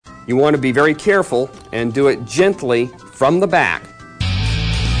You want to be very careful and do it gently from the back.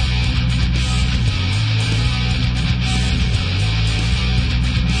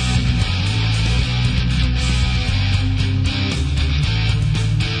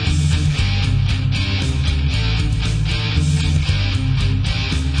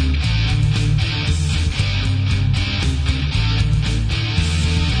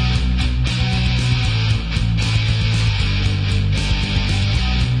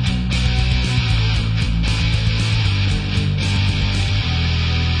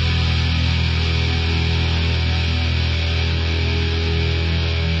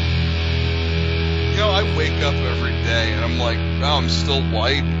 I'm still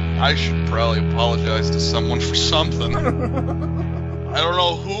white. I should probably apologize to someone for something. I don't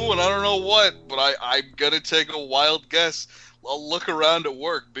know who and I don't know what, but I'm gonna take a wild guess. I'll look around at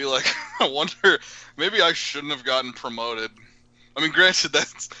work, be like, I wonder, maybe I shouldn't have gotten promoted. I mean, granted,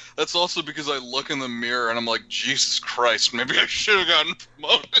 that's also because I look in the mirror and I'm like, Jesus Christ, maybe I should have gotten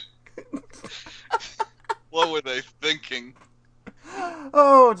promoted. What were they thinking?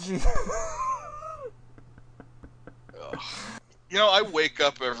 Oh, gee. You know, I wake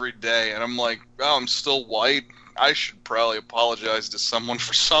up every day and I'm like, oh, I'm still white. I should probably apologize to someone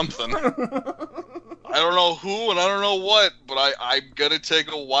for something. I don't know who and I don't know what, but I'm gonna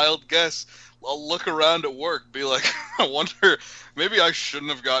take a wild guess. I'll look around at work, be like, I wonder, maybe I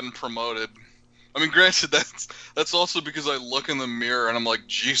shouldn't have gotten promoted. I mean, granted, that's also because I look in the mirror and I'm like,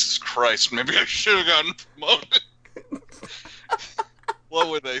 Jesus Christ, maybe I should have gotten promoted. What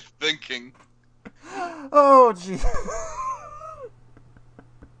were they thinking? Oh, gee.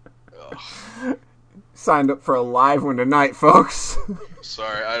 Signed up for a live one tonight, folks.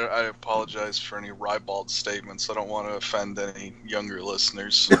 Sorry, I apologize for any ribald statements. I don't want to offend any younger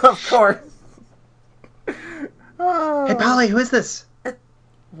listeners. Of course. Hey, Polly, who is this?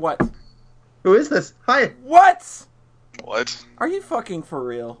 What? Who is this? Hi. What? What? Are you fucking for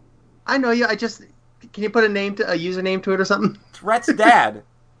real? I know you. Can you put a username to it or something? It's Rhett's dad.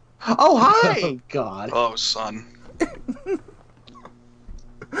 Oh, hi. Oh, God. Oh, son.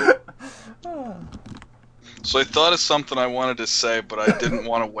 So I thought of something I wanted to say, but I didn't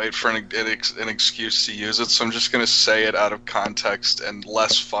want to wait for an excuse to use it, so I'm just going to say it out of context and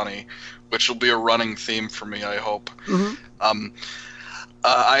less funny, which will be a running theme for me, I hope. Mm-hmm.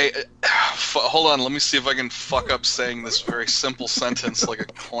 Hold on, let me see if I can fuck up saying this very simple sentence like a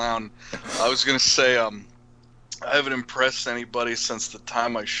clown. I was going to say, I haven't impressed anybody since the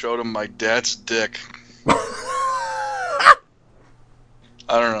time I showed him my dad's dick.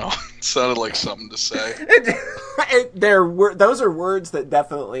 I don't know. It sounded like something to say. Those are words that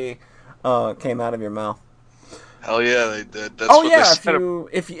definitely came out of your mouth. Hell yeah, they did. That's oh what yeah, they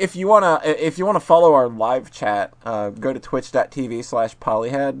said. if you wanna follow our live chat, go to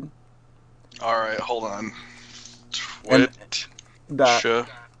twitch.tv/polyhead. All right, hold on. Twitch.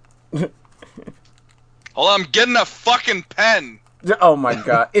 Hold on, I'm getting a fucking pen. Oh my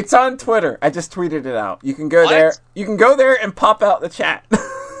god, it's on Twitter. I just tweeted it out. You can go there. You can go there and pop out the chat.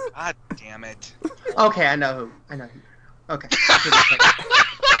 God damn it. Okay, I know who. Okay.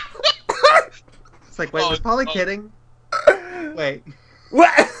 It's like, wait, was Polly kidding? Wait.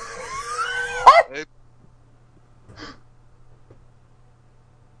 What?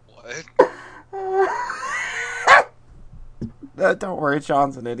 What? Don't worry,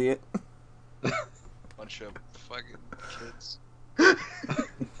 Sean's an idiot. Bunch of fucking kids.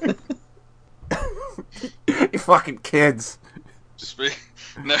 You fucking kids.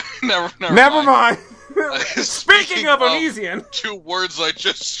 Never mind. Speaking of Elysian, two words I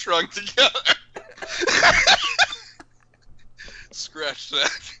just strung together. Scratch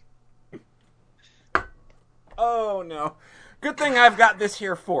that. Oh no. Good thing I've got this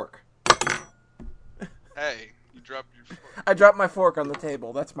here fork. Hey, you dropped your fork. I dropped my fork on the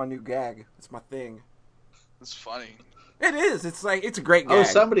table. That's my new gag. That's my thing. That's funny. It is. It's like, it's a great gag. Oh,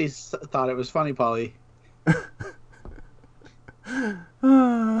 somebody thought it was funny, Polly.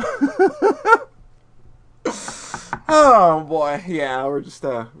 Oh boy, yeah, we're just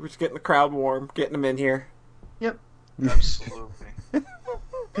getting the crowd warm, getting them in here. Yep. Absolutely.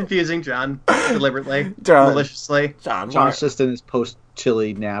 Confusing John deliberately, John. maliciously. John's just in his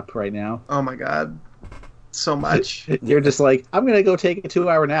post-chili nap right now. Oh my god, so much. You're just like, I'm gonna go take a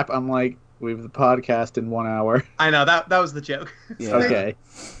 2-hour nap. I'm like, we have the podcast in 1 hour. I know that was the joke. Yeah. Okay.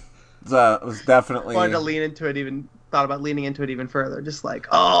 It was definitely. Wanted to lean into it even. Thought about leaning into it even further. Just like,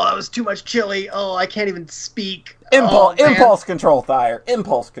 oh, that was too much chili. Oh, I can't even speak. Impulse control, Thayer.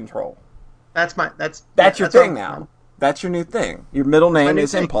 Impulse control. That's your thing now. That's your new thing. Your middle name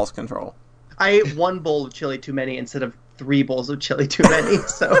is Impulse Control. I ate 1 bowl of chili too many instead of 3 bowls of chili too many.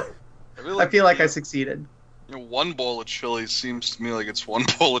 So I feel like I succeeded. You know, one bowl of chili seems to me like it's one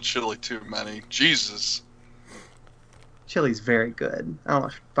bowl of chili too many. Jesus. Chili's very good. I don't know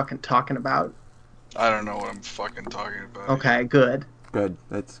what you're fucking talking about. I don't know what I'm fucking talking about. Okay, good. Good.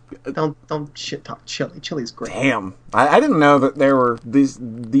 That's Don't shit talk chili. Chili's great. damn. I didn't know that there were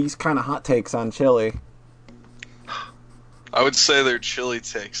these kind of hot takes on chili. I would say they're chili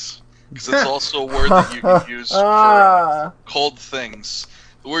takes. Because it's also a word that you can use for cold things.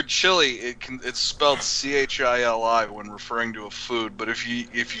 The word chili, it's spelled chili when referring to a food, but if you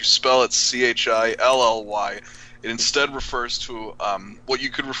spell it chilly, it instead refers to what you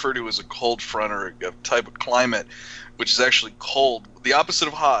could refer to as a cold front or a type of climate, which is actually cold. The opposite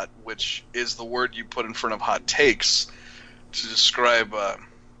of hot, which is the word you put in front of hot takes to describe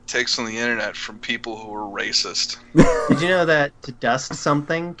takes on the internet from people who are racist. Did you know that to dust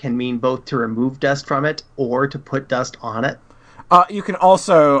something can mean both to remove dust from it or to put dust on it? You can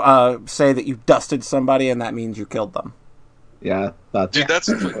also say that you've dusted somebody, and that means you killed them. Yeah, that's Dude,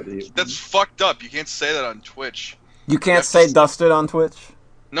 that's fucked up. You can't say that on Twitch. You can't say dusted on Twitch?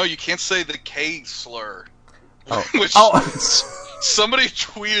 No, you can't say the K slur. Oh. Which somebody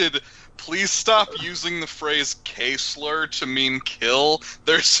tweeted, please stop using the phrase K slur to mean kill.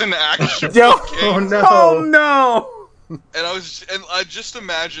 There's an actual Yo, K. Oh no! Oh no! And I just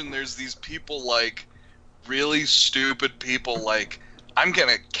imagine there's these people, like, really stupid people, like, I'm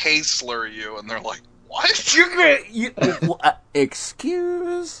gonna K slur you, and they're like, what?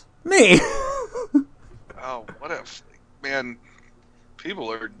 Excuse me. Oh, what a man!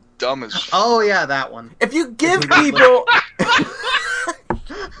 People are dumb as. Oh yeah, that one. If you give people,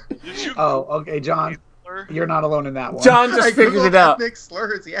 Did you Oh, okay, John. slur? You're not alone in that one. John just figured it out. Ethnic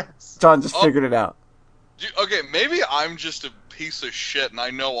slurs, yes. John just figured it out. Okay, maybe I'm just a piece of shit, and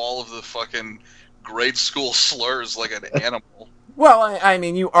I know all of the fucking grade school slurs like an animal. Well, I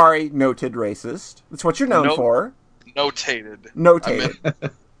mean, you are a noted racist. That's what you're known for. Notated.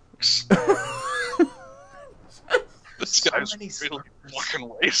 Notated. This guy's really fucking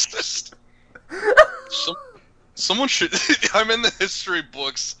racist. Someone should. I'm in the history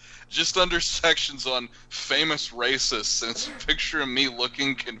books, just under sections on famous racists, and it's a picture of me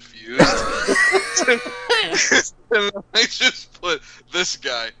looking confused. And they just put this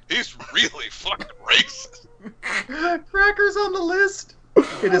guy. He's really fucking racist. Crackers on the list.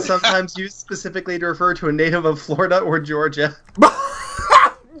 It is sometimes used specifically to refer to a native of Florida or Georgia.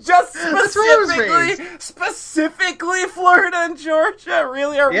 Just That's where I was specifically Florida and Georgia.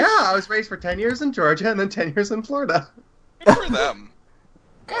 Really? Yeah, I was raised for 10 years in Georgia and then 10 years in Florida. Good for them.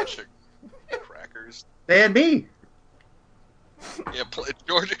 Bunch of crackers. They had me. Yeah,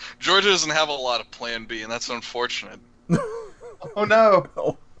 Georgia doesn't have a lot of Plan B, and that's unfortunate. Oh no.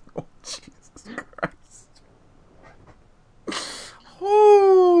 Oh, Jesus Christ.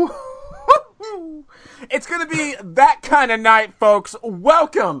 Ooh. It's going to be that kind of night, folks.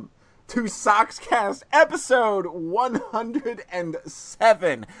 Welcome to Soxcast episode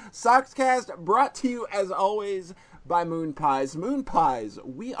 107. Soxcast brought to you, as always, by Moon Pies. Moon Pies,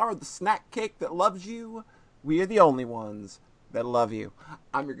 we are the snack cake that loves you. We are the only ones that love you.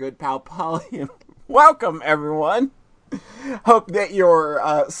 I'm your good pal, Polly, and welcome, everyone. Hope that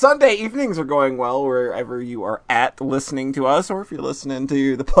your Sunday evenings are going well wherever you are at listening to us, or if you're listening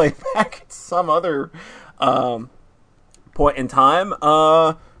to the playback at some other point in time.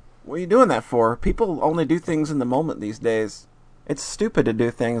 What are you doing that for? People only do things in the moment these days. It's stupid to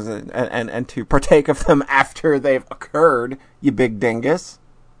do things and to partake of them after they've occurred, you big dingus.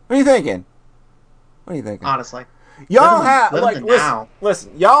 What are you thinking? What are you thinking? Honestly. Y'all have, Live like, in the now.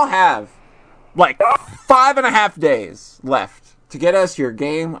 listen, y'all have like 5.5 days left to get us your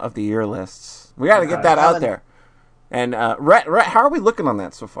Game of the Year lists. We got to get that out there. And Rhett, how are we looking on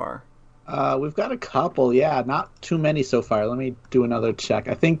that so far? We've got a couple, yeah, not too many so far. Let me do another check.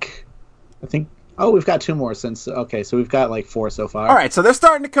 I think. Oh, we've got 2 more since. Okay, so we've got like 4 so far. All right, so they're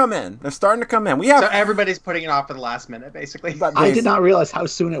starting to come in. We have. So everybody's putting it off for the last minute, basically. I did not realize how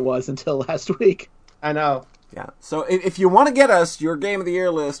soon it was until last week. I know. Yeah. So if you want to get us your Game of the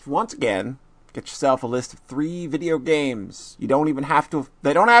Year list once again, get yourself a list of 3 video games. You don't even have to.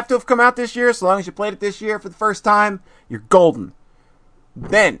 They don't have to have come out this year. So long as you played it this year for the first time, you're golden.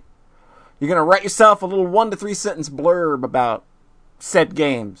 Then you're gonna write yourself a little 1 to 3 sentence blurb about said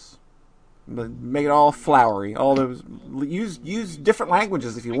games. Make it all flowery. All those use different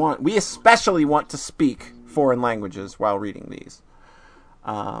languages if you want. We especially want to speak foreign languages while reading these.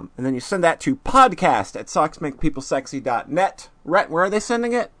 And then you send that to podcast@socksmakepeoplesexy.net. Rhett, where are they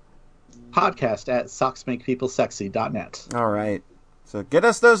sending it? Podcast@socksmakepeoplesexy.net. All right. So get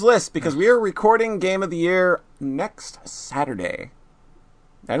us those lists because we are recording Game of the Year next Saturday.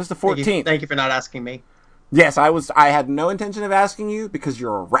 That is the Thank you, 14th. thank you for not asking me. Yes, I had no intention of asking you because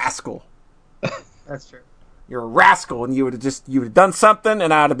you're a rascal. That's true. You're a rascal, and you would have done something,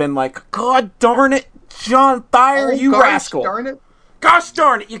 and I'd have been like, God darn it, John Thayer, you gosh rascal. Darn it. Gosh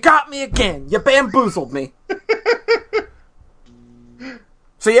darn it, you got me again. You bamboozled me.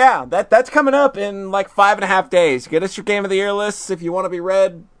 So yeah, that's coming up in like 5.5 days. Get us your Game of the Year lists if you want to be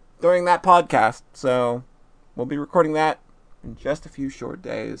read during that podcast. So we'll be recording that in just a few short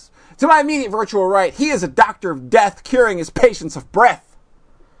days. To my immediate virtual right, he is a doctor of death curing his patients of breath.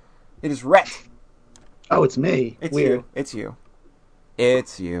 It is Rhett. Oh, it's me. It's Weird. you. It's you.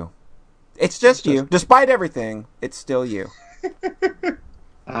 It's you. It's just you. Despite everything, it's still you.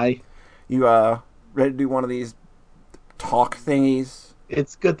 You ready to do one of these talk thingies?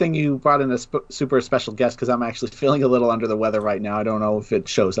 It's a good thing you brought in a super special guest because I'm actually feeling a little under the weather right now. I don't know if it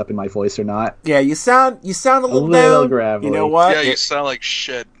shows up in my voice or not. Yeah, you sound a little little down. gravelly. You know what? Yeah, you sound like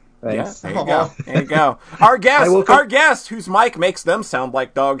shit. Thanks. Yeah, there you go. There you go. Our guest, whose mic makes them sound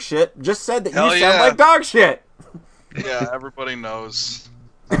like dog shit, just said that Hell you sound yeah. like dog shit. Yeah, everybody knows.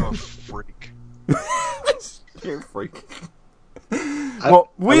 I'm a freak. You're a freak. I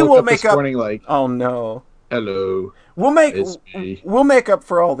Well, woke will up make this up. morning like, Oh no. hello. It's me. We'll make up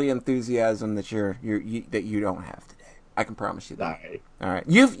for all the enthusiasm that you don't have today. I can promise you that. Sorry. All right,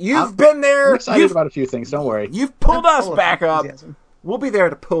 you've been there. I'm excited about a few things. Don't worry. You've pulled us Full of back up. enthusiasm. We'll be there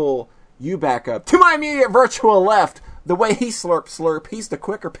to pull you back up. To my immediate virtual left, the way he slurp, he's the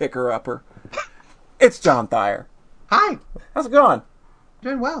quicker picker upper. It's John Thayer. Hi. How's it going?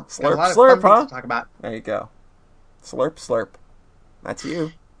 Doing well. Slurp, Got a lot of slurp, fun things huh? to talk about. There you go. Slurp. That's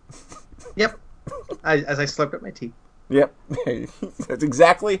you. Yep. As I slurped up my tea. Yep. That's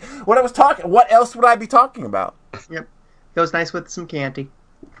exactly what I was talking. What else would I be talking about? Yep. Goes nice with some candy.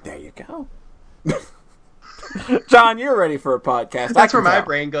 There you go. John, you're ready for a podcast. That's I where can my tell.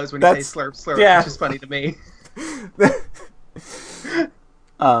 brain goes when you That's- say slurp, yeah. which is funny to me.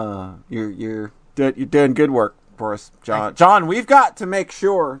 You're doing good work for us, John. John, we've got to make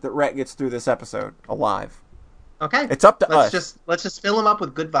sure that Rhett gets through this episode alive. Okay. It's up to us. Let's just fill him up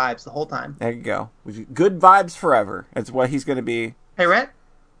with good vibes the whole time. There you go. Good vibes forever. That's what he's going to be. Hey, Rhett,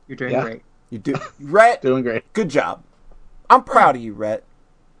 you're doing Yeah. great. You do, Rhett. Doing great. Good job. I'm proud of you, Rhett.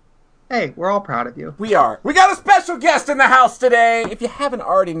 Hey, we're all proud of you. We are. We got a special guest in the house today. If you haven't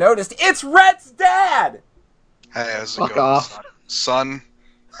already noticed, it's Rhett's dad. Hey, how's it Fuck going, off. son?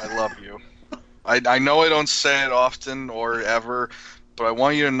 I love you. I know I don't say it often or ever, but I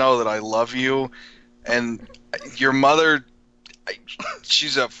want you to know that I love you. And your mother,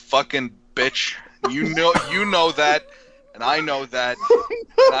 she's a fucking bitch. You know that, and I know that.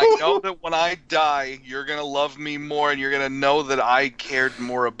 And I know that when I die, you're gonna love me more, and you're gonna know that I cared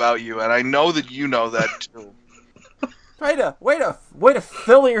more about you. And I know that you know that too. Way to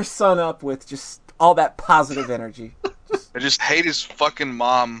fill your son up with just all that positive energy. I just hate his fucking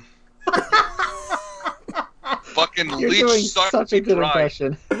mom. Fucking You're leech doing sucked such a me good dry.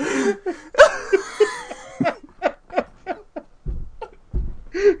 impression.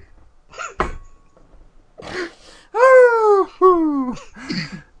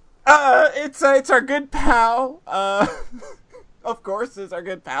 It's our good pal. Of course, it's our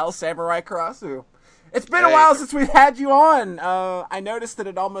good pal Samurai Karasu. It's been a Hey. while since we've had you on. I noticed that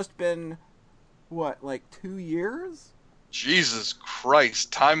it almost been like 2 years. Jesus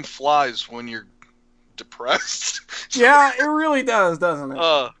Christ, time flies when you're depressed. Yeah, it really does, doesn't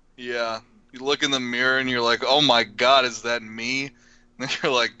it? Yeah. You look in the mirror and you're like, oh my god, is that me? And then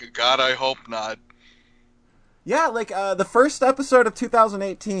you're like, God, I hope not. Yeah, like the first episode of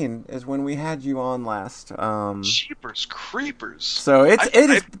 2018 is when we had you on last. Jeepers creepers. So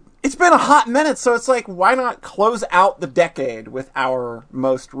it's been a hot minute. So it's like, why not close out the decade with our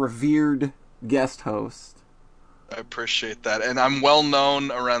most revered guest host I appreciate that. And I'm well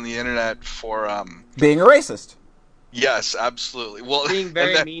known around the internet for being a racist? yes, absolutely. Well, Being and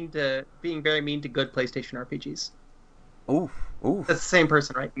very that- mean to good PlayStation RPGs. Ooh. That's the same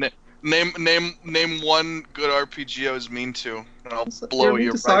person, right? Name one good RPG I was mean to, and I'll blow You're mean you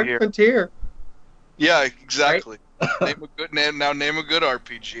to right Sonic here. Frontier. Yeah, exactly. Name a good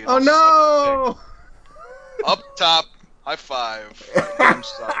RPG. and Oh I'll no! Up top, high five. Game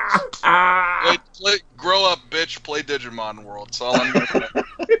sucks. Grow up, bitch. Play Digimon World. That's all I'm gonna say.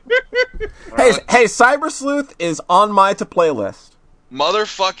 Hey, Cyber Sleuth is on my to play list.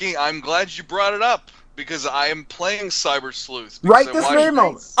 Motherfucking! I'm glad you brought it up because I am playing Cyber Sleuth. Right because I this watched- very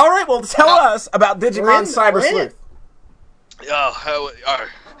moment. All right, well, tell us about Digimon Cyber we're in Sleuth. Yeah,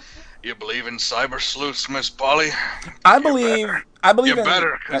 you believe in Cyber Sleuths, Miss Polly? I believe You in.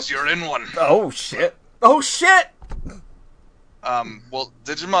 better, because you're in one. Oh shit! Well,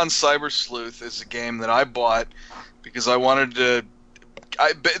 Digimon Cyber Sleuth is a game that I bought because I wanted to.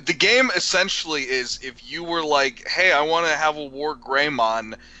 The game essentially is if you were like, hey, I want to have a War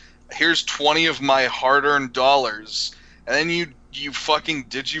Greymon, here's 20 of my hard-earned dollars, and then you fucking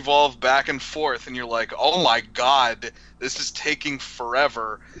digivolve back and forth, and you're like, oh my god, this is taking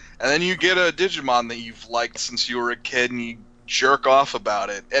forever. And then you get a Digimon that you've liked since you were a kid, and you jerk off about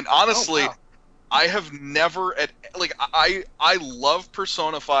it. And honestly, I have never I love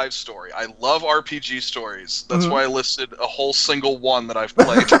Persona 5 story. I love RPG stories. That's why I listed a whole single one that I've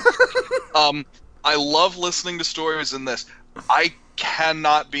played. I love listening to stories in this. I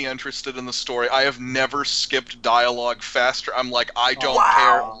cannot be interested in the story. I have never skipped dialogue faster. I'm like, I don't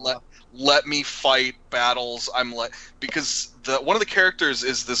care. Let me fight battles. I'm like, because one of the characters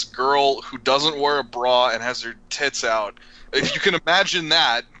is this girl who doesn't wear a bra and has her tits out. If you can imagine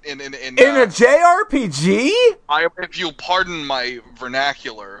that in a JRPG, if you'll pardon my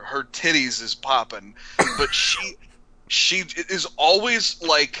vernacular, her titties is popping, but she is always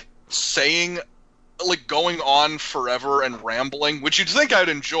like saying, like going on forever and rambling, which you'd think I'd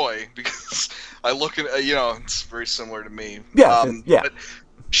enjoy because I look at it's very similar to me. Yeah, But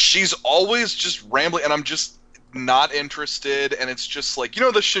she's always just rambling, and I'm just not interested, and it's just like, the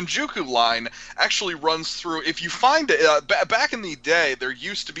Shinjuku line actually runs through, if you find it, back in the day, there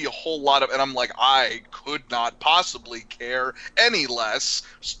used to be a whole lot of, and I'm like, I could not possibly care any less.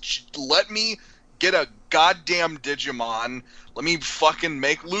 Let me get a goddamn Digimon, let me fucking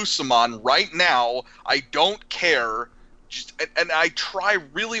make Lucemon right now, I don't care, and I try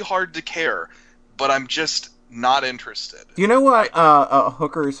really hard to care, but I'm just not interested. Do you know what a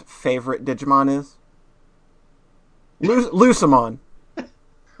hooker's favorite Digimon is? Lucemon.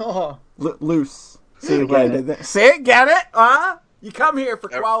 Oh. Loose. See, get it? See, get it? Huh? You come here for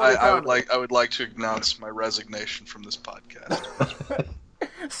quality. I would like to announce my resignation from this podcast.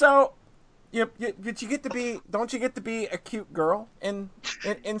 So, don't you get to be a cute girl in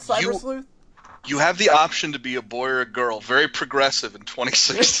Cyber Sleuth? You have the option to be a boy or a girl. Very progressive in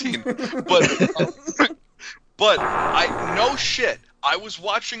 2016. But no shit. I was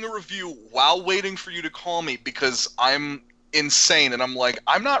watching a review while waiting for you to call me because I'm insane, and I'm like,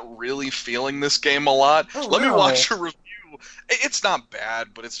 I'm not really feeling this game a lot. Let me watch a review. It's not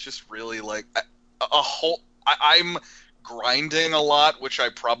bad, but it's just really like I'm grinding a lot, which I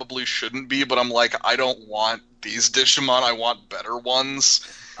probably shouldn't be, but I'm like, I don't want these Digimon, I want better ones.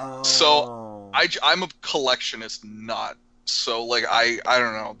 So I'm a collectionist nut. So like I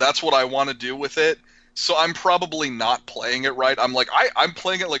don't know. That's what I want to do with it. So I'm probably not playing it right. I'm like, I'm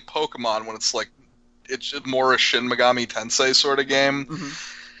playing it like Pokemon when it's like, it's more a Shin Megami Tensei sort of game. Mm-hmm.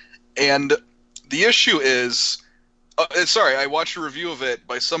 And the issue is, I watched a review of it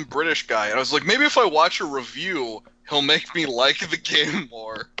by some British guy, and I was like, maybe if I watch a review, he'll make me like the game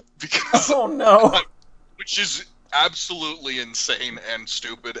more. Because, which is absolutely insane and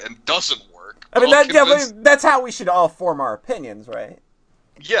stupid and doesn't work. I mean, that's how we should all form our opinions, right?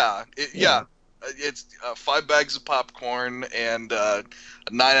 Yeah. It's 5 bags of popcorn and 9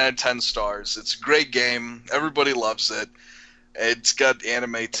 out of 10 stars. It's a great game. Everybody loves it. It's got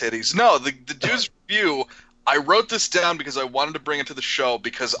anime titties. No, the dude's review, I wrote this down because I wanted to bring it to the show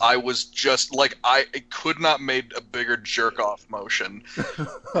because I was just like, I could not make a bigger jerk-off motion.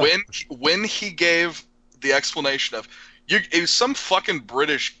 When he gave the explanation of, it was some fucking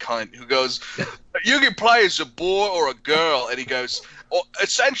British cunt who goes, you can play as a boy or a girl, and he goes,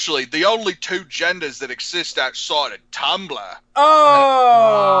 essentially, the only two genders that exist outside of Tumblr.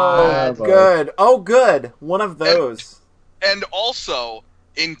 Oh, good. Oh, good. One of those. And also,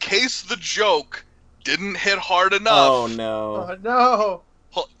 in case the joke didn't hit hard enough. Oh, no. Oh, no.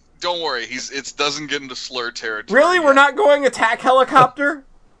 Don't worry, it doesn't get into slur territory. Really? We're not going attack helicopter?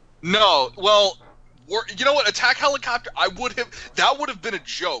 No. Well, you know what? Attack helicopter, that would have been a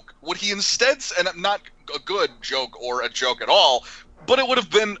joke. What he instead, and not a good joke or a joke at all, but it would have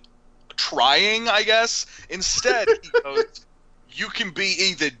been trying, I guess. Instead, he goes, you can be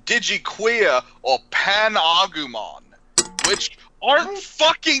either Digiqueer or Pan-Agumon, which aren't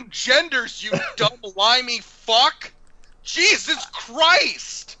fucking genders, you dumb limey fuck! Jesus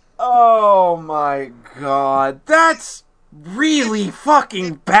Christ! Oh my god, that's really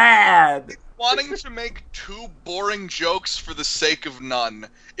fucking bad! Wanting to make two boring jokes for the sake of none.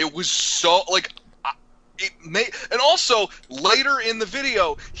 It was so, like... and also, later in the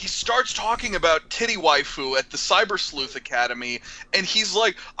video, he starts talking about Titty Waifu at the Cyber Sleuth Academy, and he's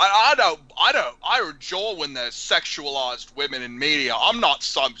like, I enjoy when there's sexualized women in media. I'm not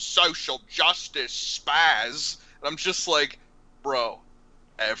some social justice spaz. And I'm just like, bro,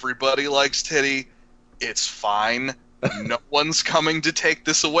 everybody likes Titty. It's fine. No one's coming to take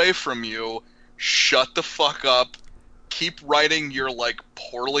this away from you. Shut the fuck up. Keep writing your, like,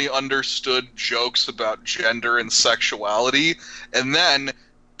 poorly understood jokes about gender and sexuality, and then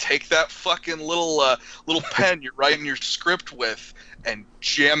take that fucking little pen you're writing your script with and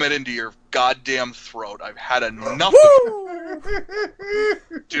jam it into your goddamn throat. I've had enough of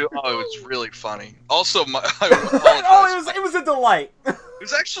it. Dude, oh, it was really funny. Also, I apologize. It was a delight. It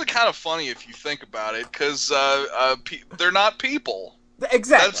was actually kind of funny if you think about it, because they're not people.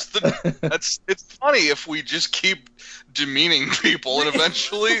 Exactly. It's funny if we just keep demeaning people, and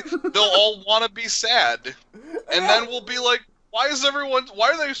eventually they'll all want to be sad, and then we'll be like, why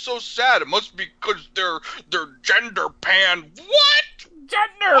are they so sad? It must be because they're gender pan. What?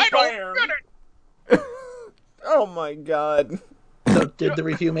 Gender I pan. don't get it. Oh my god. So did the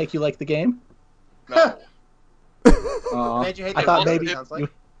review make you like the game? No, Made you hate I the thought game, maybe sounds like.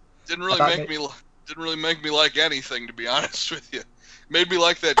 didn't really make me like anything, to be honest with you. Made me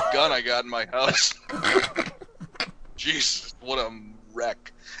like that gun I got in my house. Jesus, what a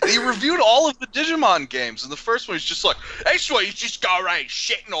wreck. And he reviewed all of the Digimon games, and the first one he's just like, that's why you just go around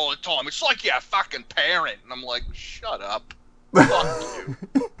shitting all the time. It's like you're a fucking parent. And I'm like, shut up. Fuck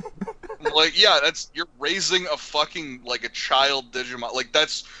you. I'm like, yeah, you're raising a fucking, like, a child Digimon. Like,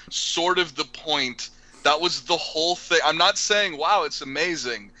 that's sort of the point. That was the whole thing. I'm not saying, wow, it's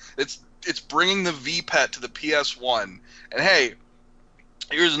amazing. It's bringing the V-Pet to the PS1. And hey,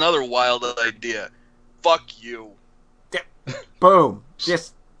 here's another wild idea. Fuck you. Boom.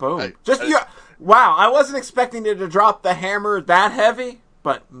 Just boom. Wow, I wasn't expecting it to drop the hammer that heavy,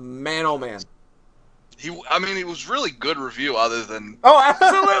 but man, oh man. It was really good review, other than... Oh,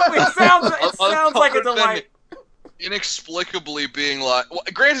 absolutely. It sounds like a delight. Inexplicably being like... Well,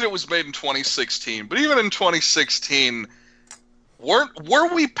 granted, it was made in 2016, but even in 2016,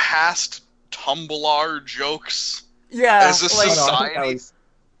 were we past Tumblr jokes? Yeah. As a society?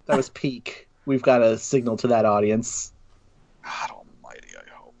 That was peak. We've got a signal to that audience. God almighty, I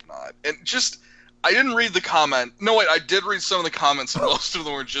hope not. And just... I didn't read the comment. No, wait, I did read some of the comments, and most of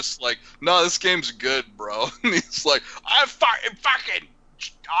them were just like, no, this game's good, bro. And he's like, I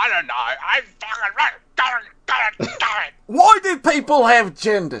don't know. I fucking... Why do people have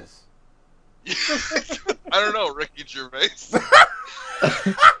genders? I don't know, Ricky Gervais.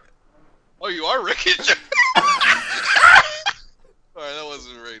 Oh, you are Ricky Gervais. Alright, that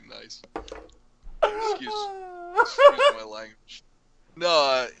wasn't very nice. Excuse my language.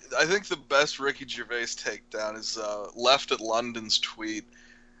 No, I think the best Ricky Gervais takedown is Left at London's tweet,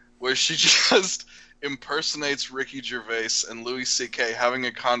 where she just impersonates Ricky Gervais and Louis C.K. having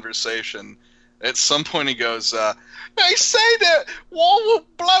a conversation. At some point he goes, they say that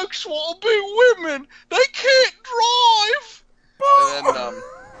blokes want to be women, they can't drive!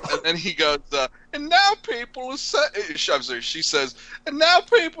 And then he goes, and now people are saying, I'm sorry, she says, and now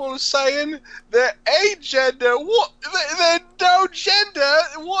people are saying that agender, there's no gender,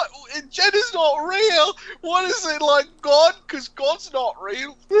 gender's not real, what is it, like God? Because God's not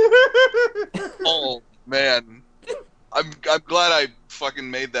real. Oh, man. I'm glad I fucking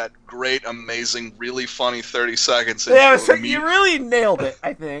made that great, amazing, really funny 30 seconds. Yeah, you really nailed it,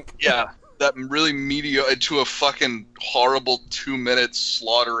 I think. Yeah. That really mediocre into a fucking horrible 2-minute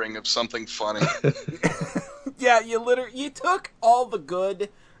slaughtering of something funny. Yeah, you took all the good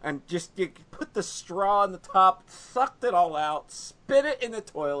and you put the straw on the top, sucked it all out, spit it in the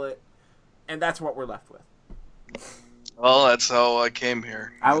toilet, and that's what we're left with. Well, that's how I came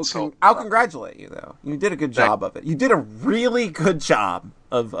here. I'll congratulate you, though. You did a good job of it. You did a really good job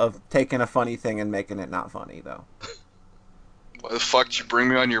of taking a funny thing and making it not funny, though. Why the fuck did you bring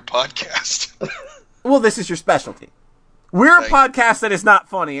me on your podcast? Well, this is your specialty. We're a podcast that is not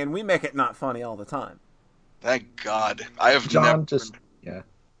funny, and we make it not funny all the time. Thank God. I have John never... Yeah.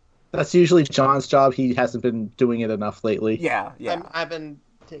 That's usually John's job. He hasn't been doing it enough lately. Yeah.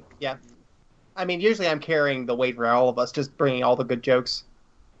 I mean, usually I'm carrying the weight for all of us, just bringing all the good jokes.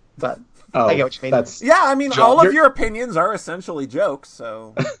 But I get what you mean. Yeah, I mean, John, all of your opinions are essentially jokes,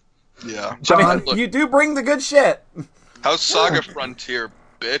 so... Yeah. John, I mean, you do bring the good shit. How's Saga Frontier,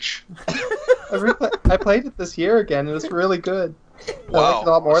 bitch? I played it this year again. It was really good. Wow. I liked it a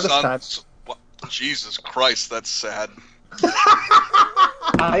lot more this time. Jesus Christ, that's sad.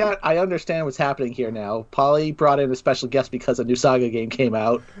 I understand what's happening here now. Polly brought in a special guest because a new Saga game came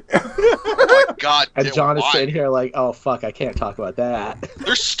out. Oh my God. And John is sitting here like, oh fuck, I can't talk about that.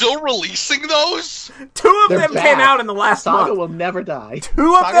 They're still releasing those? Two of them came out in the last month. Saga will never die.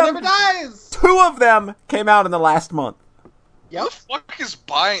 Saga never dies! Two of them came out in the last month. Yep. Who the fuck is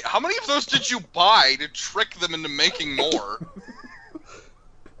buying? How many of those did you buy to trick them into making more?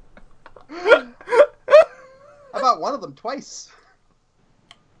 I bought one of them twice.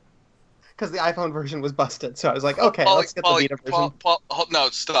 Because the iPhone version was busted, so I was like, okay, let's get the Vita version. No,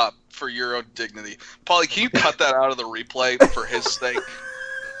 stop, for your own dignity. Paulie, can you cut that out of the replay for his sake?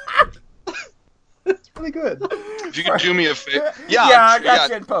 It's really good. If you could do me a favor. I got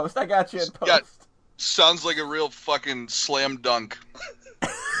you in post. Yeah, sounds like a real fucking slam dunk.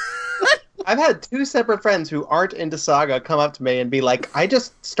 I've had 2 separate friends who aren't into Saga come up to me and be like, I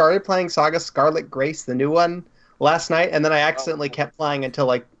just started playing Saga Scarlet Grace, the new one, last night, and then I accidentally kept playing until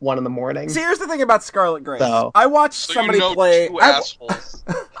like 1 a.m. See, here's the thing about Scarlet Grace. So- I watched somebody play. Two assholes.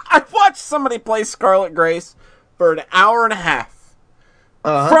 I watched somebody play Scarlet Grace for an hour and a half.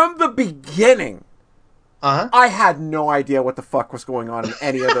 From the beginning. I had no idea what the fuck was going on in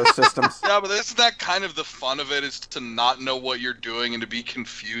any of those systems. Yeah, but isn't that kind of the fun of it, is to not know what you're doing and to be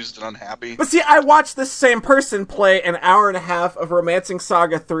confused and unhappy? But see, I watched this same person play an hour and a half of Romancing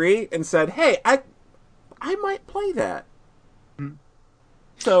Saga 3 and said, hey, I might play that.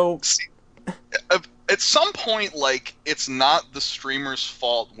 So... See, at some point, like, it's not the streamer's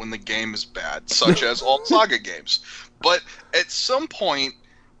fault when the game is bad, such as all Saga games. But at some point,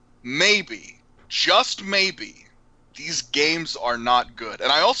 maybe... just maybe, these games are not good. And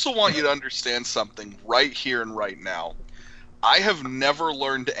I also want you to understand something right here and right now. I have never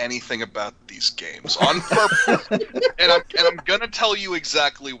learned anything about these games on purpose. and I'm going to tell you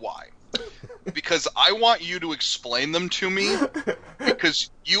exactly why. Because I want you to explain them to me, because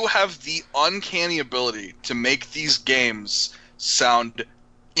you have the uncanny ability to make these games sound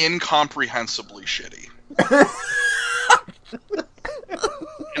incomprehensibly shitty.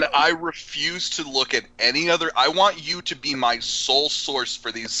 And I refuse to look at any other. I want you to be my sole source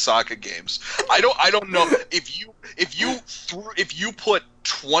for these Saga games. I don't know if you put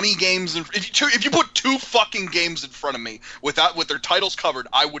 20 games in, if you put 2 fucking games in front of me with their titles covered,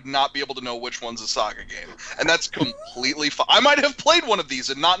 I would not be able to know which one's a Saga game. And that's completely fine. I might have played one of these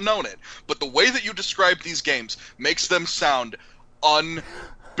and not known it, but the way that you describe these games makes them sound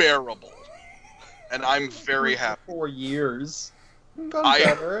unbearable. And I'm very happy. 4 years. I'm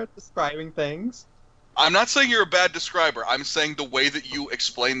better at describing things. I'm not saying you're a bad describer. I'm saying the way that you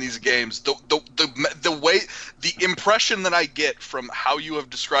explain these games, the impression that I get from how you have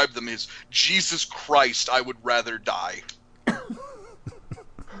described them is, Jesus Christ, I would rather die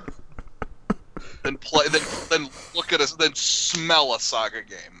than look at than smell a Saga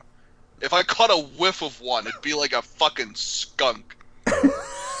game. If I caught a whiff of one, it'd be like a fucking skunk.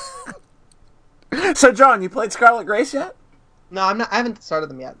 So, John, you played Scarlet Grace yet? No, I'm not. I haven't started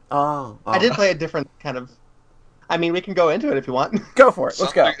them yet. Oh. I did play a different kind of. I mean, we can go into it if you want. Go for it.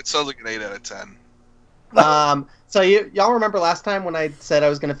 Let's go. It sounds like an 8 out of 10. So y'all remember last time when I said I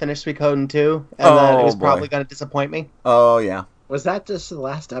was going to finish Suikoden 2, and that it was probably going to disappoint me? Oh, yeah. Was that just the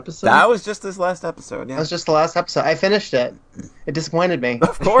last episode? That was just this last episode, yeah. That was just the last episode. I finished it. It disappointed me.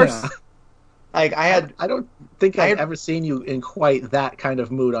 Of course. Yeah. Like, I don't think I've ever seen you in quite that kind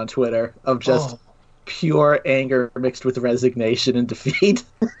of mood on Twitter of just pure anger mixed with resignation and defeat.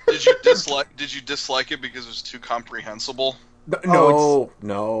 Did you dislike it because it was too comprehensible? No.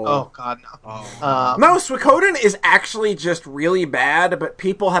 Oh God, no. No, Suikoden is actually just really bad, but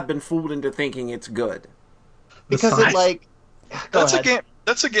people have been fooled into thinking it's good. Because it like that's a game.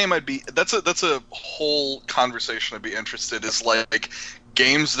 That's a game I'd be. That's a whole conversation I'd be interested. Is like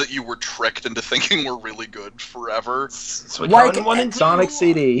games that you were tricked into thinking were really good forever. Like 1 and 2. Sonic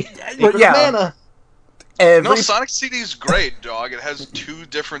CD. Yeah. No, Sonic CD is great, dog. It has 2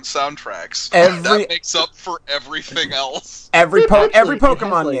 different soundtracks. That makes up for everything else. Every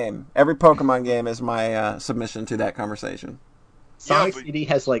Pokemon game. Every Pokemon game is my submission to that conversation. Sonic CD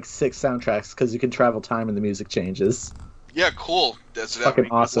has like 6 soundtracks because you can travel time and the music changes. Yeah, cool. Does it have Fucking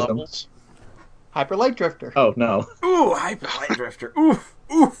any awesome. levels? Hyper Light Drifter. Oh no. Ooh, Hyper Light Drifter. Oof,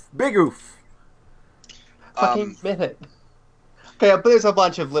 big oof. Fucking admit it. Okay, but there's a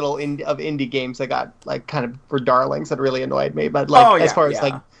bunch of little indie games that got like kind of were darlings that really annoyed me. But like as far as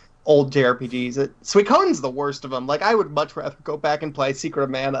like old JRPGs, Suikoden's the worst of them. Like I would much rather go back and play Secret of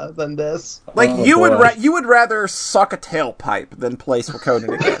Mana than this. Like you would rather suck a tailpipe than play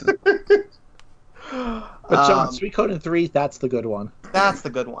Suikoden again. But John, Suikoden 3, that's the good one. That's the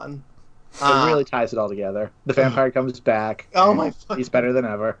good one. It really ties it all together. The vampire comes back. Oh my! He's better than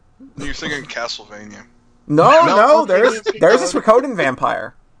ever. You're thinking Castlevania. No, there's a Suikoden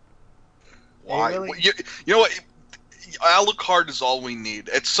vampire. Why? Really? You know what? Alucard is all we need.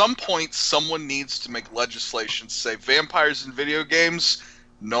 At some point, someone needs to make legislation to say vampires in video games,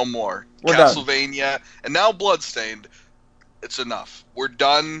 no more. We're Castlevania, and now Bloodstained. It's enough. We're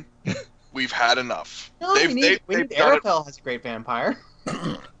done. We've had enough. No, we need Arapel has a great vampire.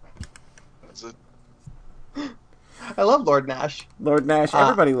 Is it? I love Lord Nash. Lord Nash.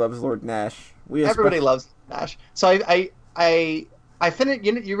 Everybody loves Lord Nash. Everybody loves Nash. So I finished.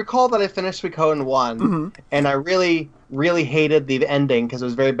 You recall that I finished Suikoden 1, mm-hmm. and I really, really hated the ending because it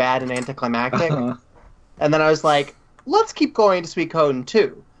was very bad and anticlimactic. And then I was like, let's keep going to Suikoden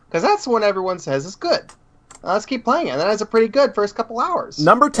 2, because that's the one everyone says is good. Let's keep playing it. And that has a pretty good first couple hours.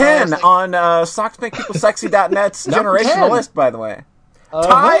 Number 10 like, on SocksMakePeopleSexy.net's generational 10. List, by the way.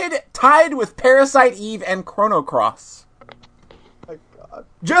 Tied with Parasite Eve and Chrono Cross. Oh, God.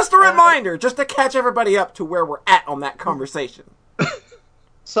 Just a reminder, just to catch everybody up to where we're at on that conversation.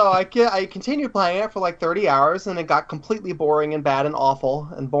 So I continued playing it for like 30 hours, and it got completely boring and bad and awful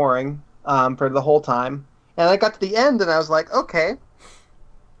and boring for the whole time. And I got to the end, and I was like, okay,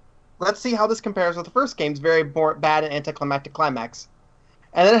 let's see how this compares with the first game's very bad and anticlimactic climax.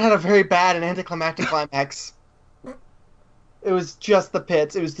 And then it had a very bad and anticlimactic climax. It was just the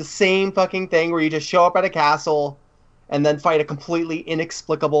pits. It was the same fucking thing where you just show up at a castle and then fight a completely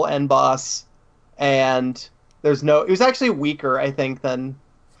inexplicable end boss. And there's no... It was actually weaker, I think, than...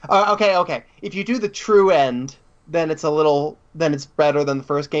 Okay. If you do the true end, then it's better than the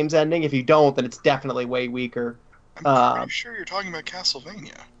first game's ending. If you don't, then it's definitely way weaker. I'm pretty sure you're talking about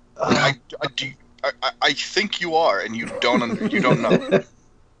Castlevania. I think you are, and you don't know.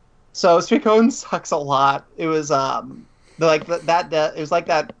 So Suikoden sucks a lot. It was it was like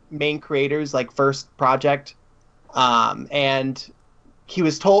that main creator's like first project, and he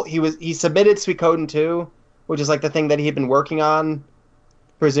submitted Suikoden 2, which is like the thing that he had been working on,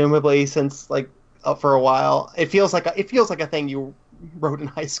 presumably since like for a while. It feels like a thing you wrote in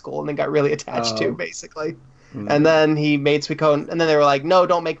high school and then got really attached to, basically. Mm-hmm. And then he made Suikoden, and then they were like, no,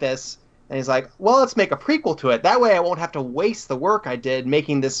 don't make this. And he's like, well, let's make a prequel to it. That way I won't have to waste the work I did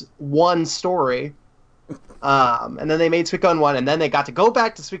making this one story. And then they made Suikoden 1, and then they got to go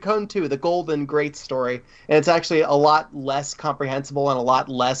back to Suikoden 2, the golden great story. And it's actually a lot less comprehensible and a lot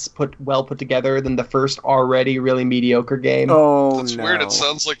less put together than the first already really mediocre game. Oh, That's weird. It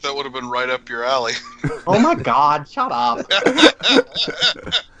sounds like that would have been right up your alley. Oh my God, shut up.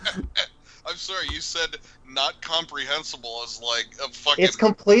 I'm sorry, you said not comprehensible as like a fucking... It's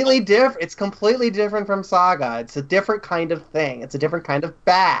completely different. It's completely different from Saga. It's a different kind of thing. It's a different kind of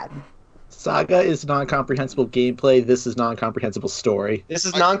bad. Saga is non-comprehensible gameplay. This is non-comprehensible story. This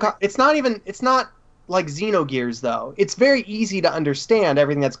is It's not like Xenogears, though. It's very easy to understand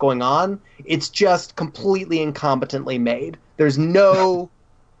everything that's going on. It's just completely incompetently made. There's no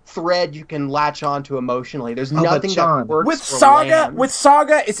thread you can latch onto emotionally. There's nothing that works with Saga. With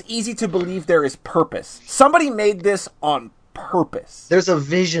Saga, it's easy to believe there is purpose. Somebody made this on purpose. There's a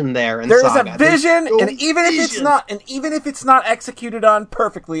vision there. There's a vision, and even if it's not executed on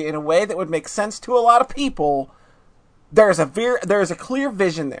perfectly in a way that would make sense to a lot of people, there's a clear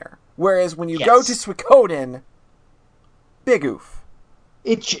vision there. Whereas when you go to Suikoden, big oof.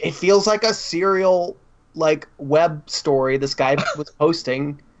 It feels like a serial like web story this guy was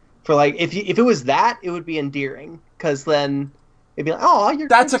posting. For like, if it was that, it would be endearing, because then it'd be like, oh,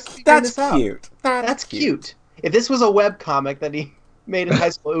 that's cute. That's cute. If this was a web comic that he made in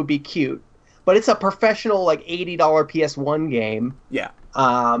high school, it would be cute. But it's a professional like $80 PS1 game. Yeah.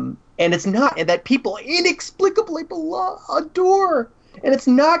 And it's not, and that people inexplicably adore, and it's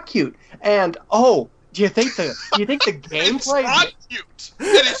not cute. And do you think the gameplay? It's not cute.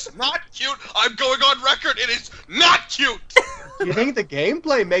 It is not cute. I'm going on record. It is not cute. Do you think the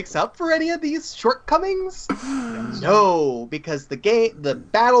gameplay makes up for any of these shortcomings? No, because the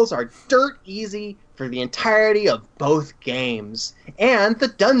battles are dirt easy for the entirety of both games, and the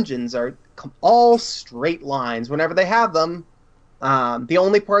dungeons are all straight lines whenever they have them. The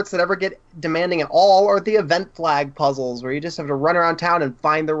only parts that ever get demanding at all are the event flag puzzles, where you just have to run around town and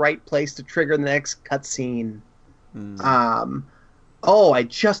find the right place to trigger the next cutscene. I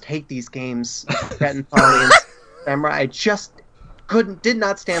just hate these games. I just did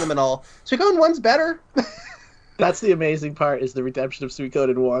not stand them at all. Suikoden 1's better. That's the amazing part, is the redemption of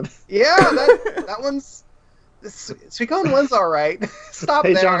Suikoden 1. Yeah, that one's... Suikoden 1's alright. Stop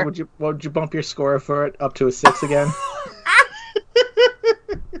there. Hey, John, would you bump your score for it up to a 6 again?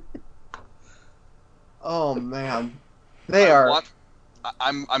 Oh man,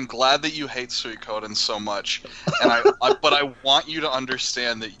 I'm glad that you hate Suikoden so much, and but I want you to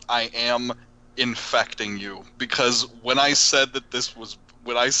understand that I am infecting you, because when I said that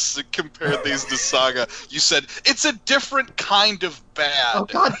when I compared these to Saga, you said it's a different kind of bad. Oh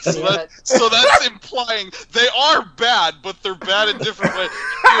God, so that's implying they are bad, but they're bad in different ways.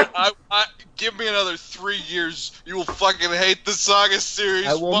 Dude, give me another 3 years, you will fucking hate the Saga series.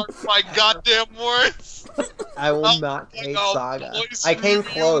 Mark my goddamn words. I will not hate Saga. I came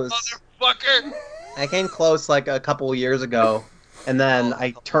close. Motherfucker. I came close like a couple years ago, and then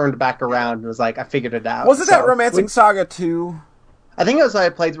I turned back around and was like, I figured it out. Was it that Romancing Saga 2? I think it was I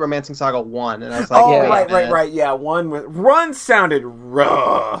played Romancing Saga 1, and I was like, right. Yeah, 1 sounded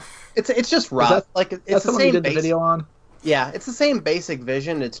rough. It's just rough. It's the same you did the video on? Yeah, it's the same basic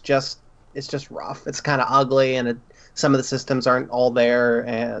vision. It's just rough. It's kind of ugly, and some of the systems aren't all there,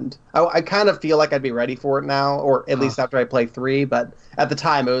 and I kind of feel like I'd be ready for it now, or at least after I play 3, but at the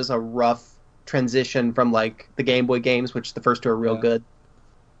time it was a rough transition from like the Game Boy games, which the first two are real good.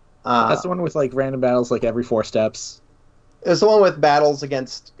 That's the one with like random battles like every 4 steps. It was the one with battles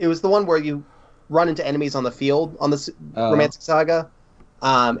against. It was the one where you run into enemies on the field on the Romancing Saga,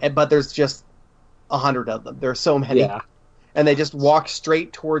 but there's just 100 of them. There are so many, and they just walk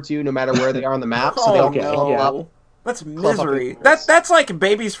straight towards you no matter where they are on the map. So they all clump up. That's misery. That's like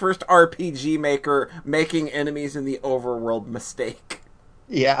baby's first RPG maker making enemies in the overworld mistake.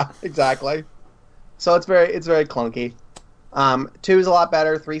 Yeah, exactly. So it's very clunky. 2 is a lot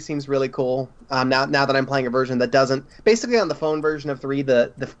better. 3 seems really cool. Now that I'm playing a version that doesn't. Basically, on the phone version of 3,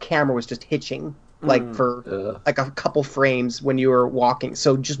 the camera was just hitching for like a couple frames when you were walking.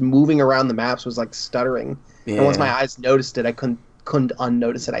 So just moving around the maps was like stuttering. Yeah. And once my eyes noticed it, I couldn't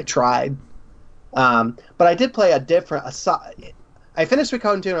unnotice it. I tried. But I did play I finished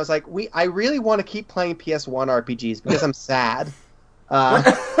Suikoden 2 and I was like, I really want to keep playing PS1 RPGs because I'm sad.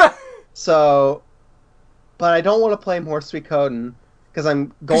 But I don't want to play more Suikoden because I'm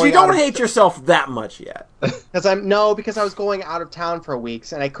going. Because you don't hate yourself that much yet. Because I was going out of town for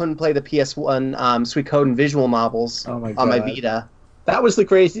weeks and I couldn't play the PS1 Suikoden visual novels on my Vita. That was the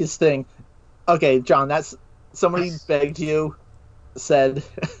craziest thing. Okay, John, that's somebody begged you, said,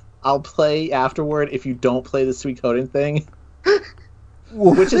 "I'll play afterward if you don't play the Suikoden thing,"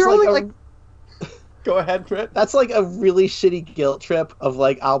 which is like. Go ahead, Britt. That's like a really shitty guilt trip of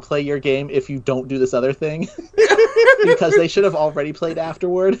like, I'll play your game if you don't do this other thing. Because they should have already played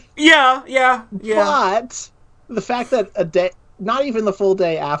afterward. Yeah. But the fact that a day, not even the full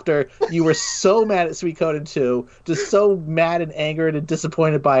day after, you were so mad at Suikoden 2, just so mad and angered and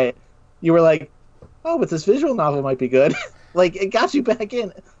disappointed by it, you were like, oh, but this visual novel might be good. Like, it got you back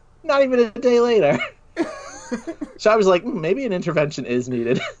in. Not even a day later. So I was like, maybe an intervention is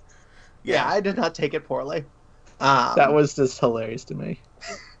needed. Yeah, I did not take it poorly. That was just hilarious to me.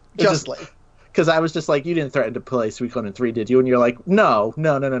 Justly. Because I was just like, you didn't threaten to play Suikoden 3, did you? And you're like, no.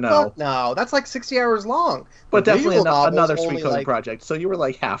 Fuck no, that's like 60 hours long. But definitely another Suikoden project, so you were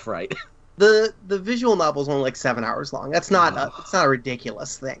like half right. The visual novel is only like 7 hours long. That's not it's not a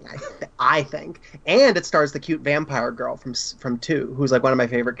ridiculous thing, I think. And it stars the cute vampire girl from 2, who's like one of my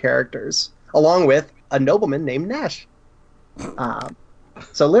favorite characters, along with a nobleman named Nash.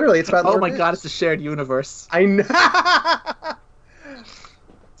 So literally, it's about. Oh my god, it's a shared universe. I know.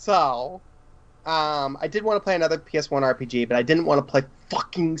 So, I did want to play another PS1 RPG, but I didn't want to play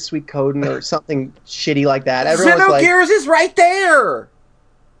fucking Suikoden or something shitty like that. Xenogears is right there.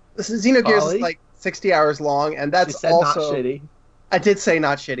 Xenogears is like 60 hours long, and that's also not shitty. I did say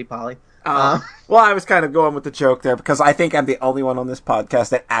not shitty, Polly. Well, I was kind of going with the joke there because I think I'm the only one on this podcast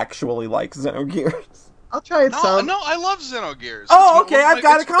that actually likes Xenogears. I'll try it some. No, I love Xenogears. Oh, okay. I've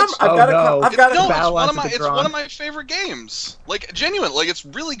got to It's one of my favorite games. Like, genuine. Like, it's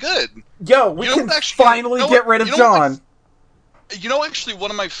really good. Yo, we can finally get rid of John. Actually,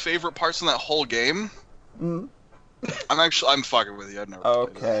 one of my favorite parts in that whole game. I'm fucking with you. I've never.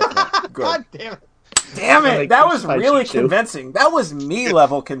 Okay. Good. God damn it. Damn it! That was really convincing. That was me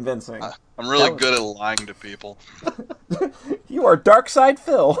level convincing. I'm really good at lying to people. You are Dark Side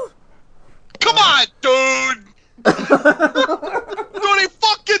Phil. Come on, dude! Dude, he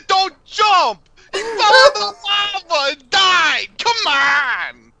fucking don't jump! He fell in the lava and died! Come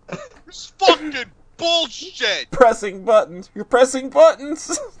on! This fucking bullshit! Pressing buttons. You're pressing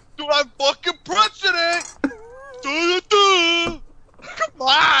buttons! Dude, I'm fucking pressing it! Come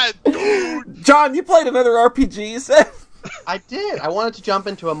on, dude! John, you played another RPG, you said? I did. I wanted to jump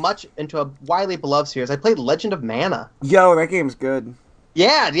into a widely beloved series. I played Legend of Mana. Yo, that game's good.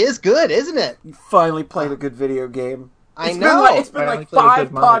 Yeah, it is good, isn't it? You finally played a good video game. I know. It's been like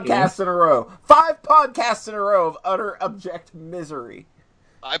 5 podcasts in a row. 5 podcasts in a row of utter abject misery.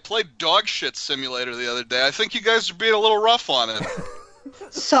 I played Dog Shit Simulator the other day. I think you guys are being a little rough on it.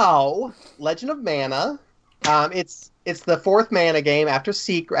 So, Legend of Mana, it's the 4th Mana game after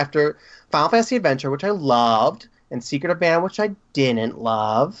Final Fantasy Adventure, which I loved, and Secret of Mana, which I didn't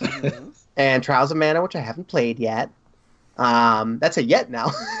love, and Trials of Mana, which I haven't played yet. That's a yet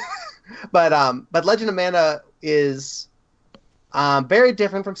now. But Legend of Mana is very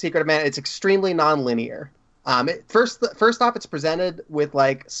different from Secret of Mana. It's extremely non-linear. First off, it's presented with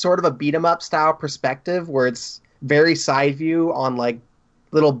like sort of a beat 'em up style perspective where it's very side view on like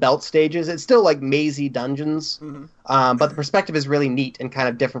little belt stages. It's still like mazy dungeons, but the perspective is really neat and kind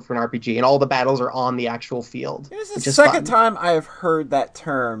of different from an RPG, and all the battles are on the actual field. This is the second time I have heard that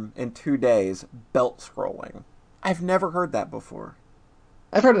term in 2 days, belt scrolling. I've never heard that before.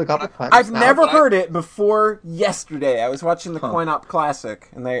 I've heard it a couple times. I've never heard it before yesterday. I was watching the Coin Op Classic,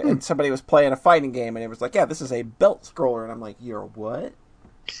 and somebody was playing a fighting game, and it was like, yeah, this is a belt scroller. And I'm like, you're what?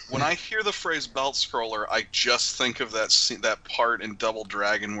 When I hear the phrase belt scroller, I just think of that part in Double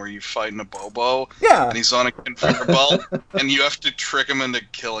Dragon where you fight Nabobo, and he's on a conveyor belt, and you have to trick him into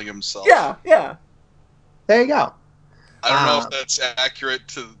killing himself. Yeah. There you go. I don't know if that's accurate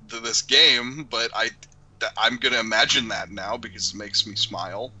to this game, but I'm going to imagine that now because it makes me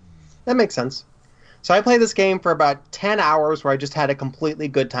smile. That makes sense. So I played this game for about 10 hours where I just had a completely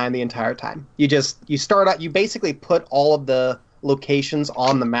good time the entire time. You start out, you basically put all of the locations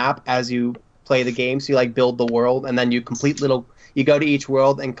on the map as you play the game. So you like build the world, and then you go to each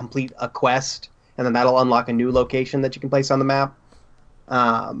world and complete a quest, and then that'll unlock a new location that you can place on the map.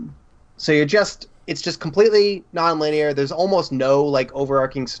 So it's just completely non-linear. There's almost no like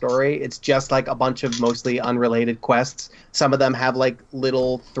overarching story. It's just like a bunch of mostly unrelated quests. Some of them have like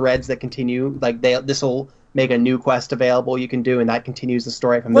little threads that continue. Like this will make a new quest available you can do, and that continues the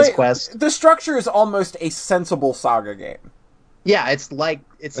story from this quest. The structure is almost a sensible Saga game. Yeah, it's a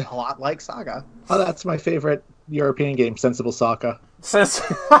lot like Saga. Oh, that's my favorite European game, Sensible Saga.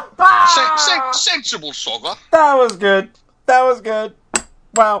 Sensible Saga. That was good.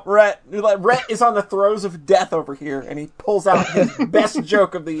 Wow, Rhett is on the throes of death over here, and he pulls out his best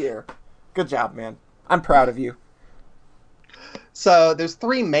joke of the year. Good job, man. I'm proud of you. So there's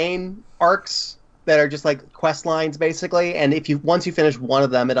 3 main arcs that are just like quest lines, basically, and once you finish one of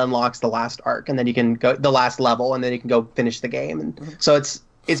them, it unlocks the last arc, and then you can go the last level, and then you can go finish the game. And so it's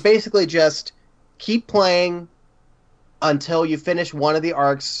basically just keep playing until you finish one of the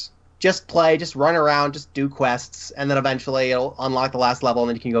arcs. Just play, just run around, just do quests, and then eventually it'll unlock the last level, and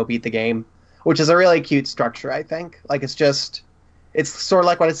then you can go beat the game, which is a really cute structure, I think. Like, it's sort of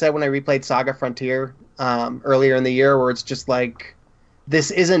like what I said when I replayed Saga Frontier earlier in the year, where it's just like,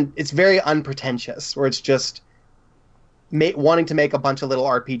 it's very unpretentious, where it's just wanting to make a bunch of little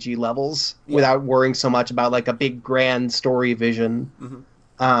RPG levels without worrying so much about like a big grand story vision.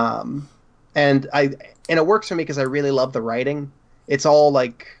 And it works for me because I really love the writing. It's all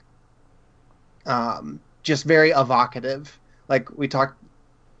like just very evocative. Like we talked,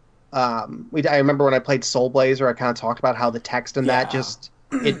 I remember when I played Soul Blazer, I kind of talked about how the text in that just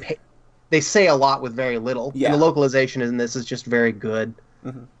they say a lot with very little. Yeah. And the localization in this is just very good.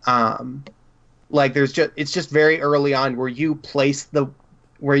 Like it's just very early on where you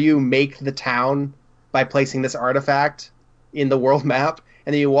make the town by placing this artifact in the world map,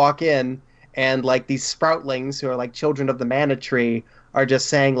 and then you walk in, and like these sproutlings who are like children of the mana tree are just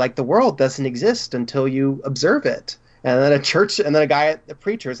saying like the world doesn't exist until you observe it. And then a guy, the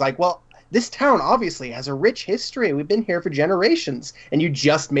preacher, is like, well, this town obviously has a rich history. We've been here for generations, and you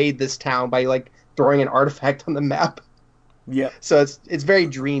just made this town by like throwing an artifact on the map. Yeah. So it's very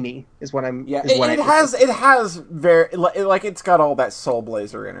dreamy, is what I'm. Yeah. It has very like it's got all that Soul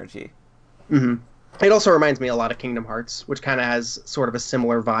Blazer energy. It also reminds me a lot of Kingdom Hearts, which kind of has sort of a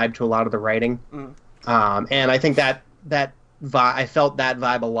similar vibe to a lot of the writing. And I think that I felt that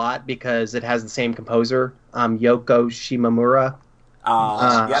vibe a lot because it has the same composer, Yoko Shimomura.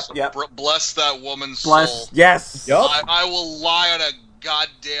 Yep. Bless that woman's soul. Yes. Yep. I will lie on a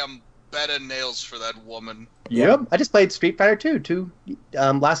goddamn bed of nails for that woman. Yep. I just played Street Fighter 2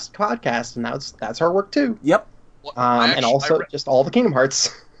 last podcast, and that's her work too. Yep. And also just all the Kingdom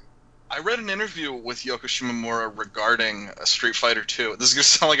Hearts. I read an interview with Yoko Shimomura regarding Street Fighter 2. This is going to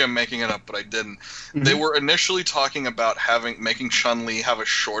sound like I'm making it up, but I didn't. They were initially talking about making Chun-Li have a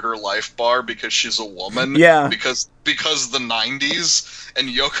shorter life bar because she's a woman. Yeah. Because the 90s, and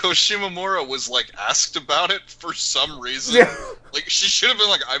Yoko Shimomura was like asked about it for some reason. Yeah. Like, she should have been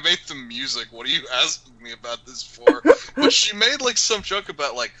like, I made the music, what are you asking me about this for? But she made like some joke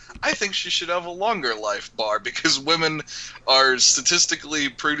about like, I think she should have a longer life bar because women are statistically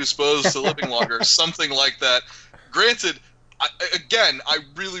predisposed to living longer, something like that. Granted, I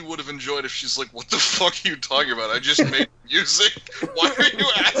really would have enjoyed if she's like, what the fuck are you talking about? I just made music. Why are you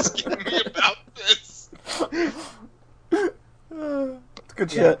asking me about this? Good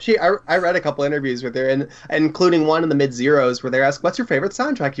shit. Yeah, I read a couple interviews with her, and including one in the mid-zeros where they're asked, what's your favorite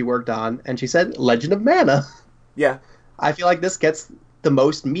soundtrack you worked on? And she said, Legend of Mana. Yeah. I feel like this gets the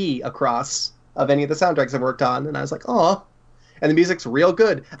most me across of any of the soundtracks I've worked on, and I was like, oh. And the music's real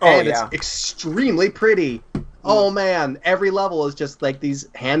good. And it's extremely pretty. oh man, every level is just like these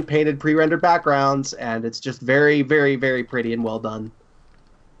hand-painted, pre-rendered backgrounds, and it's just very, very, very pretty and well done.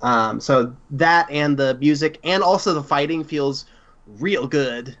 So that and the music and also the fighting feels real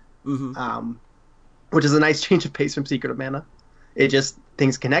good, which is a nice change of pace from Secret of Mana. It just,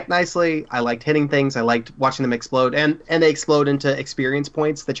 things connect nicely. I liked hitting things. I liked watching them explode, and they explode into experience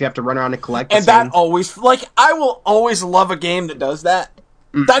points that you have to run around and collect. And that always, like, I will always love a game that does that.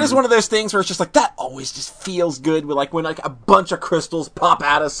 That is one of those things where it's just like, that always just feels good. Like when like a bunch of crystals pop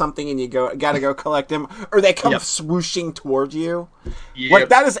out of something and you gotta go collect them, or they come swooshing toward you. Yep. Like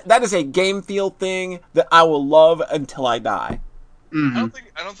that is a game feel thing that I will love until I die. I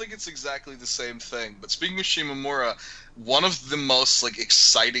don't think it's exactly the same thing. But speaking of Shimomura, one of the most like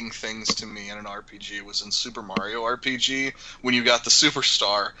exciting things to me in an RPG was in Super Mario RPG when you got the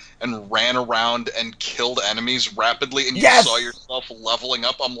Superstar and ran around and killed enemies rapidly, and you saw yourself leveling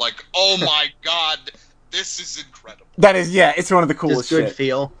up. I'm like, oh my god, this is incredible. That is, it's one of the coolest. Just good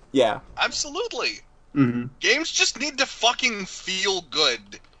feel. Yeah, absolutely. Games just need to fucking feel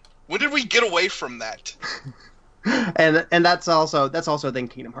good. When did we get away from that? And that's also a thing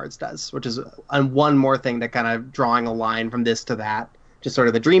Kingdom Hearts does, which is one more thing that kind of drawing a line from this to that. Just sort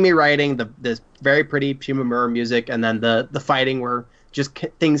of the dreamy writing, this very pretty Shimomura music, and then the fighting where just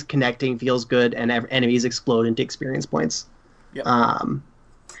things connecting feels good and enemies explode into experience points. Yep.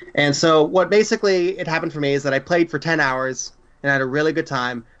 And so what basically it happened for me is that I played for 10 hours and I had a really good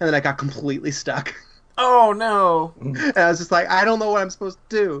time, and then I got completely stuck. Oh no. And I was just like, I don't know what I'm supposed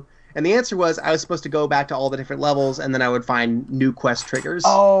to do. And the answer was I was supposed to go back to all the different levels, and then I would find new quest triggers.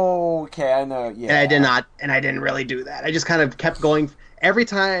 Oh, okay, I know. Yeah. And I didn't really do that. I just kind of kept going. Every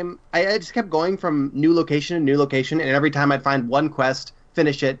time, I just kept going from new location to new location, and every time I'd find one quest,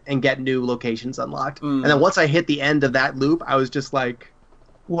 finish it, and get new locations unlocked. And then once I hit the end of that loop, I was just like,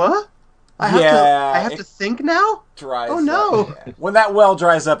 what? I have to think now? Oh, no. Up, yeah. When that well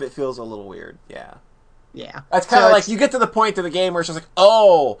dries up, it feels a little weird. Yeah. Yeah. That's kind of like, you get to the point of the game where it's just like,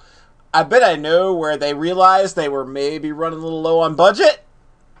 oh, I bet I know where they realized they were maybe running a little low on budget.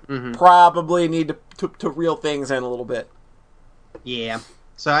 Probably need to reel things in a little bit. Yeah.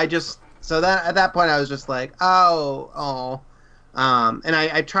 So at that point I was just like, and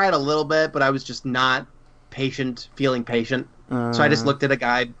I tried a little bit, but I was just not feeling patient. So I just looked at a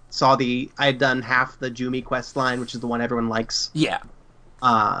guide, I had done half the Jumi quest line, which is the one everyone likes. Yeah.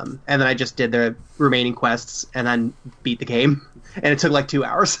 And then I just did the remaining quests and then beat the game. And it took like 2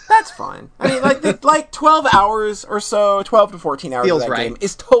 hours. That's fine. I mean, like 12 hours or so, 12 to 14 hours feels of that right. game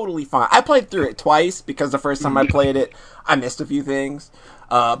is totally fine. I played through it twice because the first time I played it, I missed a few things.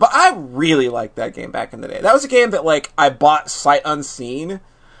 But I really liked that game back in the day. That was a game that, like, I bought sight unseen.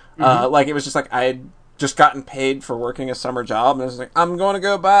 Like, it was just like I had just gotten paid for working a summer job, and I was like, I'm going to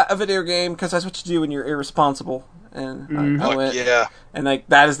go buy a video game because that's what you do when you're irresponsible. And I went, and like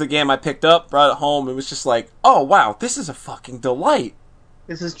that is the game I picked up, brought it home, and was just like, oh wow, this is a fucking delight.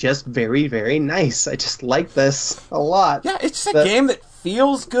 This is just very, very nice. I just like this a lot. Yeah, it's just a game that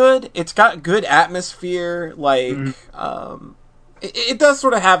feels good. It's got good atmosphere. Like, it does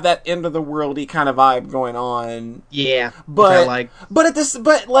sort of have that end of the worldy kind of vibe going on. Yeah, but I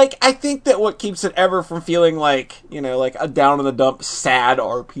think that what keeps it ever from feeling like, you know, like a down in the dump sad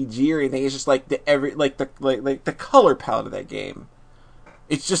RPG or anything is just like the color palette of that game.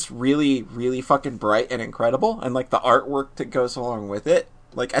 It's just really, really fucking bright and incredible, and like the artwork that goes along with it.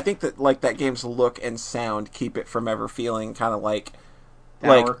 Like, I think that like that game's look and sound keep it from ever feeling kind of like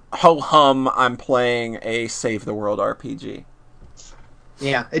ho hum, I'm playing a save the world RPG.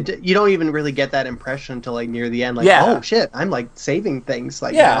 Yeah, you don't even really get that impression until like near the end. Like, oh shit, I'm like saving things.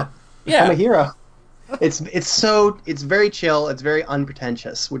 Like, I'm a hero. It's very chill. It's very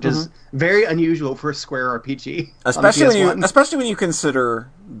unpretentious, which is very unusual for a Square RPG. Especially when you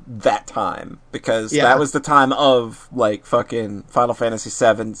consider that time, because that was the time of like fucking Final Fantasy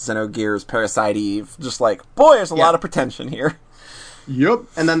VII, Xenogears, Parasite Eve. Just like, boy, there's a lot of pretension here. Yep.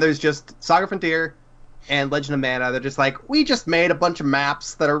 And then there's just Saga Frontier and Legend of Mana. They're just like, we just made a bunch of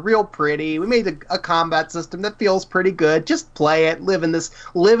maps that are real pretty. We made a combat system that feels pretty good. Just play it. Live in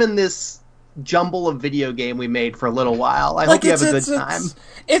this jumble of video game we made for a little while. I hope you have a good time.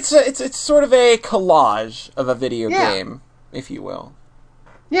 It's sort of a collage of a video game, if you will.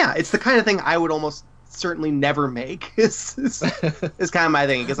 Yeah, it's the kind of thing I would almost certainly never make. Is kind of my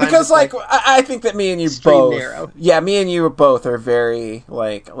thing, because I think that me and you both, me and you both are very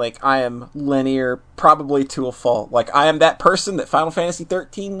like I am linear, probably to a fault. Like, I am that person that Final Fantasy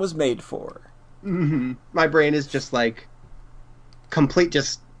 13 was made for. My brain is just like complete,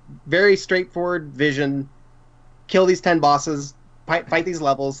 just very straightforward vision. Kill these 10 bosses, fight these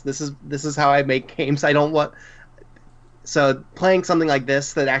levels. This is how I make games. I don't want. So playing something like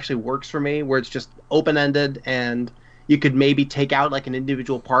this that actually works for me, where it's just open-ended and you could maybe take out like an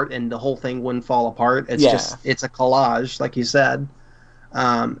individual part and the whole thing wouldn't fall apart. It's it's a collage, like you said.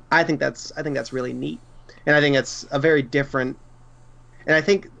 I think that's really neat, and I think it's a very different, and I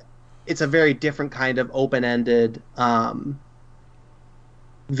think it's a very different kind of open-ended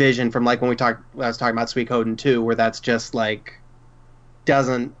vision from like when I was talking about Suikoden 2, where that's just like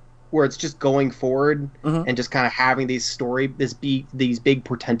where it's just going forward and just kind of having these big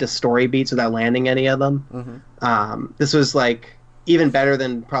portentous story beats without landing any of them. This was like even better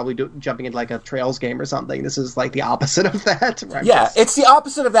than probably jumping into like a Trails game or something. This is like the opposite of that. It's the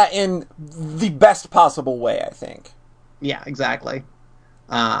opposite of that in the best possible way, I think. Yeah, exactly.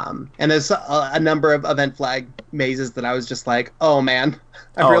 And there's a number of event flag mazes that I was just like, oh man,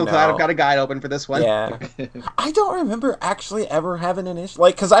 I'm real glad I've got a guide open for this one. Yeah. I don't remember actually ever having an issue.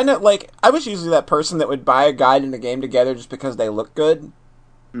 Like, because I know, like, I was usually that person that would buy a guide and a game together just because they look good.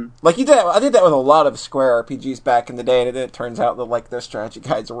 Like, I did that with a lot of Square RPGs back in the day, and it turns out that, like, their strategy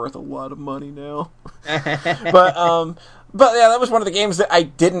guides are worth a lot of money now. But yeah, that was one of the games that I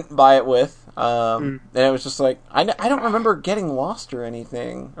didn't buy it with. And it was just like, I don't remember getting lost or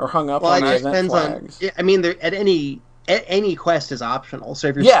anything, or hung up on the event flags. I mean, any quest is optional, so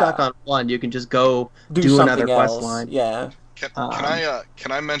if you're stuck on one, you can just go do another quest line. Yeah.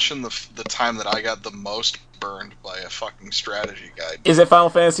 Can I mention the time that I got the most burned by a fucking strategy guide? Is it Final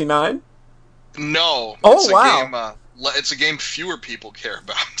Fantasy IX? No. Oh, wow. It's a game fewer people care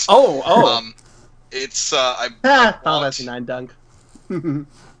about. It's Final Fantasy IX dunk.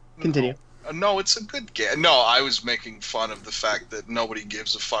 Continue. No, it's a good game. No, I was making fun of the fact that nobody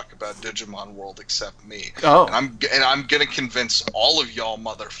gives a fuck about Digimon World except me. Oh. And I'm gonna convince all of y'all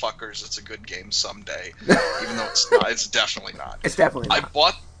motherfuckers it's a good game someday. Even though it's not. It's definitely not. It's definitely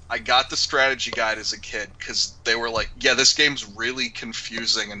not. I got the strategy guide as a kid because they were like, yeah, this game's really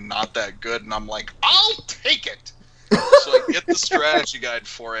confusing and not that good. And I'm like, I'll take it. So I get the strategy guide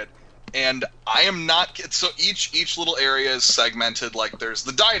for it. And I am not... So each little area is segmented. Like, there's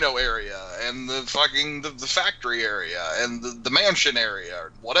the dino area, and the fucking... the factory area, and the mansion area,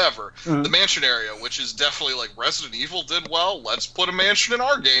 or whatever. The mansion area, which is definitely like Resident Evil did well. Let's put a mansion in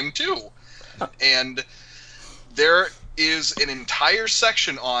our game, too. And there is an entire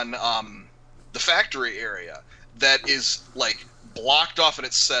section on the factory area that is, like, blocked off, and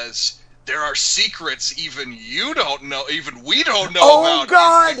it says... There are secrets even we don't know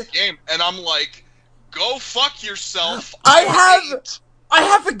about in this game. And I'm like, go fuck yourself. I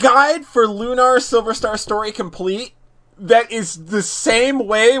have a guide for Lunar Silver Star Story Complete that is the same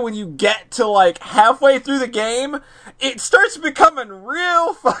way when you get to, like, halfway through the game. It starts becoming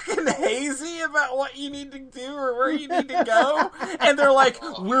real fucking hazy about what you need to do or where you need to go. And they're like,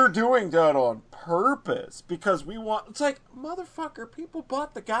 we're doing that on purpose because we want... It's like, motherfucker, people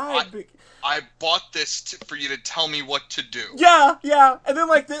bought the guide. I bought this for you to tell me what to do. Yeah. And then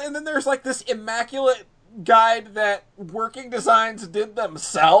and then there's like this immaculate guide that Working Designs did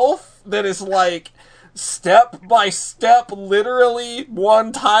themselves that is like step by step, literally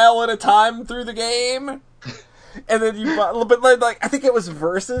one tile at a time through the game. And then you bought, but like I think it was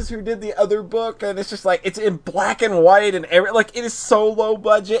Versus who did the other book, and it's just like it's in black and white and like it is so low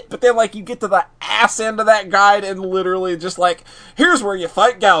budget. But then like you get to the ass end of that guide and literally just like, here's where you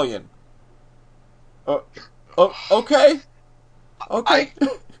fight Galleon. Okay.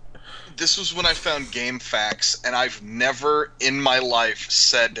 This was when I found GameFAQs, and I've never in my life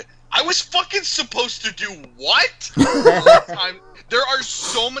said I was fucking supposed to do what? There are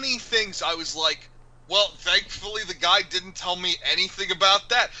so many things I was like, well, thankfully the guy didn't tell me anything about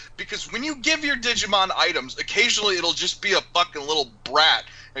that. Because when you give your Digimon items, occasionally it'll just be a fucking little brat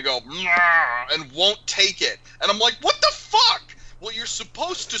and go, and won't take it. And I'm like, what the fuck? Well, you're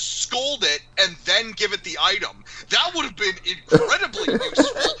supposed to scold it and then give it the item. That would have been incredibly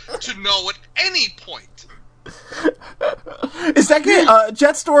useful to know at any point. Is that game?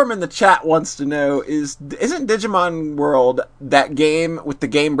 Jetstorm in the chat wants to know, isn't Digimon World that game with the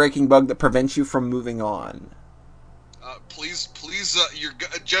game-breaking bug that prevents you from moving on? Please,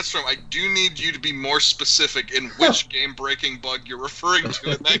 Jetstorm, I do need you to be more specific in which game-breaking bug you're referring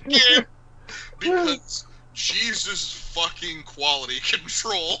to in that game. Because Jesus fucking quality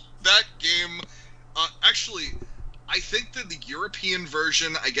control. That game, actually, I think that the European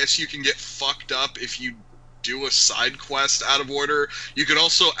version, I guess you can get fucked up if you do a side quest out of order. You can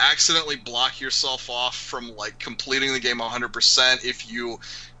also accidentally block yourself off from, like, completing the game 100% if you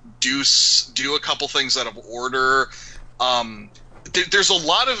do a couple things out of order. There's a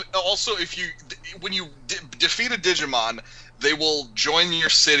lot of... Also, when you defeat a Digimon, they will join your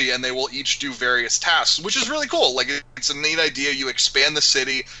city and they will each do various tasks, which is really cool. Like, it's a neat idea. You expand the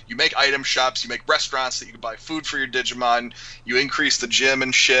city, you make item shops, you make restaurants that you can buy food for your Digimon, you increase the gym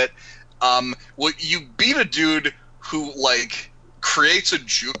and shit. Well, you beat a dude who, like, creates a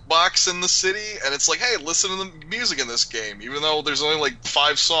jukebox in the city, and it's like, hey, listen to the music in this game, even though there's only like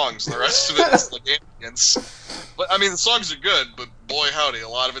 5 songs, and the rest of it is like ambience. But I mean, the songs are good, but boy howdy, a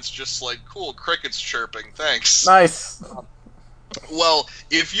lot of it's just like, cool, crickets chirping, thanks. Nice. Well,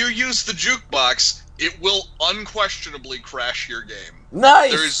 if you use the jukebox, it will unquestionably crash your game.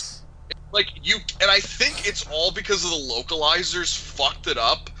 Nice. And I think it's all because of the localizers fucked it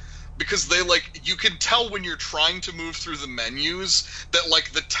up. Because they, like, you can tell when you're trying to move through the menus that,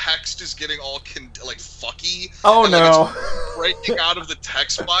 like, the text is getting all, fucky. Oh, and, no. It's breaking out of the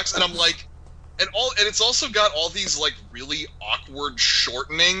text box, and I'm like... And it's also got all these, like, really awkward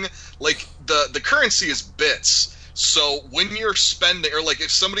shortening. Like, the currency is bits. So when you're spending... Or, like, if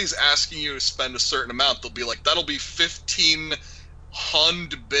somebody's asking you to spend a certain amount, they'll be like, that'll be 15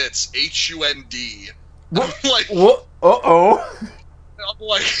 hund bits, H-U-N-D. I'm like... What? Uh-oh. I'm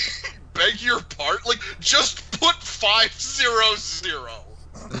like, beg your pardon? Like, just put 500.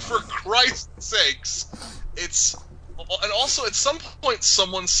 For Christ's sakes. It's... And also, at some point,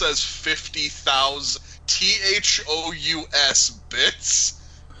 someone says 50,000 THOUS bits.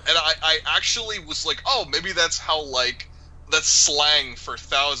 And I actually was like, oh, maybe that's how, like, that's slang for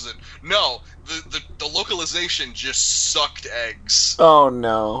 1,000. No, the localization just sucked eggs. Oh,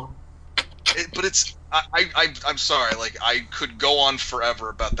 no. But it's... I'm sorry, like, I could go on forever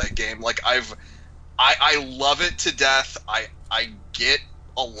about that game. Like, I love it to death. I get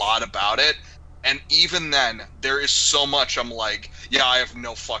a lot about it. And even then, there is so much I'm like, yeah, I have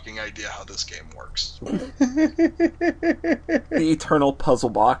no fucking idea how this game works. The eternal puzzle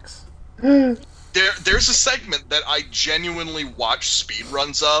box. There's a segment that I genuinely watch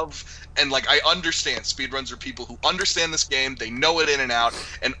speedruns of, and, like, I understand speedruns are people who understand this game, they know it in and out,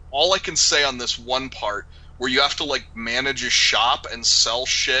 and all I can say on this one part, where you have to, like, manage a shop and sell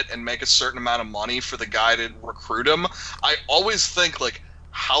shit and make a certain amount of money for the guy to recruit him, I always think, like,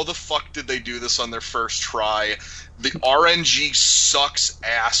 how the fuck did they do this on their first try? The RNG sucks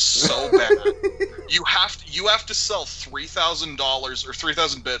ass so bad. You have to sell $3,000 or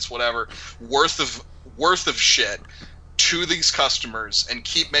 3,000 bits, whatever, worth of shit to these customers and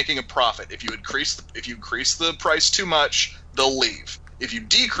keep making a profit. If you increase the price too much, they'll leave. If you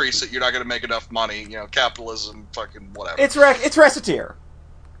decrease it, you're not going to make enough money. You know, capitalism, fucking whatever. It's Recettear.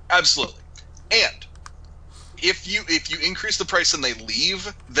 Absolutely. And if you increase the price and they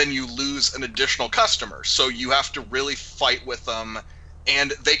leave, then you lose an additional customer. So you have to really fight with them,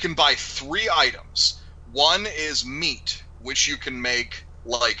 and they can buy 3 items. One is meat, which you can make,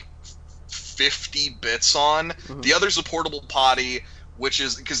 like, 50 bits on. Mm-hmm. The other's a portable potty, which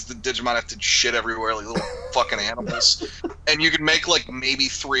is because the Digimon have to shit everywhere like little fucking animals. And you can make, like, maybe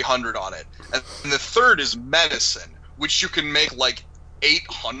 300 on it. And the third is medicine, which you can make, like,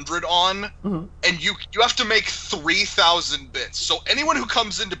 800 on, mm-hmm. And you have to make 3,000 bits. So anyone who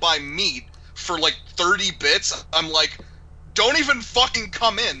comes in to buy meat for, like, 30 bits, I'm like, don't even fucking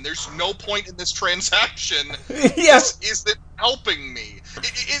come in. There's no point in this transaction. Yes. Is it helping me?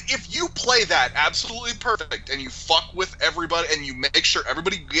 If you play that absolutely perfect and you fuck with everybody and you make sure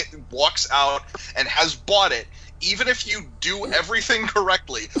everybody walks out and has bought it, even if you do everything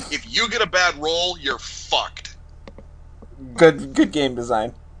correctly, if you get a bad roll, you're fucked. Good game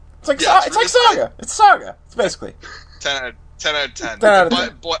design. It's like Saga. It's Saga. It's basically 10 out of 10. 10 out of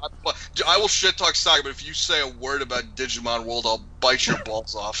 10. But I will shit talk Saga, but if you say a word about Digimon World, I'll bite your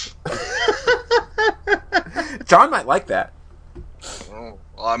balls off. John might like that. Oh,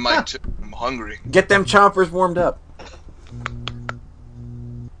 well, I might too. I'm hungry. Get them chompers warmed up.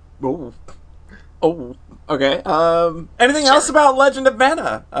 Oh. Okay. Anything else about Legend of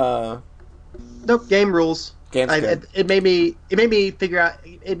Mana? Nope. Game rules. It made me figure out.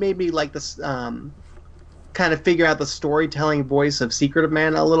 It made me like this. Kind of figure out the storytelling voice of Secret of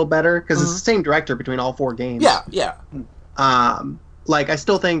Mana a little better because mm-hmm. It's the same director between all 4 games. Yeah. Like I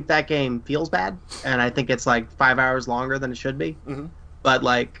still think that game feels bad, and I think it's like 5 hours longer than it should be. Mm-hmm. But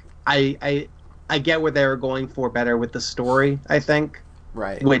like I get what they were going for better with the story. I think,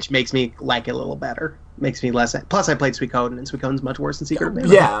 right, which makes me like it a little better. Makes me less. Plus, I played Suikoden, and Suikoden's much worse than Secret of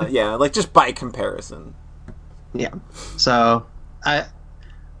Mana. Yeah. Like just by comparison. Yeah. So I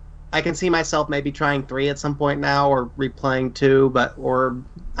can see myself maybe trying 3 at some point now, or replaying 2, or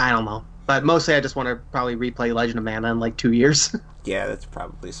I don't know. But mostly I just want to probably replay Legend of Mana in like 2 years. Yeah, that's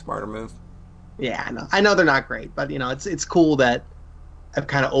probably a smarter move. Yeah, I know. I know they're not great, but you know, it's cool that I've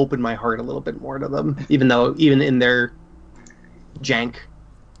kind of opened my heart a little bit more to them, even in their jank.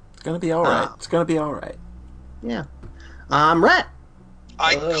 It's gonna be all right. It's gonna be all right. Yeah. Rhett.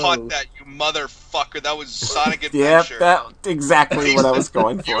 I caught that, you motherfucker. That was Sonic Yeah, Adventure. that's exactly what I was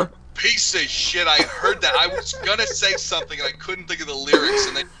going for. You piece of shit. I heard that. I was gonna say something and I couldn't think of the lyrics,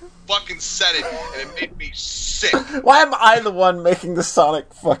 and then you fucking said it, and it made me sick. Why am I the one making the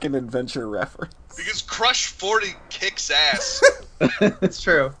Sonic fucking Adventure reference? Because Crush 40 kicks ass. It's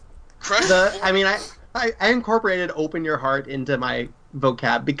true. Crush 40... I mean, I incorporated "Open Your Heart" into my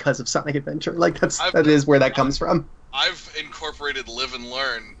vocab because of Sonic Adventure. Like that is where that comes from. I've incorporated "Live and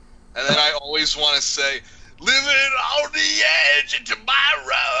Learn," and then I always want to say "Living on the edge of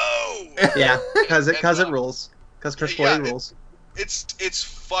tomorrow." Yeah, because it rules. Because Crush 40 rules. It's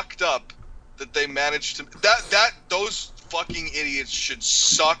fucked up that they managed to those fucking idiots should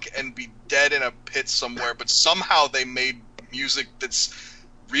suck and be dead in a pit somewhere. But somehow they made music that's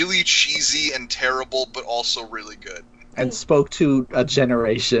really cheesy and terrible, but also really good. And spoke to a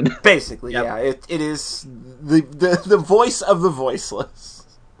generation. Basically, yeah. It is the voice of the voiceless.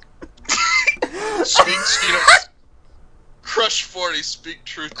 Crush 40, speak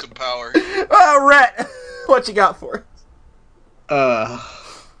truth to power. Rhett, what you got for us?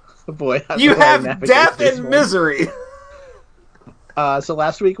 Boy. You have death and misery. So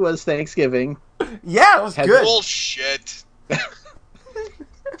last week was Thanksgiving. Yeah, it was good. Bullshit.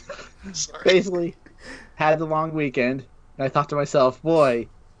 Sorry. Basically, had the long weekend, and I thought to myself, boy,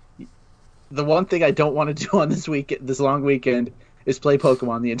 the one thing I don't want to do on this long weekend is play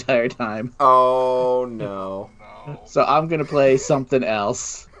Pokemon the entire time. Oh, no. So I'm going to play something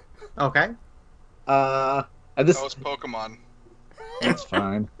else. Okay. And that was Pokemon. That's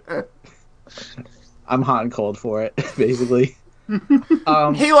fine. I'm hot and cold for it, basically.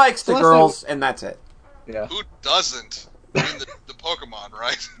 He likes the girls, and that's it. Yeah. Who doesn't? I mean, the Pokemon,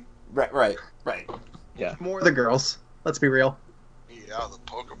 right? Right. Yeah. More the girls. Let's be real. Yeah, the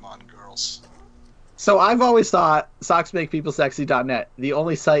Pokemon girls. So I've always thought socksmakepeoplesexy.net, the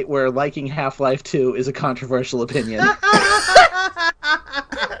only site where liking Half-Life 2 is a controversial opinion.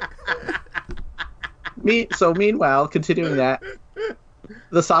 Meanwhile, continuing that,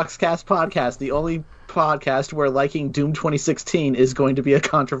 the Sockscast podcast, the only podcast where liking Doom 2016 is going to be a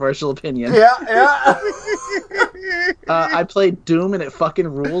controversial opinion. Yeah. I played Doom and it fucking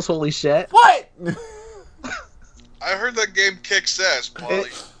rules, holy shit. What? I heard that game kicks ass, Polly.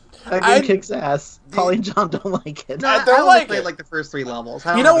 That game kicks ass. Polly and John don't like it. No, I only played like the first 3 levels.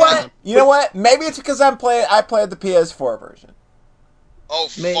 You know what? Maybe it's because I played the PS4 version. Oh,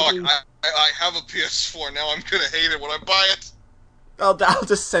 maybe. Fuck. I have a PS4. Now I'm going to hate it when I buy it. I'll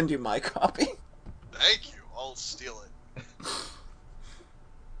just send you my copy. Thank you. I'll steal it.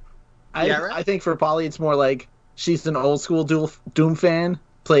 I think for Polly, it's more like she's an old school Doom fan.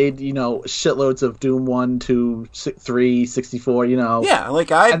 Played, shitloads of Doom 1, 2, 3, 64, Yeah,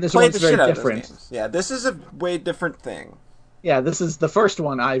 like I played the shit out of those games. Yeah, this is a way different thing. Yeah, this is the first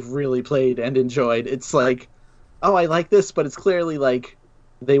one I've really played and enjoyed. It's like, oh, I like this, but it's clearly like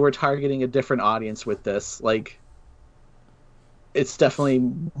they were targeting a different audience with this. Like, it's definitely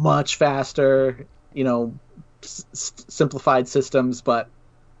much faster, simplified systems, but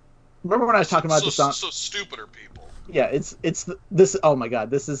remember when I was talking about this on... So stupider people. Yeah, it's this. Oh my god,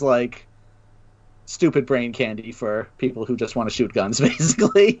 this is like stupid brain candy for people who just want to shoot guns,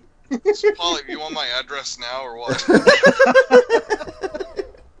 basically. So, Polly, you want my address now or what?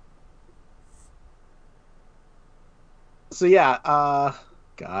 So yeah,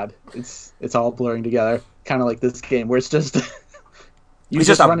 God, it's all blurring together, kind of like this game where it's just it's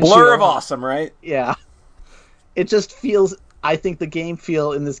just a blur of awesome, right? Yeah, it just feels. I think the game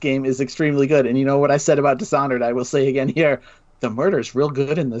feel in this game is extremely good. And you know what I said about Dishonored, I will say again here. The murder's real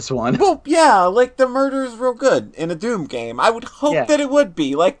good in this one. Well, yeah, like the murder's real good in a Doom game. I would hope that it would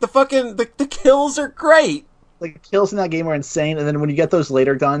be. Like the fucking the kills are great. Like the kills in that game are insane, and then when you get those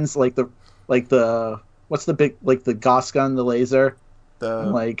later guns, like the what's the big, like the Gauss gun, the laser,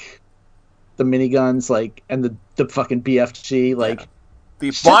 and like the miniguns, like, and the fucking BFG, like the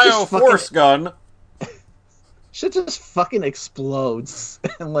Bioforce gun. Shit just fucking explodes,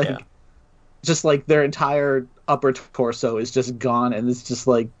 and like, just like their entire upper torso is just gone, and it's just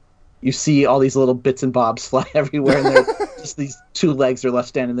like you see all these little bits and bobs fly everywhere, and they're just these 2 legs are left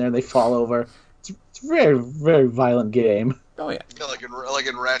standing there, and they fall over. It's a very, very violent game. Oh yeah, like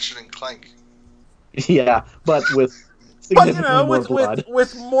in Ratchet and Clank. Yeah, but with significantly more blood,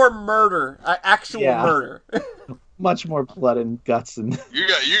 with more murder, actual murder. Much more blood and guts and. You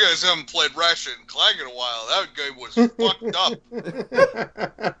guys haven't played Ratchet and Clank in a while. That game was fucked up.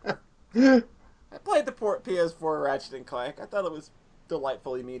 I played the PS4 Ratchet and Clank. I thought it was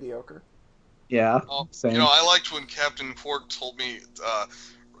delightfully mediocre. Yeah, same. You know, I liked when Captain Quark told me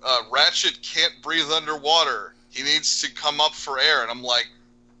Ratchet can't breathe underwater. He needs to come up for air. And I'm like,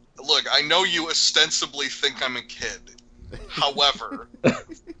 look, I know you ostensibly think I'm a kid. However,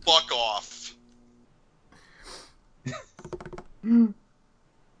 fuck off.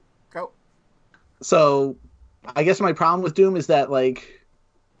 Go. So, I guess my problem with Doom is that, like,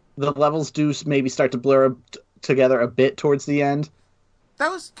 the levels do maybe start to blur together a bit towards the end. That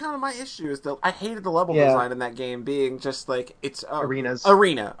was kind of my issue. I hated the level design in that game being just like it's arenas.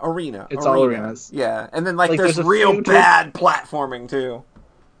 Arena. It's all arenas. Yeah, and then like there's real bad platforming too.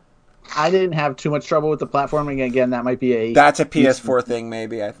 I didn't have too much trouble with the platforming. Again, that might be that's a PS4 thing,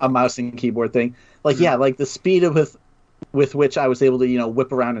 maybe. I think. A mouse and keyboard thing. Like like the speed with which I was able to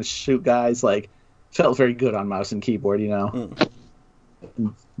whip around and shoot guys felt very good on mouse and keyboard.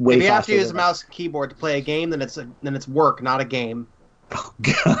 Way if you have to use a mouse and keyboard to play a game, then it's work, not a game. Oh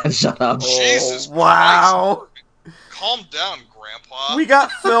God! Shut up! Jesus! Wow! Christ. Calm down, Grandpa.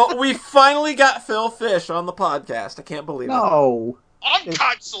 We finally got Phil Fish on the podcast. I can't believe it. No. I'm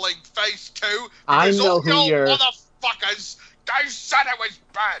cancelling Phase 2 I because know all who you you're. Motherfuckers, they said it was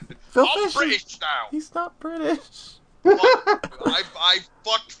bad. Phil I'm Fish British now. He's not British. I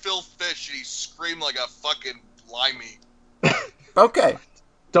fucked Phil Fish and he screamed like a fucking limey. Okay.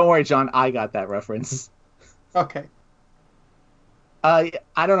 Don't worry, John. I got that reference. Okay. I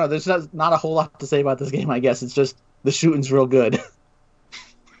don't know. There's not a whole lot to say about this game. I guess it's just the shooting's real good.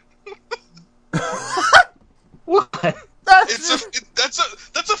 What?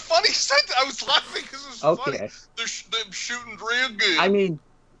 That's a funny sentence. I was laughing because it was funny. They're shooting real good. I mean,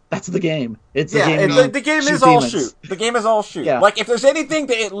 that's the game. It's the game. The game is all shoot. The game is all shoot. Yeah. Like if there's anything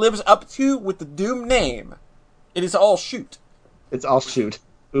that it lives up to with the Doom name, it is all shoot. It's all shoot.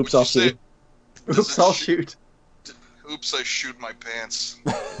 Oops, I'll shoot. Oops, I'll shoot. Oops, I shoot my pants.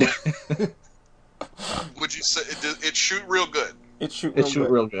 Would you say it shoot real good? It shoot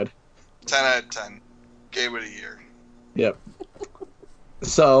real good. 10 out of 10. Gave it a year. Yep.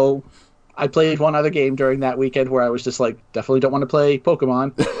 So, I played one other game during that weekend where I was just like, definitely don't want to play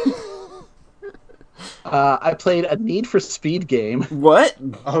Pokemon. I played a Need for Speed game. What?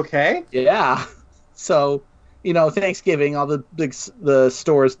 Okay. Yeah. So, Thanksgiving, all the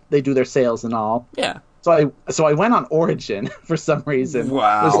stores, they do their sales and all. Yeah. So I went on Origin for some reason.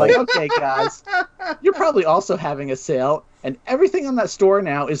 Wow. I was like, okay, guys, you're probably also having a sale, and everything on that store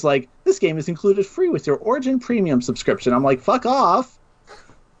now is like, this game is included free with your Origin Premium subscription. I'm like, fuck off.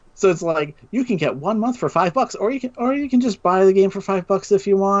 So it's like, you can get 1 month for $5, or you can just buy the game for $5 if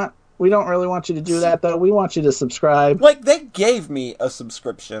you want. We don't really want you to do that, though. We want you to subscribe. Like, they gave me a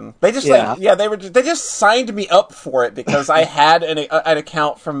subscription. They just they just signed me up for it because I had an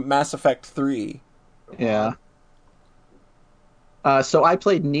account from Mass Effect 3. Yeah. So I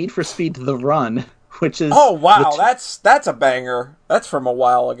played Need for Speed The Run, which is... Oh, wow, that's a banger. That's from a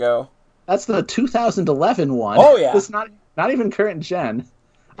while ago. That's the 2011 one. Oh, yeah. It's not even current gen.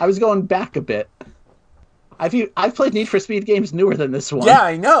 I was going back a bit. I've played Need for Speed games newer than this one. Yeah,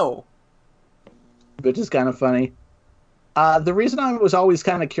 I know. Which is kind of funny. The reason I was always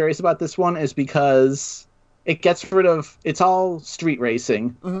kind of curious about this one is because it gets rid of... It's all street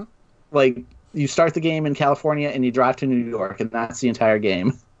racing. Mm-hmm. Like... You start the game in California and you drive to New York, and that's the entire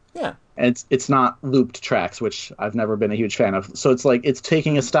game. Yeah. And it's not looped tracks, which I've never been a huge fan of. So it's like it's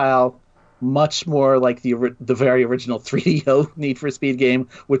taking a style much more like the very original 3DO Need for Speed game,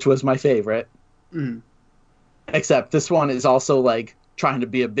 which was my favorite. Mm. Except this one is also like trying to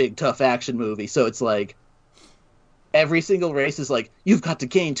be a big tough action movie. So it's like every single race is like you've got to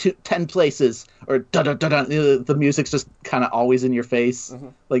gain 10 places, or da da da da. The music's just kind of always in your face. Mm-hmm.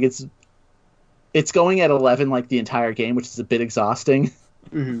 Like it's going at 11 like the entire game, which is a bit exhausting.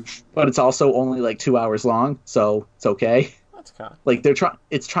 Mm-hmm. But it's also only like 2 hours long, so it's okay. That's kind of... Like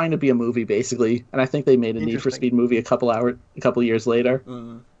it's trying to be a movie basically, and I think they made a Need for Speed movie a couple years later.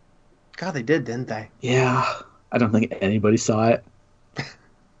 Mm-hmm. God, they did, didn't they? Yeah, I don't think anybody saw it.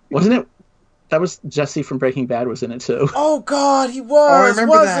 Wasn't it? That was Jesse from Breaking Bad was in it too. Oh God, he was,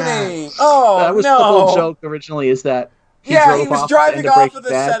 wasn't he? Oh, that was no. The whole joke originally is that. He was driving off of the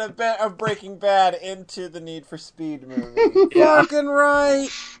set of Breaking Bad into the Need for Speed movie. Yeah. Fucking right.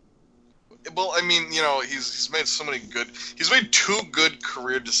 Well, I mean, he's made so many good... He's made 2 good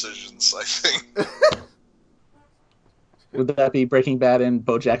career decisions, I think. Would that be Breaking Bad and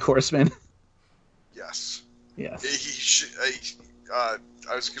BoJack Horseman? Yes. Yes. I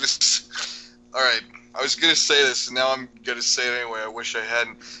was gonna... All right. I was going to say this, and now I'm going to say it anyway. I wish I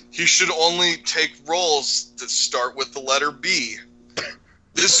hadn't. He should only take roles that start with the letter B.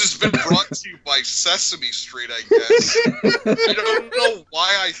 This has been brought to you by Sesame Street, I guess. I don't know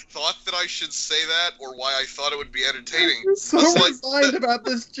why I thought that I should say that or why I thought it would be entertaining. You're so resigned about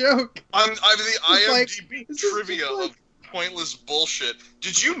this joke. I'm the IMDb trivia of pointless bullshit.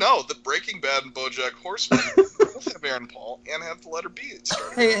 Did you know that Breaking Bad and BoJack Horseman both have Aaron Paul and have the letter B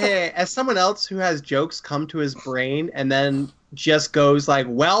started? Hey, as someone else who has jokes come to his brain and then just goes like,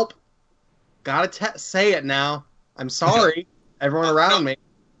 "Welp, gotta say it now. I'm sorry, everyone around me."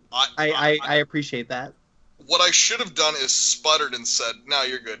 I appreciate that. What I should have done is sputtered and said, "No,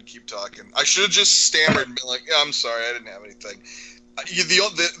 you're good. Keep talking." I should have just stammered and been like, "Yeah, I'm sorry. I didn't have anything."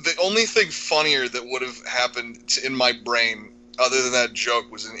 The only thing funnier that would have happened in my brain, other than that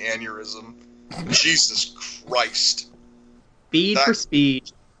joke, was an aneurysm. Jesus Christ. Speed for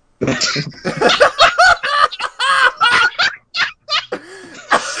speed.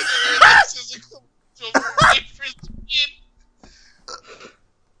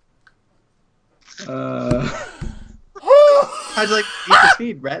 How'd you like Speed for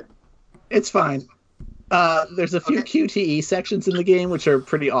Speed, Rhett? It's fine. There's a few QTE sections in the game which are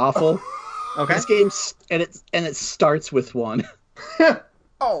pretty awful. Okay. This game it starts with one.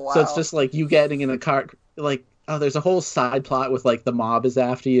 Oh wow! So it's just like you getting in a car. Like, there's a whole side plot with like the mob is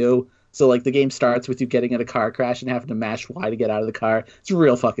after you. So like the game starts with you getting in a car crash and having to mash Y to get out of the car. It's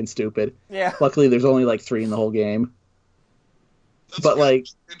real fucking stupid. Yeah. Luckily, there's only like 3 in the whole game. That's but like,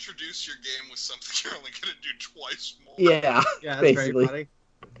 introduce your game with something you're only gonna do twice more. Yeah, that's basically. very funny.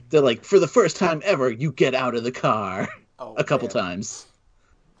 They're like, for the first time ever, you get out of the car a couple times.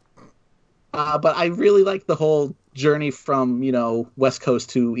 But I really like the whole journey from, West Coast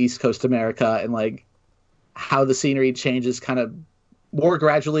to East Coast America and like how the scenery changes kind of more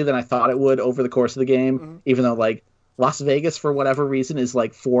gradually than I thought it would over the course of the game, even though like Las Vegas, for whatever reason, is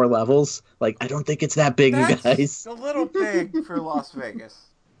like 4 levels. Like, I don't think it's that big, you guys. That's a little big for Las Vegas.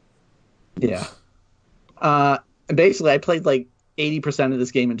 Yeah. And basically, I played like 80% of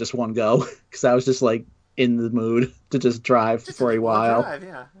this game in just one go because I was just like in the mood to just drive for a while.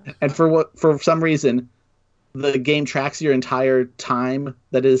 And for some reason, the game tracks your entire time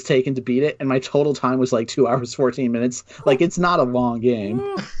that it has taken to beat it, and my total time was like 2 hours 14 minutes. Like, it's not a long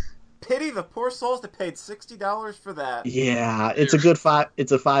game. Pity the poor souls that paid $60 for that. Yeah, it's a good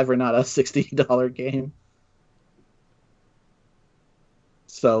It's a $5 not a $60 game.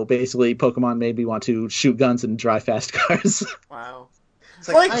 So basically, Pokemon made me want to shoot guns and drive fast cars. Wow.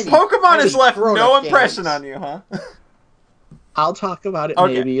 Like Pokemon has left no impression on you, huh? I'll talk about it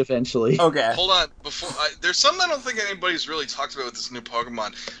maybe eventually. Okay. Hold on. There's something I don't think anybody's really talked about with this new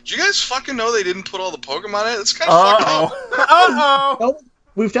Pokemon. Do you guys fucking know they didn't put all the Pokemon in it? It's kind of fucked up. Uh-oh. No,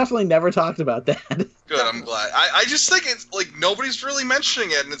 we've definitely never talked about that. Good, I'm glad. I just think it's like nobody's really mentioning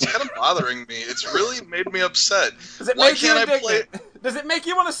it, and it's kind of bothering me. It's really made me upset. Does it make you indignant? Does it make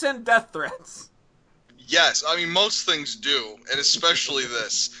you want to send death threats? Yes, I mean most things do, and especially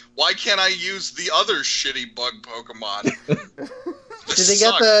this. Why can't I use the other shitty bug Pokemon?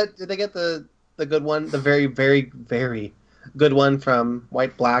 Did they get the good one? The very, very, very good one from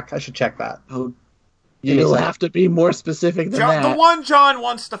White Black? I should check that. Oh, you'll have to be more specific than that. The one John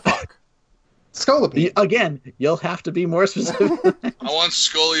wants to fuck. Scolipede. Again, you'll have to be more specific. I want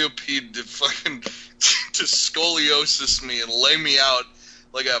Scolipede to fucking to scoliosis me and lay me out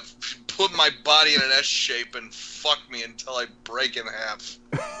like put my body in an S shape and fuck me until I break in half.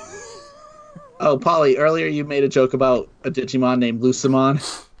 Oh, Polly, earlier you made a joke about a Digimon named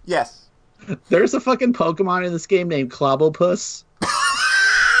Lucimon. Yes. There's a fucking Pokemon in this game named Clobbopus.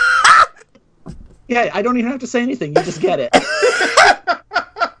 Yeah, I don't even have to say anything. You just get it.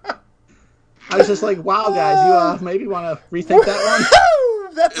 I was just like, wow, guys, you maybe want to rethink that one?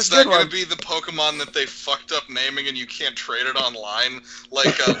 Is that going to be the Pokemon that they fucked up naming and you can't trade it online?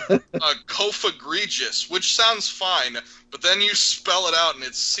 Like a Cofagrigus, which sounds fine, but then you spell it out and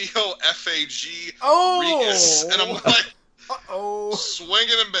it's C-O-F-A-G Regis. And I'm like, swing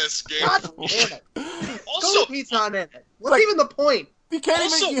and a miss, game. God damn it. Also, Scolipede's not in it. What's even the point? You can't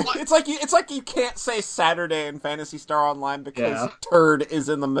it's like you can't say Saturday in Phantasy Star Online because turd is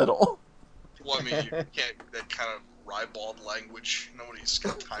in the middle. Well, I mean, you can't, that kind of ribald language. Nobody's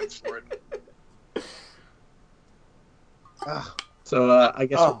got time for it. So, I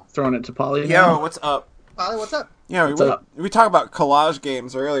guess we're throwing it to Polly now. Yo, what's up? Polly, what's up? Yeah, we talked about collage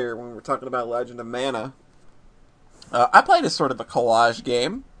games earlier when we were talking about Legend of Mana. I played a sort of a collage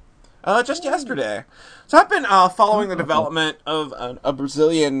game just yesterday. So I've been following the development of a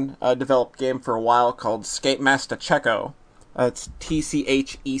Brazilian developed game for a while called Skate Master Checo. It's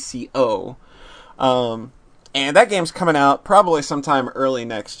TCHECO. And that game's coming out probably sometime early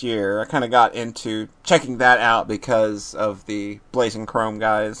next year. I kind of got into checking that out because of the Blazing Chrome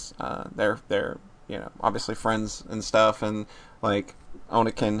guys. They're obviously friends and stuff, and like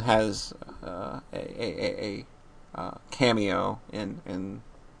Oniken has a cameo in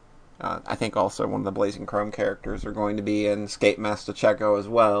I think also one of the Blazing Chrome characters are going to be in Escape Master Checo as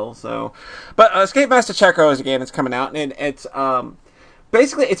well. So, but Escape Master Checo is a game that's coming out, and it's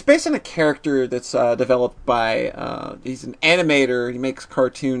basically it's based on a character that's developed by he's an animator. He makes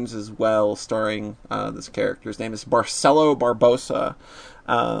cartoons as well, starring this character. His name is Barcelo Barbosa.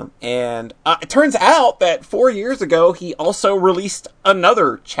 And it turns out that 4 years ago, he also released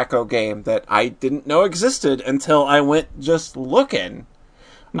another Checo game that I didn't know existed until I went just looking.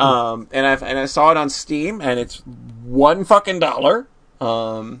 And I saw it on Steam, and it's $1 fucking.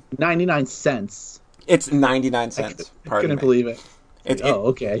 99 cents. It's 99 cents. I couldn't believe it.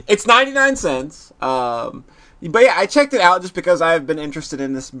 Okay. It's 99 cents. But yeah, I checked it out just because I've been interested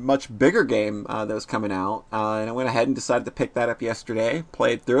in this much bigger game that was coming out. And I went ahead and decided to pick that up yesterday.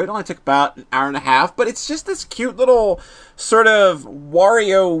 Played through it. It only took about an hour and a half. But it's just this cute little sort of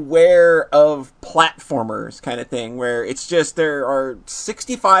WarioWare of platformers kind of thing. Where it's just there are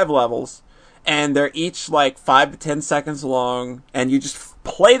 65 levels. And they're each like 5 to 10 seconds long. And you just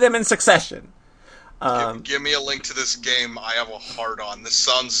play them in succession. Give me a link to this game. I have a hard on. This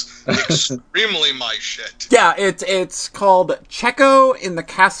sounds extremely my shit. Yeah, it's called Checo in the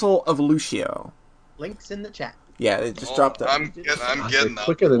Castle of Lucio. Links in the chat. Yeah, it just dropped up. I'm getting that.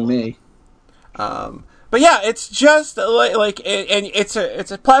 Quicker than me. But yeah, it's just like and it's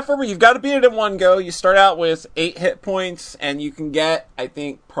a platformer. You've got to beat it in one go. You start out with 8 hit points, and you can get, I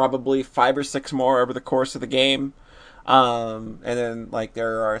think, probably 5 or 6 more over the course of the game. And then, like,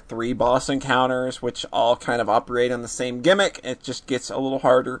 there are 3 boss encounters, which all kind of operate on the same gimmick. It just gets a little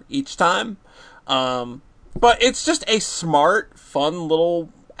harder each time. But it's just a smart, fun little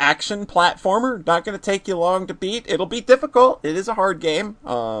action platformer. Not going to take you long to beat. It'll be difficult. It is a hard game.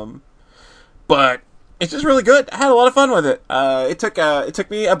 But it's just really good. I had a lot of fun with it. It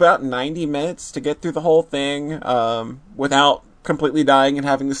took me about 90 minutes to get through the whole thing, without completely dying and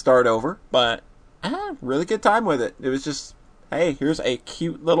having to start over. But I had a really good time with it. It was just, hey, here's a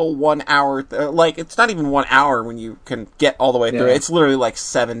cute little 1 hour... like, it's not even 1 hour when you can get all the way through it. It's literally like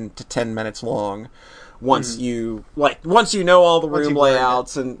 7 to 10 minutes long once you know all the room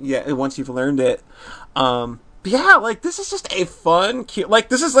layouts and, once you've learned it. But yeah, like, this is just a fun, cute... Like,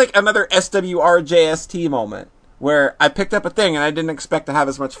 this is like another SWRJST moment where I picked up a thing and I didn't expect to have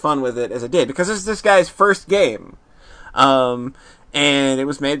as much fun with it as I did, because this is this guy's first game. And it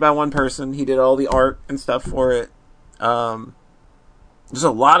was made by one person. He did all the art and stuff for it. There's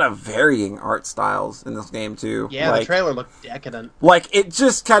a lot of varying art styles in this game, too. Yeah, the trailer looked decadent. Like, it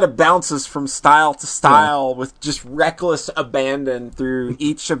just kind of bounces from style to style with just reckless abandon through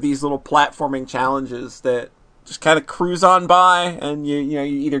each of these little platforming challenges that just kind of cruise on by, and you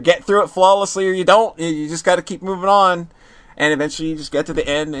either get through it flawlessly or you don't. You just got to keep moving on. And eventually you just get to the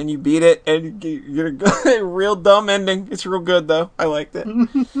end and you beat it, and you get a real dumb ending. It's real good, though. I liked it.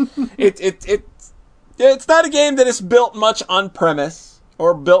 It's not a game that is built much on premise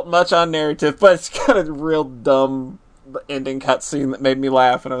or built much on narrative, but it's got a real dumb ending cutscene that made me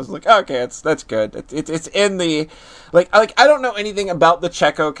laugh, and I was like, okay, that's good. It's in the like I don't know anything about the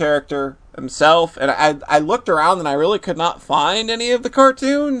Checo character himself, and I looked around and I really could not find any of the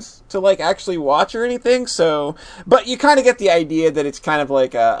cartoons to like actually watch or anything. So, but you kind of get the idea that it's kind of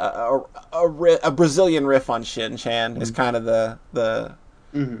like a Brazilian riff on Shin-Chan is kind of the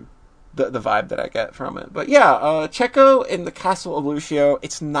vibe that I get from it. But yeah, Checo in the Castle of Lucio.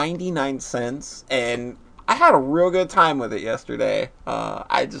 It's 99 cents, and I had a real good time with it yesterday.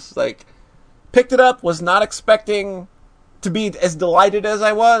 I just picked it up, was not expecting to be as delighted as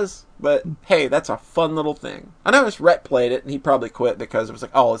I was, but hey, that's a fun little thing. I know Rhett played it, and he probably quit because it was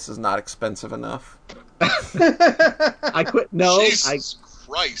like, oh, this is not expensive enough. I quit. No, Jesus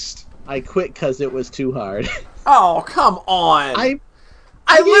Christ. I quit because it was too hard. Oh, come on.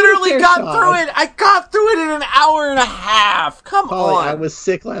 I literally got through it. I got through it in an hour and a half. Come on. I was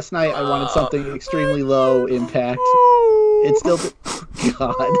sick last night. I wanted something extremely low impact. It's still...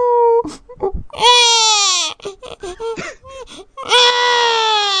 God.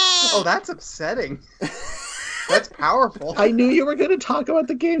 Oh, that's upsetting. That's powerful. I knew you were going to talk about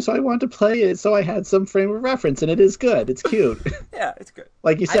the game, so I wanted to play it, so I had some frame of reference, and it is good. It's cute. Yeah, it's good.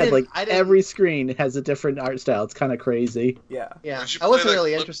 Like you said, every screen has a different art style. It's kind of crazy. Yeah. I wasn't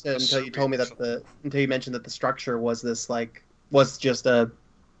really interested until you told me until you mentioned that the structure was was just a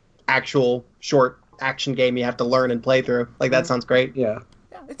actual short action game you have to learn and play through. Like, that sounds great. Yeah.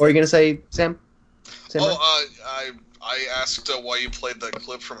 What are you going to say, Sam? I asked why you played that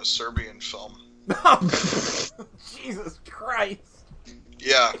clip from a Serbian film. Jesus Christ.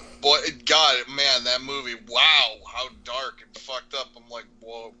 Yeah, boy, God, man, that movie, wow, how dark and fucked up. I'm like,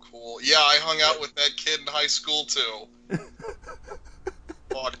 whoa, cool. Yeah, I hung out with that kid in high school, too.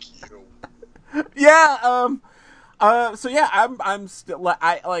 Fuck you. Yeah, so yeah, I'm still,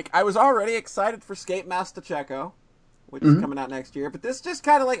 I was already excited for Skate Master Checo, which is coming out next year, but this just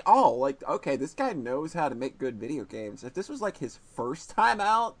kind of okay, this guy knows how to make good video games. If this was like his first time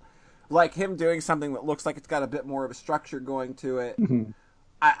out, like him doing something that looks like it's got a bit more of a structure going to it,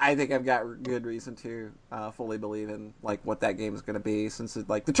 I think I've got good reason to fully believe in like what that game is going to be, since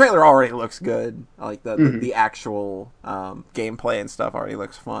the trailer already looks good, like the actual gameplay and stuff already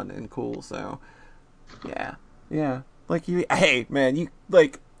looks fun and cool. So yeah, like hey man, you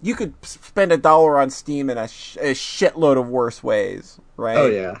could spend $1 on Steam in a shitload of worse ways, right? Oh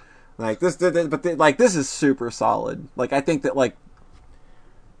yeah, like this, but this is super solid. Like I think that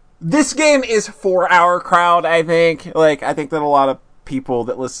this game is for our crowd. I think that a lot of people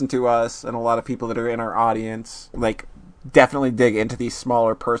that listen to us and a lot of people that are in our audience definitely dig into these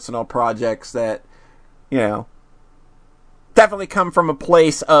smaller personal projects that, definitely come from a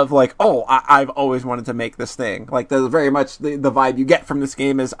place of I've always wanted to make this thing. Like there's very much the vibe you get from this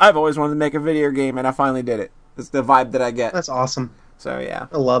game is I've always wanted to make a video game and I finally did it. It's the vibe that I get. That's awesome. So yeah,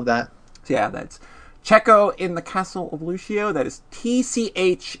 I love that. So, yeah, that's Checo in the Castle of Lucio. That is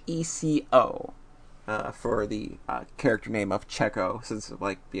TCHECO for the character name of Checo, since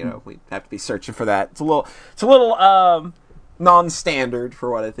we have to be searching for that. It's a little non-standard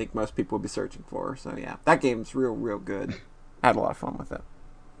for what I think most people would be searching for. So yeah, that game's real good. I had a lot of fun with it.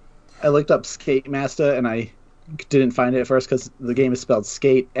 I looked up Skate Master and I didn't find it at first because the game is spelled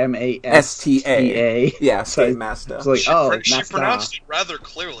Skate MASTA. Yeah, Skate Master. It's like, she pronounced it rather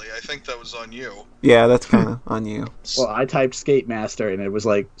clearly. I think that was on you. Yeah, that's kind of on you. Well, I typed Skate Master and it was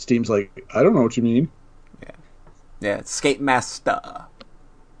like, Steam's like, I don't know what you mean. Yeah, it's Skate Master.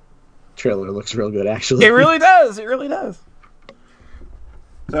 Trailer looks real good, actually. It really does.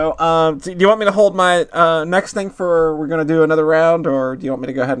 So, do you want me to hold my next thing for we're going to do another round, or do you want me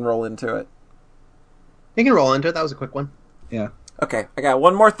to go ahead and roll into it? You can roll into it. That was a quick one. Yeah. Okay, I got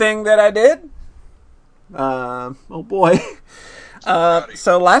one more thing that I did. Oh boy.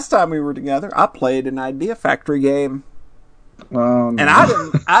 So last time we were together, I played an Idea Factory game. No. And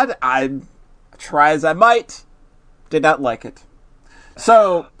I try as I might, did not like it.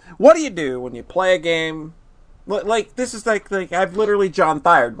 So, what do you do when you play a game? This is like I've literally John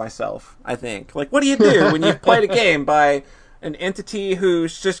Thyered myself, I think. What do you do when you've played a game by an entity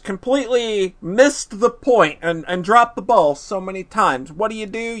who's just completely missed the point and dropped the ball so many times? What do?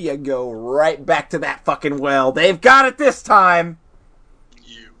 You go right back to that fucking well. They've got it this time.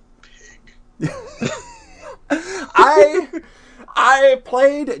 You pig. I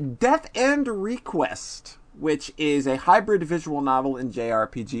played Death End Request, which is a hybrid visual novel and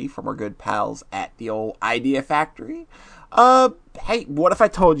JRPG from our good pals at the old Idea Factory. Hey, what if I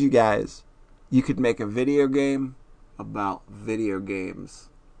told you guys you could make a video game about video games?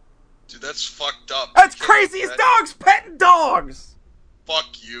 Dude, that's fucked up. That's crazy as dogs petting dogs!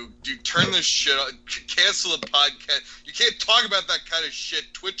 Fuck you. Dude, turn this shit on. Cancel the podcast. You can't talk about that kind of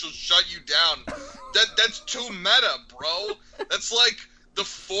shit. Twitch will shut you down. That's too meta, bro. That's like the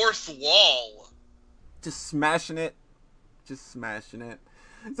fourth wall. Just smashing it.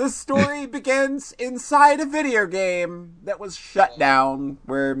 The story begins inside a video game that was shut down,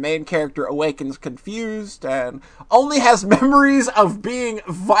 where main character awakens confused and only has memories of being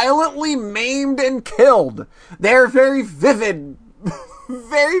violently maimed and killed. They're very vivid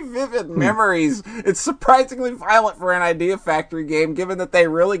memories. It's surprisingly violent for an Idea Factory game, given that they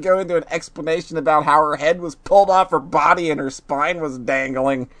really go into an explanation about how her head was pulled off her body and her spine was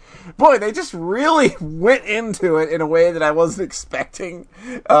dangling. Boy, they just really went into it in a way that I wasn't expecting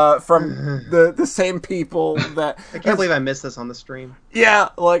from the same people that... I can't believe I missed this on the stream. Yeah,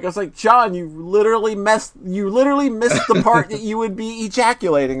 I was like, John, you literally missed the part that you would be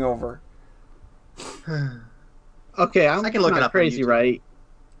ejaculating over. Okay, I can look it up crazy, right?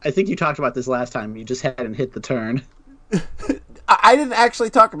 I think you talked about this last time. You just hadn't hit the turn. I didn't actually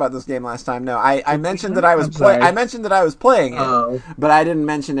talk about this game last time. No, I mentioned that I was playing it, but I didn't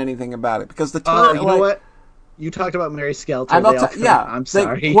mention anything about it because the turn. You know what? You talked about Mary Skelter. I'm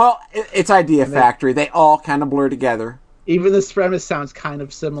sorry. It's Idea Factory. They all kind of blur together. Even this premise sounds kind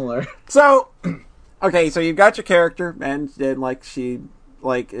of similar. So, okay, so you've got your character, and she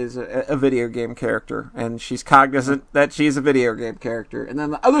is a video game character, and she's cognizant that she's a video game character. And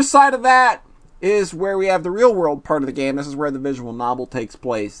then the other side of that is where we have the real world part of the game. This is where the visual novel takes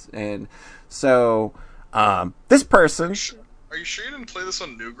place. And so, this person... Are you sure you didn't play this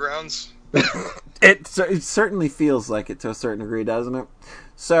on Newgrounds? It certainly feels like it to a certain degree, doesn't it?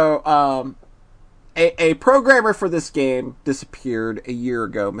 So, a programmer for this game disappeared a year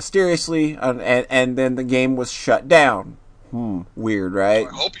ago mysteriously, and then the game was shut down. Weird, right?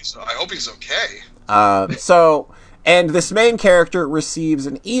 I hope he's okay. And this main character receives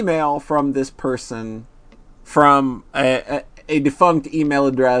an email from this person from a defunct email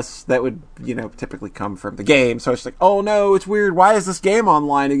address that would, typically come from the game. So it's like, oh no, it's weird. Why is this game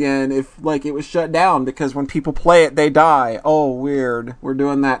online again if, it was shut down? Because when people play it, they die. Oh, weird. We're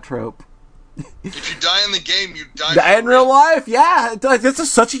doing that trope. If you die in the game, you die in real life. Yeah. This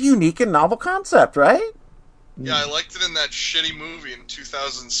is such a unique and novel concept, right? Yeah, I liked it in that shitty movie in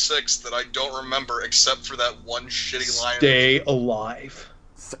 2006 that I don't remember except for that one shitty line. Stay alive.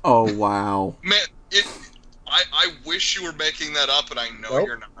 Oh, wow. Man, I wish you were making that up, and I know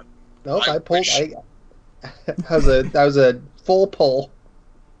you're not. Nope, that was a full pull.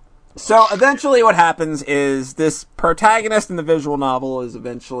 So eventually what happens is this protagonist in the visual novel is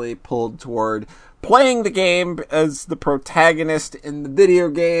eventually pulled toward playing the game as the protagonist in the video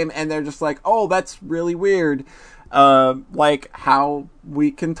game, and they're just like, oh, that's really weird. How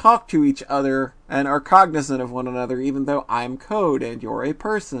we can talk to each other and are cognizant of one another, even though I'm code and you're a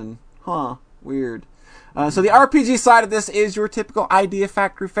person. Huh, weird. So the RPG side of this is your typical Idea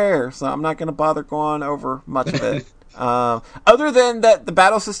Factory fare, so I'm not going to bother going over much of it. Other than that, the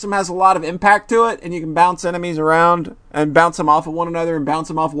battle system has a lot of impact to it, and you can bounce enemies around and bounce them off of one another and bounce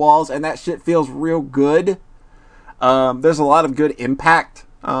them off walls, and that shit feels real good. There's a lot of good impact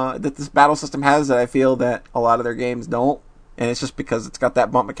that this battle system has that I feel that a lot of their games don't, and it's just because it's got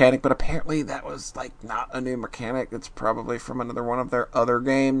that bump mechanic, but apparently that was not a new mechanic. It's probably from another one of their other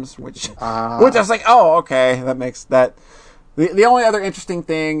games, which I was like, oh, okay, that makes that. The only other interesting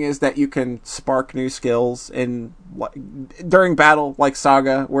thing is that you can spark new skills during battle, like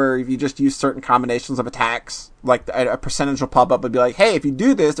Saga, where if you just use certain combinations of attacks, a percentage will pop up and be like, hey, if you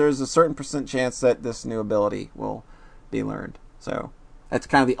do this, there's a certain % chance that this new ability will be learned. So that's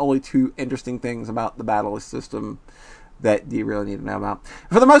kind of the only two interesting things about the battle system that you really need to know about.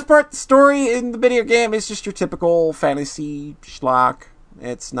 For the most part, the story in the video game is just your typical fantasy schlock.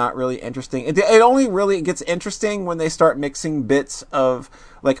 It's not really interesting. It only really gets interesting when they start mixing bits of,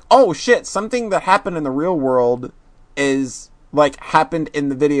 oh shit, something that happened in the real world is, happened in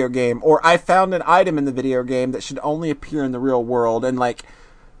the video game. Or I found an item in the video game that should only appear in the real world. And,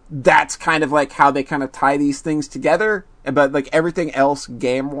 that's kind of, how they kind of tie these things together. But, everything else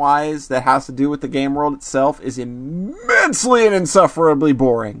game-wise that has to do with the game world itself is immensely and insufferably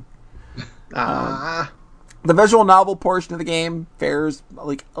boring. The visual novel portion of the game fares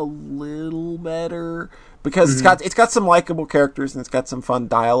a little better because it's got some likable characters and it's got some fun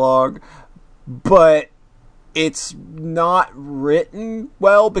dialogue, but it's not written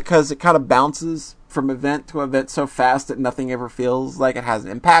well because it kind of bounces from event to event so fast that nothing ever feels like it has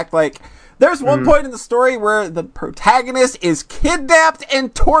an impact. There's one point in the story where the protagonist is kidnapped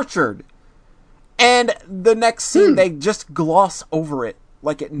and tortured, and the next scene they just gloss over it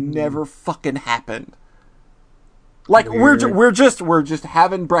like it never fucking happened. We're just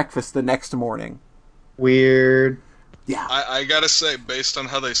having breakfast the next morning. Weird. Yeah. I gotta say, based on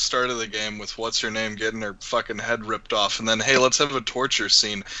how they started the game with what's her name getting her fucking head ripped off, and then hey, let's have a torture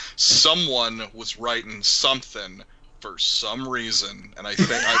scene. Someone was writing something for some reason, and I think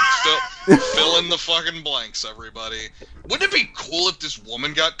I fill in the fucking blanks, everybody. Wouldn't it be cool if this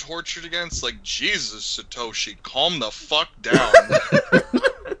woman got tortured against? Jesus, Satoshi, calm the fuck down.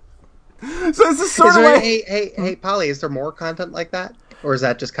 So this is sort of hey, Polly, is there more content like that, or is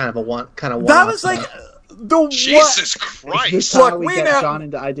that just kind of a one? That was the Jesus Christ! This how we get John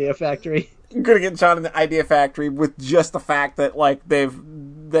into Idea Factory. I'm gonna get John in the Idea Factory with just the fact that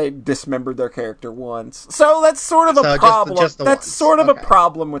they dismembered their character once. So that's sort of a problem. That's sort of a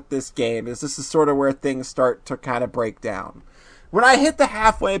problem with this game. This is sort of where things start to kind of break down. When I hit the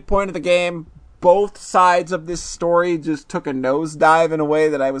halfway point of the game, both sides of this story just took a nosedive in a way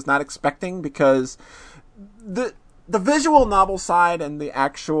that I was not expecting, because the visual novel side and the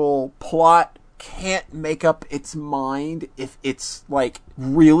actual plot can't make up its mind if it's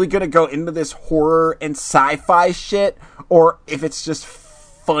really gonna go into this horror and sci-fi shit, or if it's just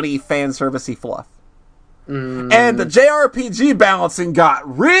funny fan servicey fluff. And the JRPG balancing got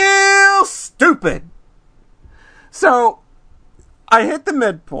real stupid. So I hit the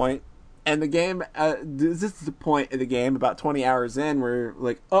midpoint, and the game, this is the point of the game, about 20 hours in, where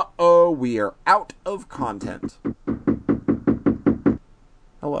uh-oh, we are out of content.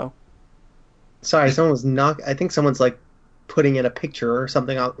 Hello. Sorry, someone was I think someone's putting in a picture or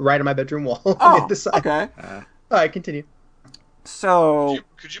something right on my bedroom wall. Oh, okay. All right, continue. So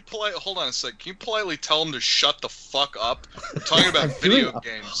could you hold on a sec? Can you politely tell him to shut the fuck up? We're talking about video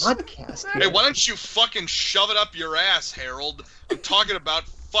games. Podcast. Hey, why don't you fucking shove it up your ass, Harold? I'm talking about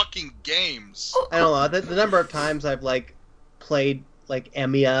fucking games. I don't know. The number of times I've played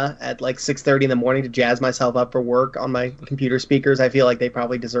EMEA at 6:30 in the morning to jazz myself up for work on my computer speakers, I feel like they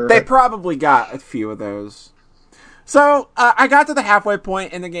probably deserve it. They probably got a few of those. So I got to the halfway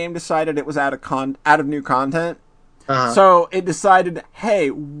point, and the game decided it was out of new content. Uh-huh. So it decided, hey,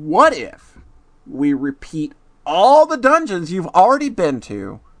 what if we repeat all the dungeons you've already been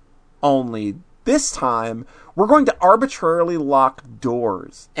to, only this time we're going to arbitrarily lock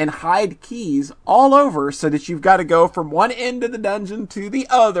doors and hide keys all over so that you've got to go from one end of the dungeon to the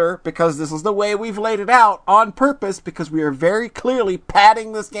other, because this is the way we've laid it out on purpose, because we are very clearly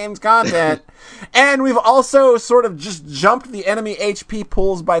padding this game's content. And we've also sort of just jumped the enemy HP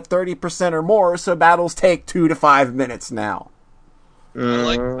pools by 30% or more, so battles take 2 to 5 minutes now.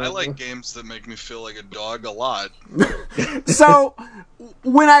 I like games that make me feel like a dog a lot. So,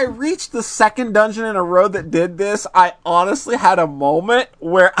 when I reached the second dungeon in a row that did this, I honestly had a moment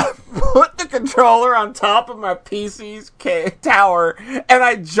where I put the controller on top of my PC's tower, and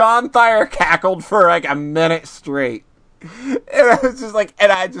I John Thayer cackled for a minute straight. And I was just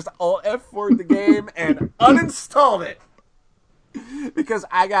and I just Alt F4'd the game and uninstalled it. Because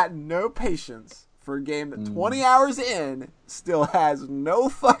I got no patience for a game that 20 hours in still has no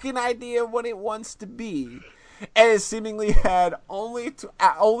fucking idea what it wants to be, and it seemingly had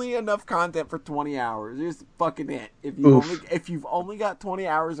only enough content for 20 hours. Here's fucking it. If you've only got 20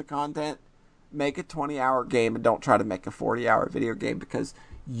 hours of content, make a 20-hour game and don't try to make a 40-hour video game, because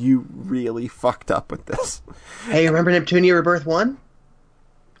you really fucked up with this. Hey, remember Neptunia Rebirth 1?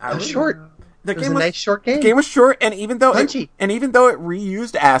 It was short. It was a nice short game. The game was short, and even though it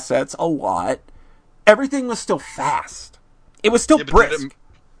reused assets a lot, everything was still fast. It was still brisk.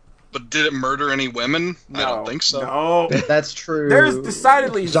 But did it murder any women? No, I don't think so. No. That's true. There's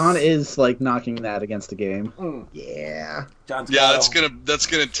decidedly... John is, knocking that against the game. Yeah. That's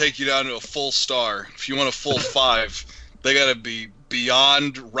gonna take you down to a full star. If you want a full 5, they gotta be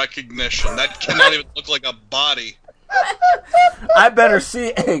beyond recognition. That cannot even look like a body. I better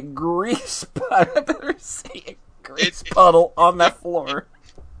see a grease puddle on that floor.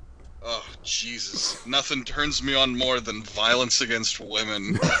 Oh, Jesus. Nothing turns me on more than violence against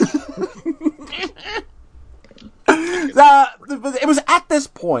women. It was at this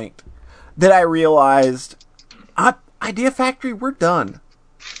point that I realized, Idea Factory, we're done.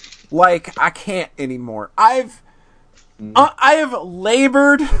 I can't anymore. I have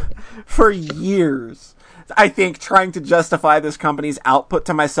labored for years, I think, trying to justify this company's output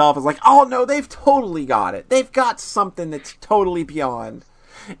to myself as oh no, they've totally got it. They've got something that's totally beyond.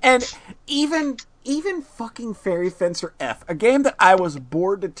 And even fucking Fairy Fencer F, a game that I was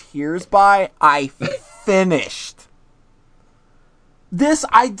bored to tears by, I finished. This,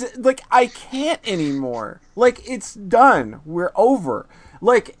 I can't anymore. It's done. We're over.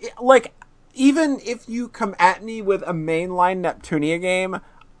 Even if you come at me with a mainline Neptunia game,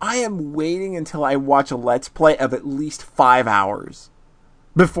 I am waiting until I watch a Let's Play of at least 5 hours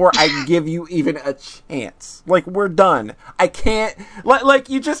before I give you even a chance. We're done. I can't...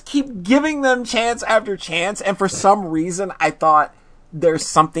 you just keep giving them chance after chance, and for some reason I thought there's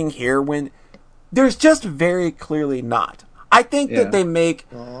something here when there's just very clearly not. I think that they make...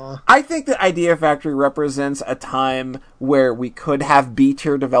 I think that Idea Factory represents a time where we could have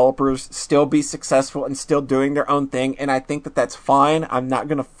B-tier developers still be successful and still doing their own thing, and I think that that's fine. I'm not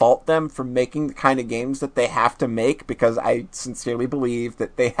going to fault them for making the kind of games that they have to make, because I sincerely believe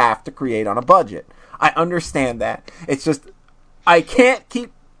that they have to create on a budget. I understand that. It's just, I can't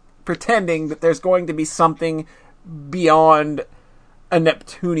keep pretending that there's going to be something beyond a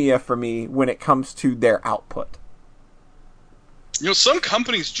Neptunia for me when it comes to their output. Some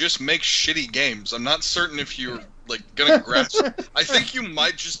companies just make shitty games. I'm not certain if you're gonna grasp. I think you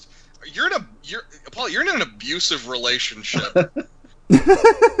might just. Paul, you're in an abusive relationship.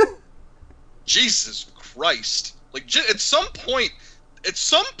 Jesus Christ! At some point,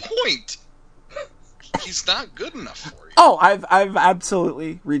 he's not good enough for you. Oh, I've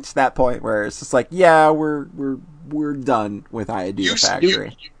absolutely reached that point where it's just we're done with Idea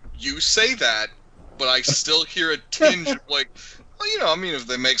Factory. You say that, but I still hear a tinge of if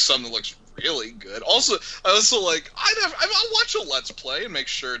they make something that looks really good. Also, I'll watch a Let's Play and make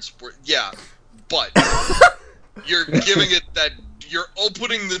sure it's but you're giving it that, you're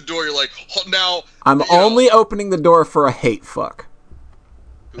opening the door, you're now... I'm only opening the door for a hate fuck.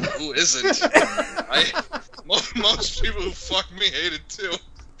 Who isn't? Most people who fuck me hate it too.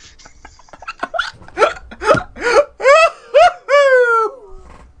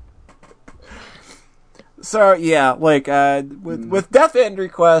 So yeah, like with Death End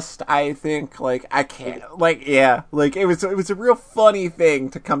Request, I think like I can't like it was a real funny thing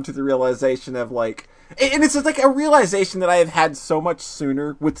to come to the realization of like, and it's just like a realization that I have had so much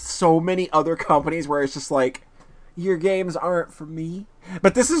sooner with so many other companies where it's just like, your games aren't for me.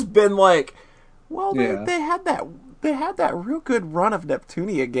 But this has been like, well, they had that real good run of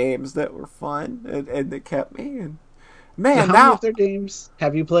Neptunia games that were fun and that kept me. And man, how many of their games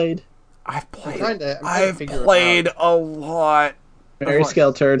have you played? I've played. I've played a lot. Mary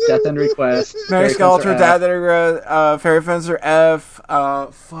Skelter, Death End Request. Mary Skelter, Death End Request, Fairy Fencer F.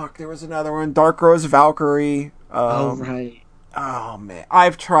 There was another one. Dark Rose Valkyrie. Right. Oh man,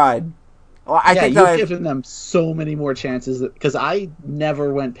 I've tried. Well, I think you've given them so many more chances because I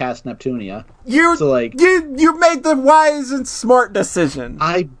never went past Neptunia. You made the wise and smart decision.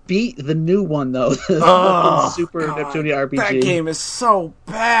 I beat the new one though, Super Neptunia RPG. That game is so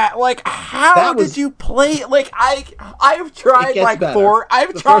bad. Like, how did you play? Like, I've tried like better. 4.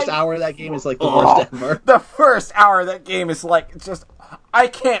 The first hour of that game is like the worst ever. The first hour of that game is like just I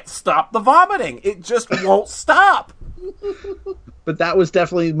can't stop the vomiting. It just won't stop. But that was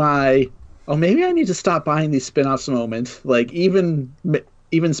definitely my. Oh, maybe I need to stop buying these spin-offs moment. Like, even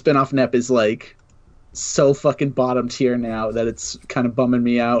spin-off Nep is, like, so fucking bottom tier now that it's kind of bumming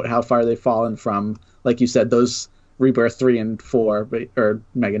me out how far they've fallen from, like you said, those Rebirth 3 and 4, or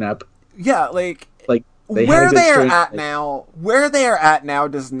Mega Nep. Yeah, like where they are at now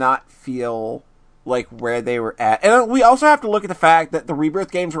does not feel like where they were at. And we also have to look at the fact that the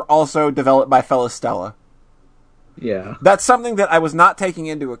Rebirth games were also developed by Felistella. Yeah. That's something that I was not taking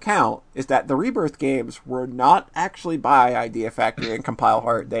into account, is that the Rebirth games were not actually by Idea Factory and Compile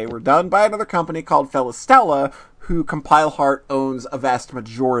Heart. They were done by another company called Felistella, who Compile Heart owns a vast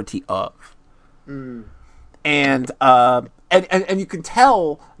majority of. And you can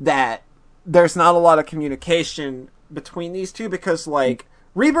tell that there's not a lot of communication between these two because, like,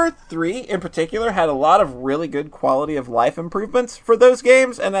 Rebirth 3 in particular had a lot of really good quality of life improvements for those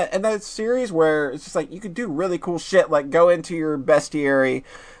games, and that series where it's just like you could do really cool shit, like go into your bestiary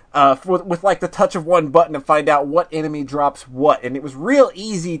with like the touch of one button to find out what enemy drops what, and it was real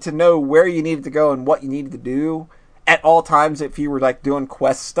easy to know where you needed to go and what you needed to do at all times if you were like doing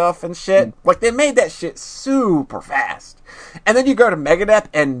quest stuff and shit. Like they made that shit super fast, and then you go to Megadeth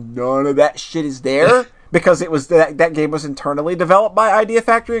and none of that shit is there. Because it was that game was internally developed by Idea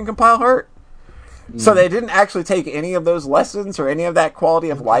Factory and Compile Heart. So they didn't actually take any of those lessons or any of that quality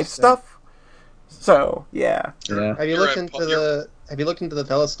of life stuff. So, yeah. Have you looked into the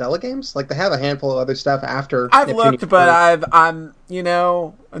Felistella games? Like, they have a handful of other stuff after I've looked, but I'm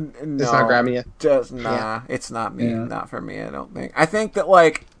no. It's not grabbing you. It's not me. Yeah. Not for me, I don't think. I think that,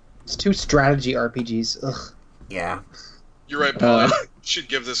 like, it's 2 strategy RPGs. Ugh. Yeah. You're right, Paul. Should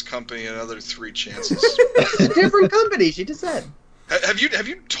give this company another 3 chances. It's a different company, she just said. Have you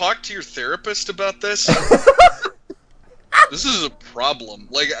talked to your therapist about this? This is a problem.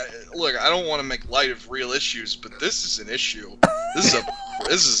 Like, look, I don't want to make light of real issues, but this is an issue. This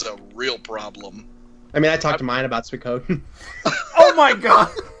is a real problem. I mean, I talked to mine about Suikoden. Oh my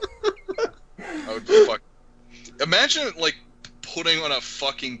god! Imagine, like, putting on a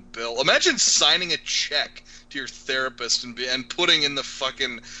fucking bill. Imagine signing a check to your therapist and putting in the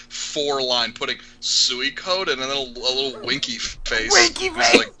fucking 4-line, putting Suikoden and then a little winky face. Winky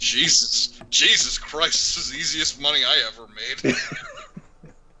face! It's like, Jesus Christ, this is the easiest money I ever made.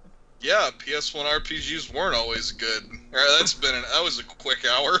 Yeah, PS1 RPGs weren't always good. That was a quick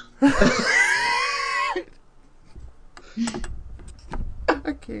hour.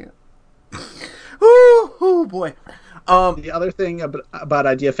 I can't. Oh boy. The other thing about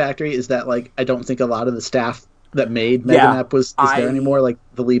Idea Factory is that, like, I don't think a lot of the staff that made Mega Nep is there anymore. Like,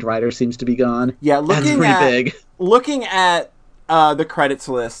 the lead writer seems to be gone. Yeah, looking at the credits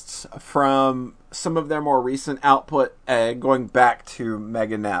lists from some of their more recent output, going back to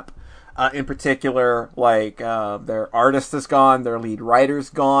Mega Nep, in particular, like, their artist is gone, their lead writer's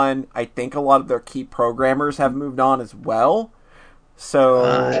gone. I think a lot of their key programmers have moved on as well.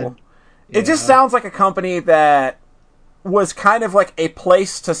 So it just sounds like a company that was kind of like a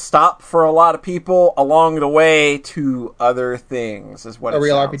place to stop for a lot of people along the way to other things, is what it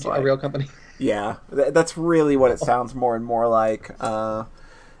sounds like. A real company. Yeah, that's really what it sounds more and more like.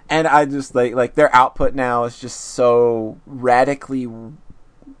 And I just like their output now is just so radically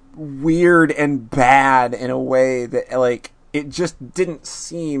weird and bad in a way that, like, it just didn't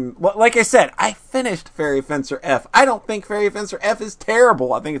seem... Like I said, I finished Fairy Fencer F. I don't think Fairy Fencer F is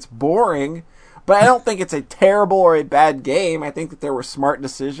terrible. I think it's boring. But I don't think it's a terrible or a bad game. I think that there were smart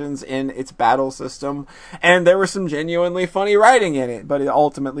decisions in its battle system, and there was some genuinely funny writing in it, but it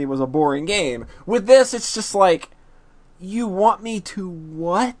ultimately was a boring game. With this, it's just like, you want me to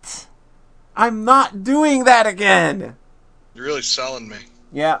what? I'm not doing that again! You're really selling me.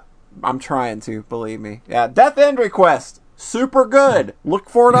 Yeah, I'm trying to, believe me. Yeah, Death End Request. Super good. Look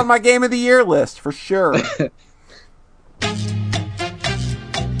for it on my Game of the Year list, for sure.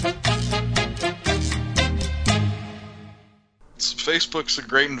 Facebook's a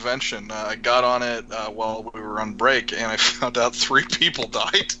great invention. I got on it while we were on break, and I found out 3 people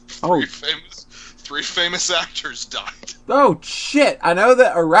died. Three famous actors died. Oh, shit. I know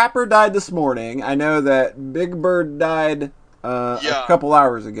that a rapper died this morning. I know that Big Bird died a couple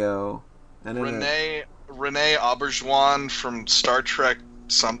hours ago. Renee Auberjonois from Star Trek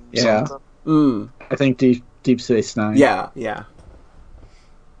something. I think Deep Space Nine. Yeah.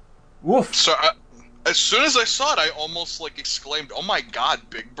 Woof. So as soon as I saw it, I almost exclaimed, "Oh my God,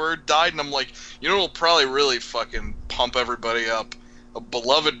 Big Bird died!" And I'm like, it'll probably really fucking pump everybody up. A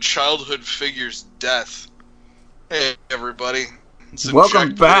beloved childhood figure's death. Hey everybody,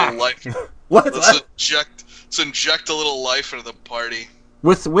 welcome back. Let's inject a little life into the party.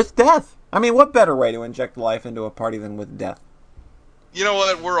 With death. I mean, what better way to inject life into a party than with death? You know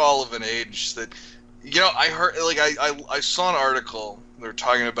what? We're all of an age that, I heard, I saw an article. They were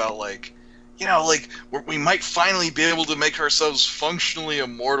talking about, we might finally be able to make ourselves functionally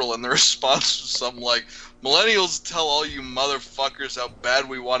immortal, and the response was something like, millennials tell all you motherfuckers how bad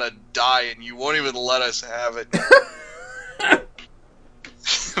we want to die, and you won't even let us have it.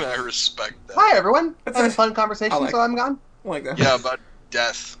 And I respect that. Hi, everyone. Having a fun conversation while I'm gone? I like that. Yeah, about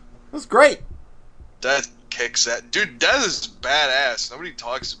death. That's great. Death kicks that. Dude, death is badass. Nobody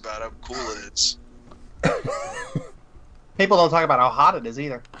talks about how cool it is. People don't talk about how hot it is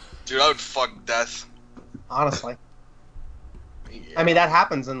either. Dude, I would fuck death. Honestly. Yeah. I mean, that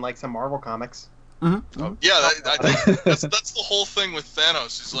happens in, some Marvel comics. Mm-hmm. Oh, yeah, I think that's the whole thing with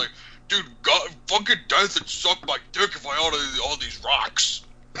Thanos. He's like, dude, God, fucking death would suck my dick if I ordered all these rocks.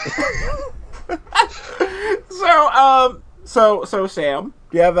 So Sam,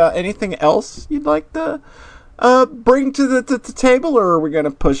 do you have anything else you'd like to bring to the table, or are we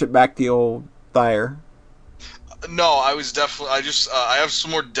gonna push it back to the old fire? No, I was definitely. I have some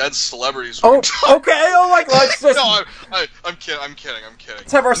more dead celebrities. Oh, okay. Let's just. No, I'm kidding.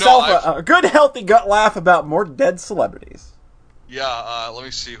 Let's have ourselves a good, healthy gut laugh about more dead celebrities. Yeah. Let me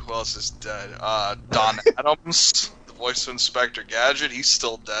see who else is dead. Don Adams, the voice of Inspector Gadget, he's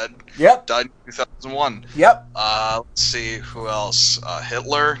still dead. Yep. Died in 2001. Yep. Let's see who else.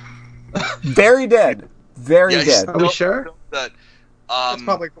 Hitler. Very dead. Very dead. Are we sure? That.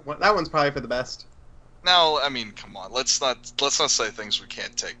 That one's probably for the best. No, I mean, come on. Let's not say things we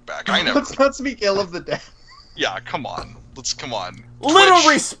can't take back. I never. Let's not speak ill of the dead. Yeah, come on. Come on. Little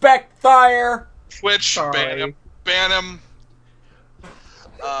respect, Fire. Twitch, ban him.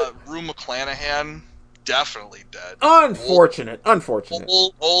 Rue McClanahan, definitely dead. Unfortunate.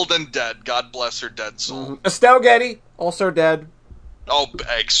 Old and dead. God bless her dead soul. Mm-hmm. Estelle Getty, also dead. Oh,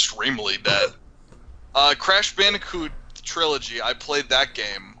 extremely dead. Crash Bandicoot trilogy. I played that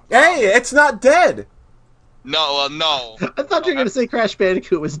game. Hey, it's not dead. No. I thought you were going to say Crash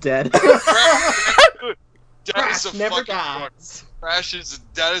Bandicoot was dead. Crash never dies. Crash is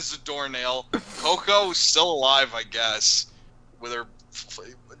dead as a doornail. Coco is still alive, I guess. With her,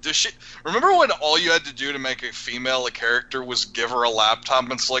 does she? Remember when all you had to do to make a female a character was give her a laptop?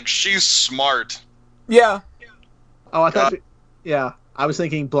 And it's like, she's smart. Yeah. Oh, I thought. Yeah, I was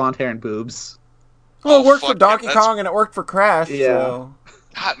thinking blonde hair and boobs. Well, it worked for Donkey Kong and it worked for Crash. Yeah. So.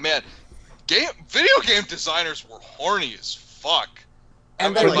 God, man, video game designers were horny as fuck.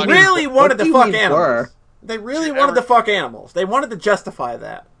 And they really wanted to fuck animals. Were? They really wanted to fuck animals. They wanted to justify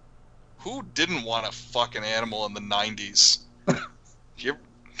that. Who didn't want to fuck an animal in the 90s?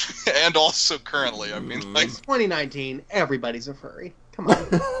 And also currently, I mean, It's 2019, everybody's a furry. Come on.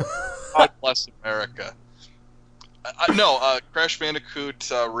 God bless America. Crash Bandicoot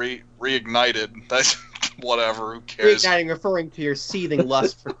reignited. That's whatever. Who cares? Reigniting, referring to your seething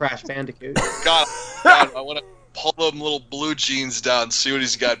lust for Crash Bandicoot. God, I want to pull them little blue jeans down, and see what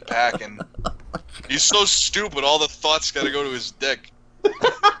he's got packing. He's so stupid. All the thoughts got to go to his dick.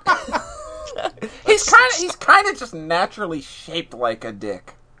 He's kind of just naturally shaped like a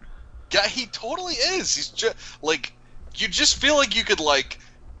dick. Yeah, he totally is. He's just you just feel like you could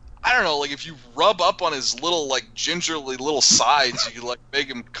I don't know, if you rub up on his little gingerly little sides, you could make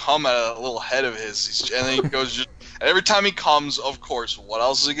him come at a little head of his, and then he goes and every time he comes, of course, what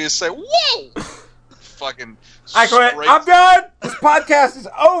else is he gonna say? Whoa! fucking. I quit. I'm done. This podcast is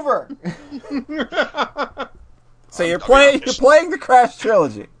over. So you're playing the Crash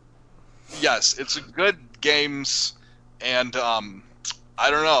trilogy. Yes, it's a good games, and I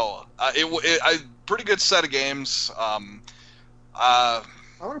don't know. It pretty good set of games. I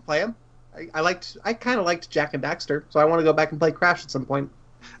want to play them. I kind of liked Jak and Daxter, so I want to go back and play Crash at some point.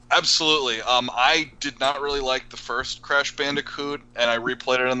 Absolutely. I did not really like the first Crash Bandicoot, and I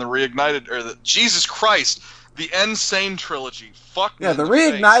replayed it on the Reignited, Jesus Christ, the Insane trilogy. Fuck me. Yeah, the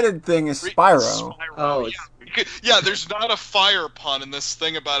Reignited thing is Spyro. Oh, yeah, there's not a fire pun in this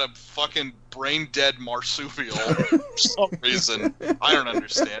thing about a fucking brain-dead marsupial for some reason. I don't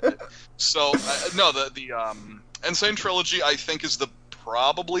understand it. So, no, the Insane trilogy, I think, is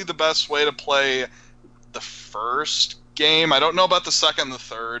probably the best way to play the first game. I don't know about the second and the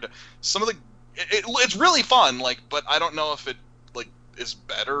third. Some of it's really fun, but I don't know if it is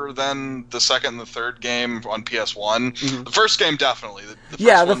better than the second and the third game on PS1. Mm-hmm. The first game definitely.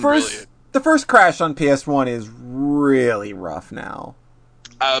 The first Crash on PS1 is really rough now.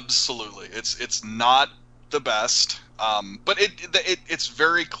 Absolutely, it's not the best, but it's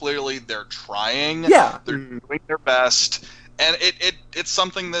very clearly they're trying. Yeah, they're doing their best. And it's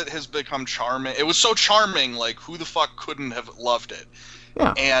something that has become charming. It was so charming, who the fuck couldn't have loved it?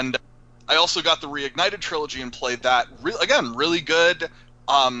 Yeah. And I also got the Reignited trilogy and played that. Really good.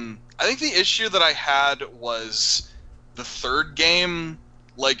 I think the issue that I had was the third game,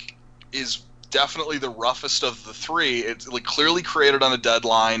 is definitely the roughest of the three. It's clearly created on a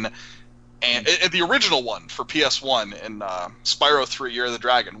deadline. And the original one for PS1 in Spyro 3: Year of the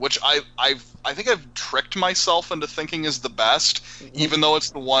Dragon, which I think I've tricked myself into thinking is the best, even though it's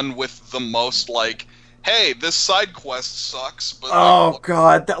the one with the most hey, this side quest sucks. But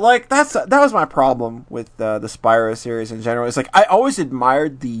God, that was my problem with the Spyro series in general. It's I always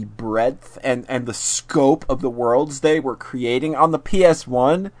admired the breadth and the scope of the worlds they were creating on the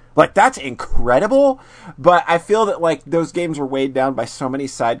PS1. That's incredible, but I feel that, those games were weighed down by so many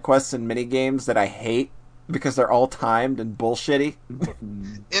side quests and mini games that I hate because they're all timed and bullshitty.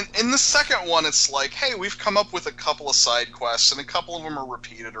 In the second one, it's hey, we've come up with a couple of side quests, and a couple of them are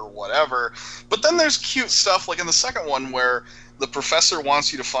repeated or whatever, but then there's cute stuff, in the second one where the professor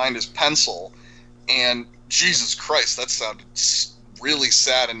wants you to find his pencil, and Jesus Christ, that sounded really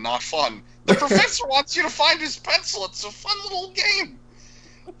sad and not fun. The professor wants you to find his pencil. It's a fun little game.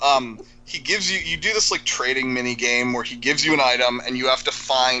 He gives you do this trading mini game where he gives you an item and you have to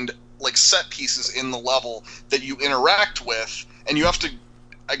find set pieces in the level that you interact with, and you have to,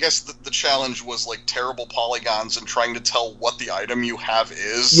 I guess the challenge was terrible polygons and trying to tell what the item you have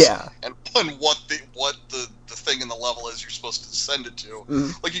is, and what the thing in the level is you're supposed to send it to.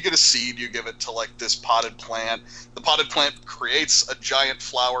 Mm-hmm. You get a seed, you give it to this potted plant. The potted plant creates a giant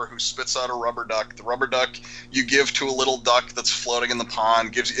flower who spits out a rubber duck. The rubber duck you give to a little duck that's floating in the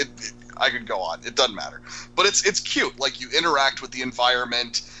pond. Gives you it. I could go on. It doesn't matter, but it's cute. You interact with the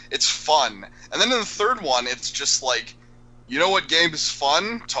environment. It's fun. And then in the third one, it's just you know what game is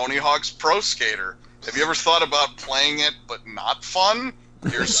fun? Tony Hawk's Pro Skater. Have you ever thought about playing it but not fun?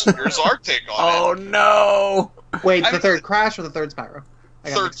 Here's our take on it. Oh no! Wait, the third Crash or the third Spyro?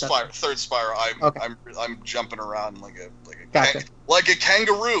 Third Spyro. I'm jumping around like a gotcha. Like a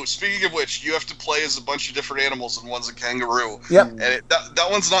kangaroo. Speaking of which, you have to play as a bunch of different animals, and one's a kangaroo. Yep. And that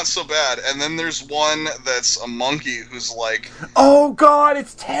one's not so bad. And then there's one that's a monkey who's oh God,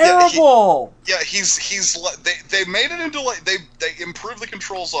 it's terrible. He's they made it into they improved the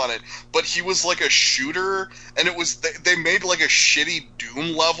controls on it, but he was a shooter, and it was they made a shitty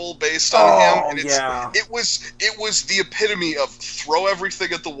Doom level based on him, and it was the epitome of throw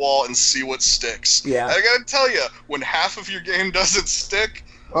everything at the wall and see what sticks. Yeah. And I gotta tell you, when half of your game doesn't stick,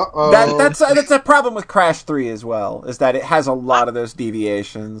 that's a problem with Crash 3 as well, is that it has a lot of those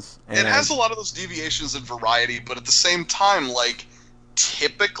deviations. It has a lot of those deviations and variety, but at the same time,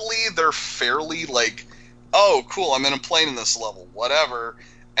 typically they're fairly oh, cool, I'm in a plane in this level, whatever.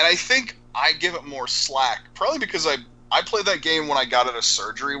 And I think I give it more slack, probably because I played that game when I got out of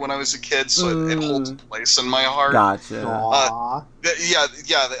surgery when I was a kid, so it holds a place in my heart. Gotcha.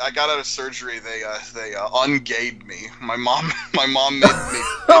 I got out of surgery. They ungayed me. My mom made me.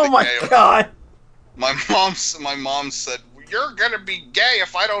 Oh my God. My mom said, "You're gonna be gay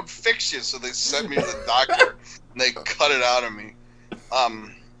if I don't fix you." So they sent me to the doctor, and they cut it out of me.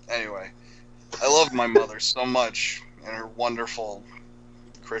 Anyway, I love my mother so much and her wonderful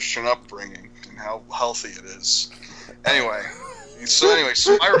Christian upbringing and how healthy it is. Anyway, Spyro's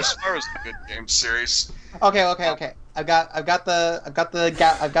a good game series. Okay. I've got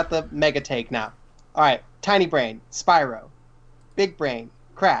the mega take now. All right, Tiny Brain, Spyro, Big Brain,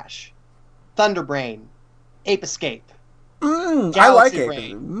 Crash, Thunderbrain, Ape Escape. I like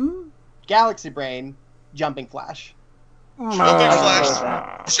Ape. Galaxy Brain, Jumping Flash. Jumping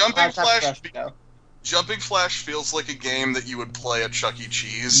Flash feels like a game that you would play at Chuck E.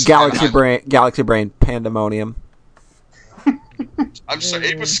 Cheese. Galaxy Brain, Pandemonium. I'm sorry,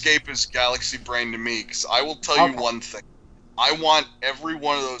 Ape Escape is Galaxy Brain to me, because I will tell you one thing. I want every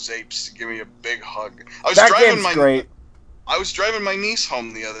one of those apes to give me a big hug. Great. I was driving my niece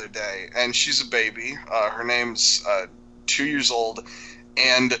home the other day, and she's a baby. Her name's 2 years old,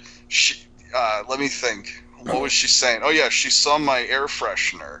 and she, let me think. What was she saying? Oh yeah, she saw my air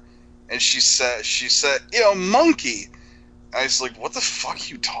freshener, and she said, monkey. I was like, what the fuck are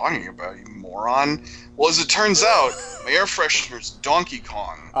you talking about, you moron? Well, as it turns out, my air freshener's Donkey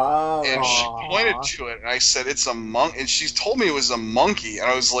Kong. Oh. And she pointed to it, and I said, it's a monk. And she told me it was a monkey,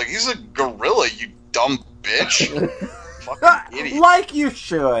 and I was like, he's a gorilla, you dumb bitch. Fucking idiot. Like you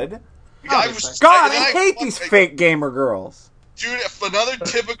should. I hate these fake gamer girls. Dude, if another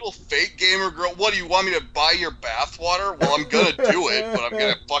typical fake gamer girl, what, do you want me to buy your bathwater? Well, I'm gonna do it, but I'm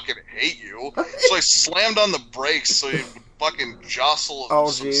gonna fucking hate you. So I slammed on the brakes so you would fucking jostle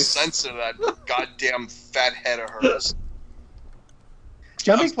some sense into that goddamn fat head of hers.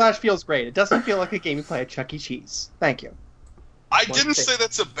 Jumping Flash feels great. It doesn't feel like a game you play at Chuck E. Cheese. Thank you. I didn't say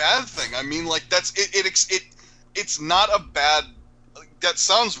that's a bad thing. I mean, like, that's it's not a bad... That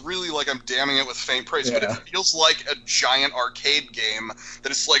sounds really like I'm damning it with faint praise, but it feels like a giant arcade game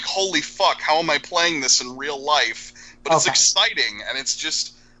that it's like, holy fuck, how am I playing this in real life? But it's exciting, and it's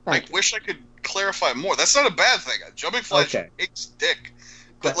just... I wish I could clarify more. That's not a bad thing. Jumping Flash takes dick.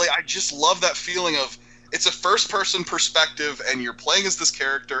 But like, I just love that feeling of... It's a first-person perspective, and you're playing as this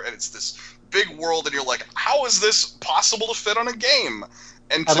character, and it's this big world, and you're like, how is this possible to fit on a game?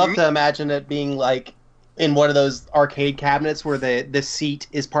 And I'd love to imagine it being like in one of those arcade cabinets where the seat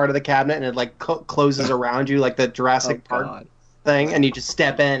is part of the cabinet and it like closes around you like the Jurassic Park thing, and you just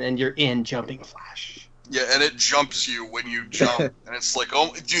step in and you're in Jumping Flash. Yeah, and it jumps you when you jump, and it's like,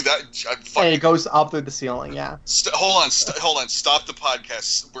 oh, dude, that... And it goes up through the ceiling, yeah. Hold on, stop the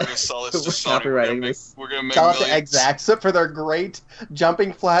podcast. We're going to sell this to Sony. We're going to make sell it to Exaxa for their great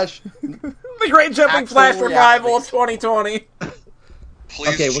Jumping Flash. The great Jumping Flash revival of 2020.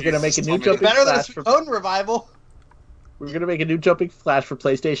 Please, okay, we're going to make a new Jumping better Flash. Better than its own revival. We're going to make a new Jumping Flash for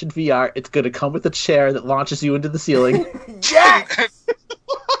PlayStation VR. It's going to come with a chair that launches you into the ceiling. Yes!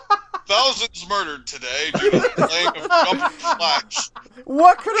 Thousands murdered today due to the playing of Jumping Flash.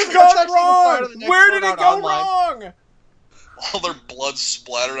 What could have gone wrong? Where did it go wrong? All their blood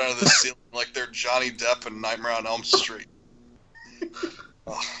splattered out of the ceiling like they're Johnny Depp in Nightmare on Elm Street.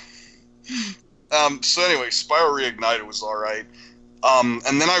 So anyway, Spyro Reignited was alright. And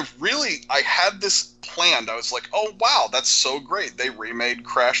then I had this planned. I was like, oh wow, that's so great. They remade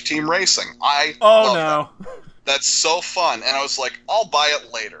Crash Team Racing. That. That's so fun. And I was like, I'll buy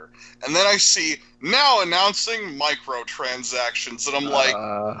it later. And then I see, now announcing microtransactions, and I'm like,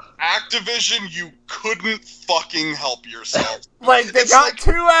 Activision, you couldn't fucking help yourself. Like, they got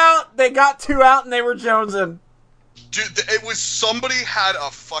two out, and they were jonesing. Dude, it was somebody had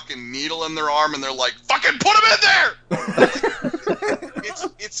a fucking needle in their arm, and they're like, fucking put him in there!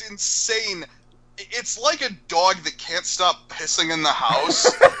 It's insane. It's like a dog that can't stop pissing in the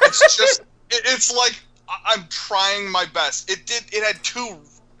house. It's like, I'm trying my best. It had two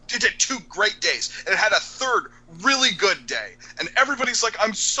great days, and it had a third really good day. And everybody's like,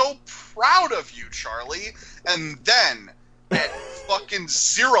 I'm so proud of you, Charlie. And then, at fucking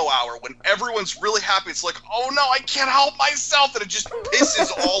 0 hour, when everyone's really happy, it's like, oh no, I can't help myself, and it just pisses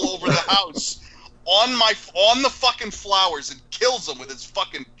all over the house. On the fucking flowers, and kills them with its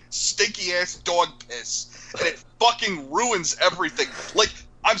fucking stinky-ass dog piss. And it fucking ruins everything. Like,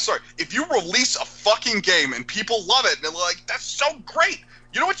 I'm sorry, if you release a fucking game and people love it, and they're like, that's so great,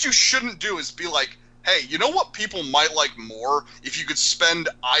 you know what you shouldn't do is be like, hey, you know what people might like more? If you could spend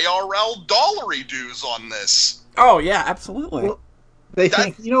IRL dollary dues on this. Oh, yeah, absolutely. Well, they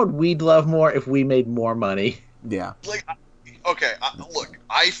think, you know what we'd love more? If we made more money. Yeah. Like, okay, look,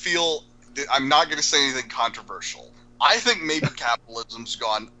 I feel, I'm not going to say anything controversial. I think maybe capitalism's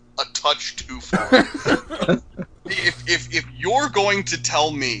gone a touch too far. If you're going to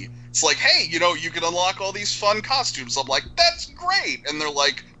tell me, it's like, hey, you know, you can unlock all these fun costumes. I'm like, that's great. And they're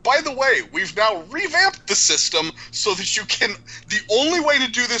like, by the way, we've now revamped the system so that you can, the only way to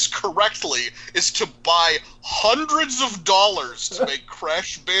do this correctly is to buy hundreds of dollars to make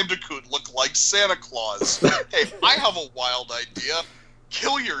Crash Bandicoot look like Santa Claus. Hey, I have a wild idea.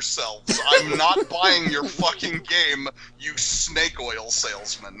 Kill yourselves. I'm not buying your fucking game, you snake oil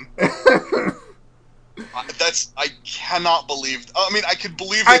salesman. I cannot believe. I mean, I can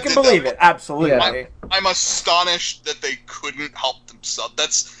believe. I can believe it. Absolutely. Yeah. I'm astonished that they couldn't help themselves.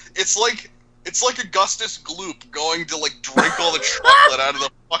 It's like Augustus Gloop going to like drink all the chocolate out of the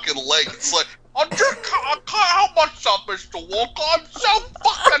fucking lake. It's like I can't help myself, Mr. Walker. I'm so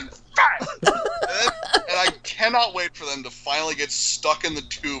fucking fat. And I cannot wait for them to finally get stuck in the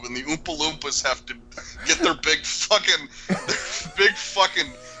tube, and the Oompa Loompas have to get their big fucking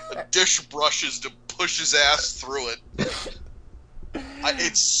dish brushes to push his ass through it.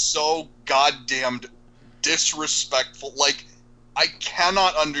 It's so goddamn disrespectful. Like, I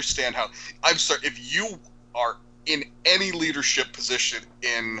cannot understand how. I'm sorry, if you are in any leadership position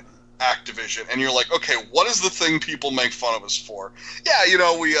in Activision and you're like, okay, what is the thing people make fun of us for? Yeah, you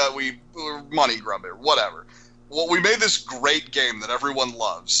know, we're money grubber, whatever. Well, we made this great game that everyone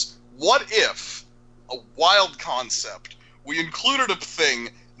loves. What if, a wild concept, we included a thing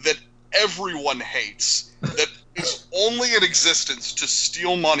that everyone hates, that is only in existence to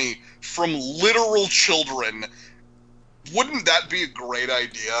steal money from literal children? Wouldn't that be a great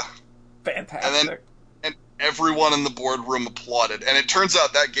idea? Fantastic. And everyone in the boardroom applauded. And it turns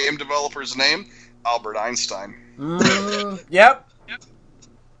out that game developer's name, Albert Einstein. Yep.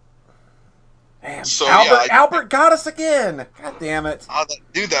 Damn. So, Albert got us again. God damn it.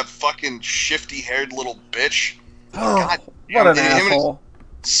 That fucking shifty-haired little bitch. Oh, God what an damn, asshole.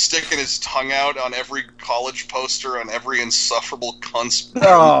 Sticking his tongue out on every college poster on every insufferable cunt's.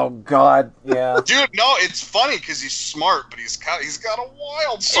 Oh, God, yeah. Dude, no, it's funny because he's smart, but he's got a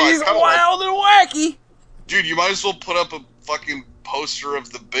wild side. He's wild and wacky. Dude, you might as well put up a fucking poster of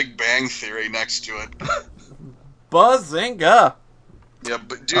the Big Bang Theory next to it. Bazinga. Yeah,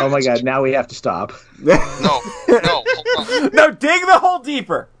 but dude. Oh my God! Now we have to stop. No, hold on. No, dig the hole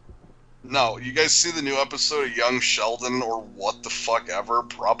deeper. No, you guys see the new episode of Young Sheldon or what the fuck ever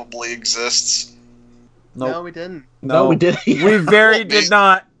probably exists? Nope. No, we didn't. No, we didn't. We very did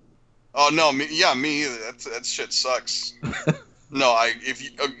not. Oh no, me either. That shit sucks. No, if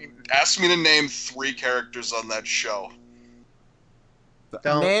you ask me to name 3 characters on that show.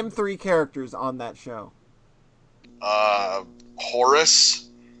 Don't. Name 3 characters on that show. Horace.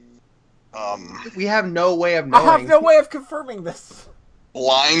 We have no way of knowing. I have no way of confirming this.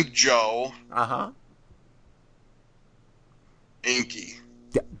 Blind Joe. Uh-huh. Inky.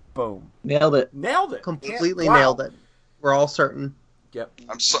 Yeah, boom. Nailed it. Nailed it. Completely Wow. nailed it. We're all certain. Yep.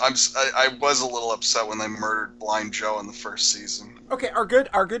 I was a little upset when they murdered Blind Joe in the first season. Okay, our good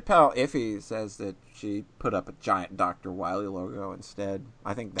pal Iffy says that she put up a giant Dr. Wily logo instead.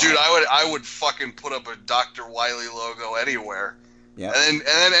 I think that. Dude, I would fucking put up a Dr. Wily logo anywhere. Yeah. And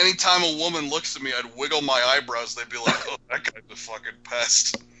then anytime a woman looks at me, I'd wiggle my eyebrows. They'd be like, "Oh, that guy's a fucking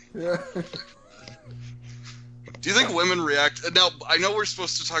pest." Yeah. Do you think women react? Now, I know we're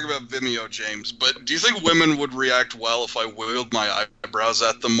supposed to talk about Vimeo, James, but do you think women would react well if I wiggled my eyebrows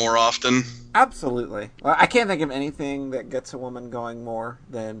at them more often? Absolutely. Well, I can't think of anything that gets a woman going more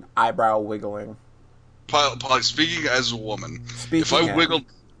than eyebrow wiggling. Polly, speaking as a woman, if I wiggled,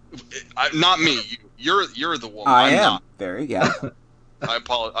 not me, you're the woman. I I'm am. not. Very, yeah. I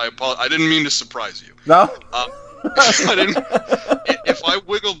apologize. I didn't mean to surprise you. No? If I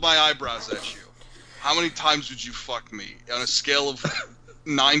wiggled my eyebrows at you, how many times would you fuck me on a scale of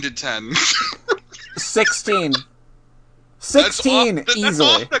 9 to 10? 16. 16 that's easily.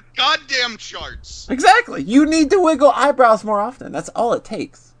 off the goddamn charts. Exactly. You need to wiggle eyebrows more often. That's all it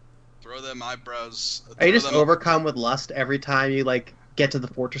takes. Throw them eyebrows. Are you just overcome with lust every time you get to the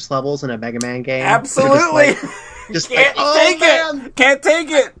fortress levels in a Mega Man game? Absolutely. Just can't like, take man. it. Can't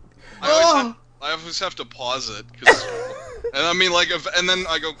take it. I always have to pause it and I mean, and then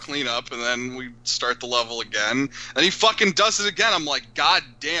I go clean up, and then we start the level again, and he fucking does it again. I'm like, God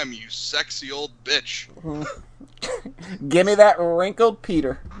damn, you sexy old bitch. Give me that wrinkled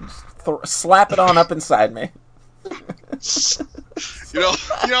Peter. Slap it on up inside me. You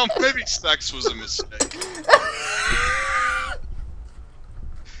know, maybe sex was a mistake.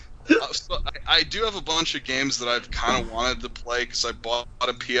 So I do have a bunch of games that I've kind of wanted to play because I bought a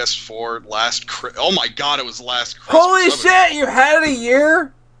PS4 oh my god, it was last Christmas. Holy shit, you had it a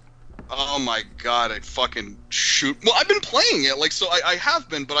year? Oh my god, I fucking shoot. Well, I've been playing it, so I have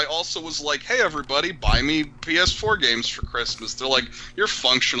been, but I also was like, hey everybody, buy me PS4 games for Christmas. They're like, you're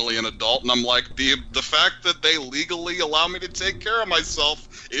functionally an adult, and I'm like, the fact that they legally allow me to take care of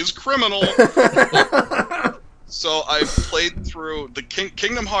myself is criminal. So I played through the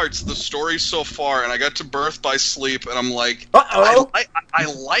Kingdom Hearts, the story so far, and I got to Birth by Sleep, and I'm like, I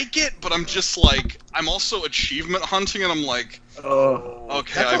like it, but I'm just like, I'm also achievement hunting, and I'm like,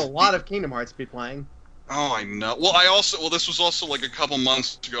 okay. That's a lot of Kingdom Hearts to be playing. Oh, I know. Well, this was also like a couple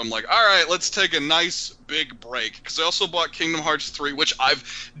months ago. I'm like, all right, let's take a nice big break. Because I also bought Kingdom Hearts 3, which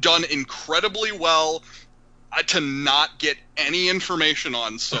I've done incredibly well to not get any information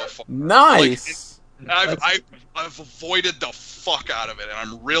on so far. Nice! I've avoided the fuck out of it, and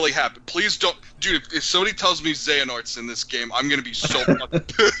I'm really happy. Please don't... Dude, if somebody tells me Xehanort's in this game, I'm going to be so fucking...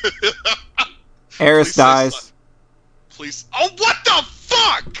 Aeris dies. Please... Oh, what the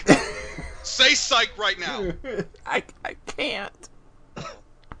fuck?! Say psych right now. I can't.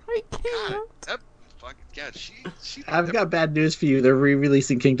 I can't. God, she. I've got bad news for you. They're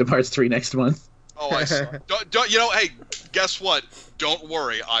re-releasing Kingdom Hearts 3 next month. Oh, I saw. Don't, hey, guess what? Don't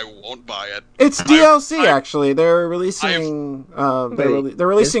worry, I won't buy it. It's DLC actually. They're releasing. They're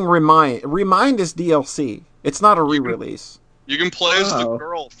releasing Remind. Remind is DLC. It's not a re-release. You can play as the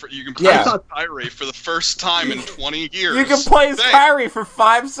girl. You can play as Kairi for the first time in 20 years. You can play as Kairi for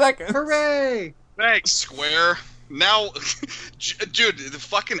 5 seconds. Hooray! Thanks, Square. Now, dude, the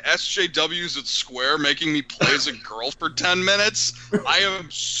fucking SJWs at Square making me play as a girl for 10 minutes. I am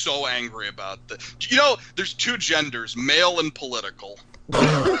so angry about that. You know, there's two genders, male and political.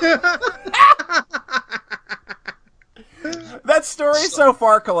 That Story So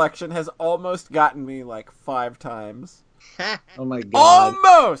Far collection has almost gotten me like 5 times. Oh my god.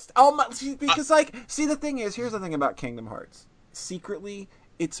 Almost! Because, the thing is, here's the thing about Kingdom Hearts. Secretly,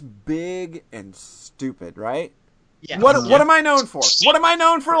 it's big and stupid, right? Yeah. What am I known for? What am I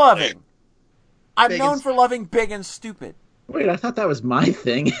known for loving? I'm known for loving big and stupid. Wait, I thought that was my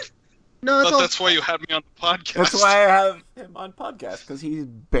thing. No, that's why you had me on the podcast. That's why I have him on podcast, because he's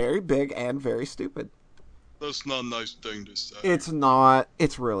very big and very stupid. That's not a nice thing to say. It's not.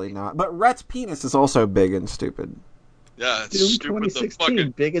 It's really not. But Rhett's penis is also big and stupid. Yeah, it's Doom stupid.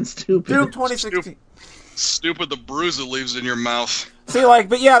 2016, big and stupid. Doom 2016. Stupid the bruise it leaves in your mouth. See,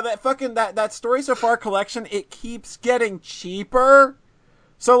 but yeah, that Story So Far collection, it keeps getting cheaper.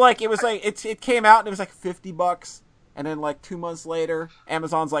 So, it was it came out and it was like $50, and then 2 months later,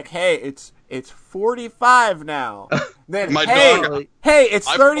 Amazon's like, hey, it's $45 now. Then hey, it's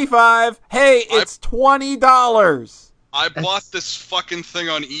 $35. Hey, it's $20. I bought this fucking thing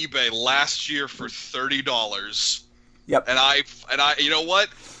on eBay last year for $30. Yep. And I, you know what?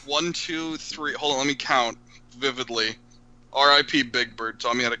 1, 2, 3. Hold on, let me count vividly. R.I.P. Big Bird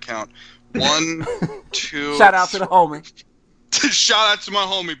taught me how to count. 1, 2. Shout out to the homie. Shout out to my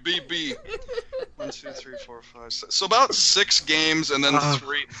homie BB. 1, 2, 3, 4, 5, 6. So about 6 games and then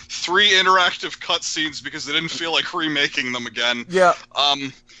three interactive cutscenes because they didn't feel like remaking them again. Yeah.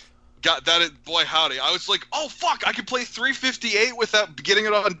 Got that. Boy, howdy! I was like, "Oh fuck! I can play 358 without getting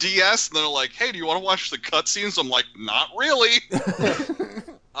it on DS." And they're like, "Hey, do you want to watch the cutscenes?" I'm like, "Not really."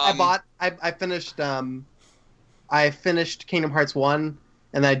 I finished Kingdom Hearts 1,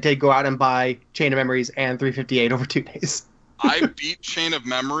 and then I did go out and buy Chain of Memories and 358 over 2 days. I beat Chain of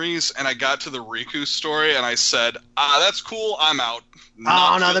Memories, and I got to the Riku story, and I said, that's cool. I'm out.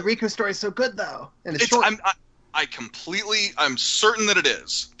 No, the Riku story is so good though, and it's short. I'm certain that it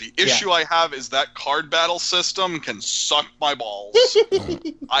is. The issue I have is that card battle system can suck my balls.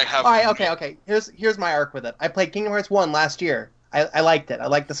 I have. All right, okay. Here's my arc with it. I played Kingdom Hearts 1 last year. I liked it. I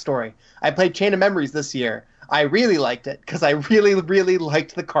liked the story. I played Chain of Memories this year. I really liked it because I really, really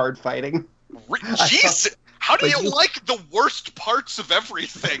liked the card fighting. Jeez, how do you like the worst parts of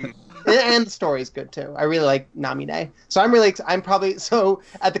everything? And the story is good too. I really like Namine. So so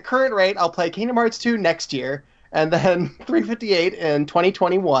at the current rate, I'll play Kingdom Hearts 2 next year. And then 358 in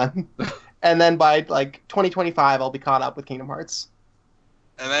 2021, and then by 2025, I'll be caught up with Kingdom Hearts.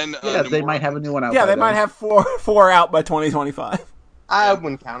 And then they might have a new one out. Yeah, they might have four out by 2025. I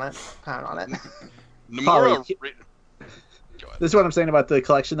wouldn't count on it. Nomura. This is what I'm saying about the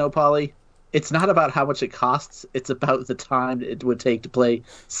collection, though, Polly. It's not about how much it costs; it's about the time it would take to play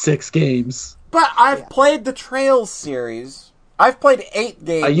 6 games. But I've played the Trails series. I've played 8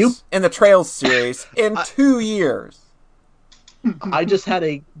 games in the Trails series in 2 years. I just had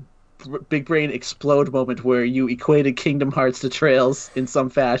a big brain explode moment where you equated Kingdom Hearts to Trails in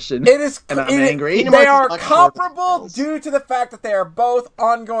some fashion. I'm angry. They are comparable due to the fact that they are both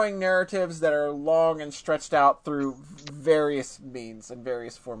ongoing narratives that are long and stretched out through various means and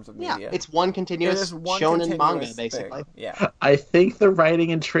various forms of media. Yeah, it's one continuous shonen manga, basically. Yeah. I think the writing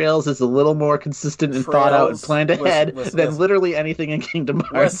in Trails is a little more consistent and thought out and planned ahead than literally anything in Kingdom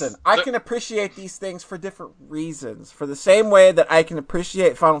Hearts. Listen, I can appreciate these things for different reasons. For the same way that I can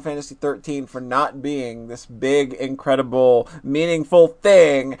appreciate Final Fantasy 13 for not being this big, incredible, meaningful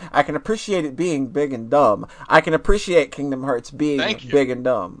thing. I can appreciate it being big and dumb. I can appreciate Kingdom Hearts being big and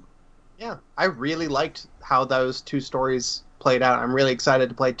dumb. Yeah, I really liked how those 2 stories played out. I'm really excited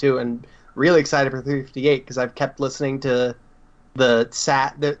to play 2, and really excited for 358 because I've kept listening to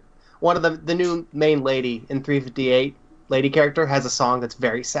one of the new main lady in 358 lady character has a song that's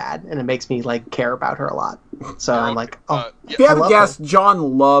very sad, and it makes me like care about her a lot. So I'm like, if you haven't guessed,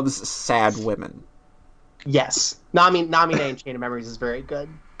 John loves sad women. Yes, Nami in Chain of Memories is very good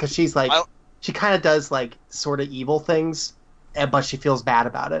because she's like she kind of does like sort of evil things, but she feels bad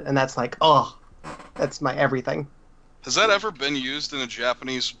about it, and that's like, oh, that's my everything. Has that ever been used in a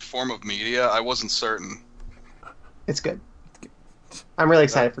Japanese form of media? I wasn't certain. It's good. I'm really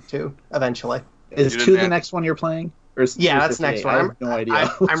excited for 2 eventually. Is 2 the next one you're playing? Or yeah, that's the next one. I have no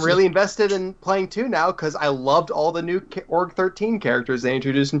idea. I'm really invested in playing 2 now because I loved all the new Org 13 characters they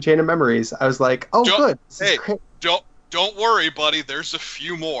introduced in Chain of Memories. I was like, oh, good. Hey, don't worry, buddy. There's a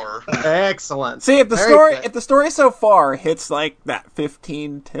few more. Excellent. See, if the story so far hits like that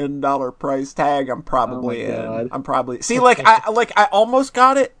 $10 price tag, I'm probably in. I'm probably I almost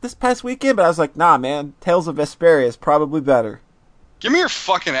got it this past weekend, but I was like, nah, man. Tales of Vesperia is probably better. Give me your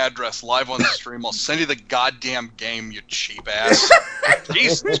fucking address live on the stream. I'll send you the goddamn game, you cheap ass.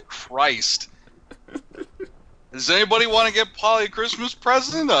 Jesus Christ. Does anybody want to get Polly a Christmas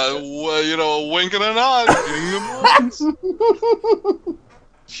present? A wink and a nod.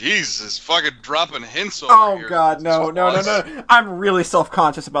 Jesus, fucking dropping hints over here. Oh, God, no. I'm really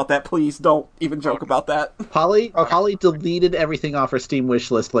self-conscious about that. Please don't even joke about that. Polly deleted everything off her Steam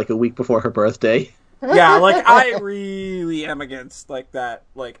wish list like a week before her birthday. Yeah, like, I really am against, like, that.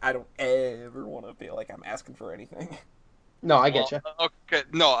 Like, I don't ever want to feel like I'm asking for anything. No, I get you. Okay,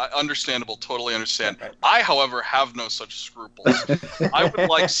 no, understandable, totally understand. I, however, have no such scruples. I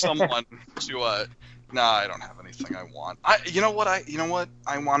would like someone to, I don't have anything I want. You know what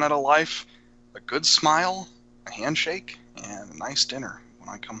I want out of life? A good smile, a handshake, and a nice dinner when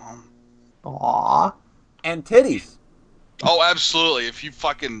I come home. Aww. And titties. Oh, absolutely. If you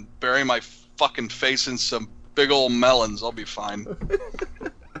fucking bury my fucking face in some big old melons, I'll be fine.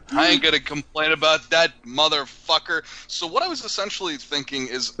 I ain't gonna complain about that, motherfucker. So what I was essentially thinking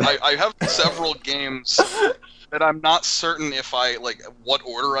is I have several games that I'm not certain if what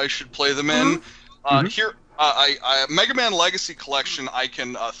order I should play them in. Here, Mega Man Legacy Collection I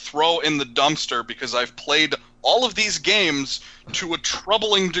can throw in the dumpster because I've played all of these games to a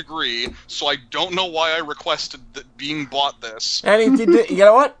troubling degree, so I don't know why I requested being bought this. And you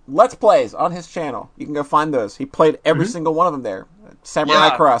know what? Let's Plays on his channel. You can go find those. He played every single one of them there. Samurai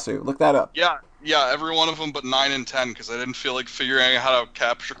Karasu. Look that up. Yeah, every one of them but 9 and 10 because I didn't feel like figuring out how to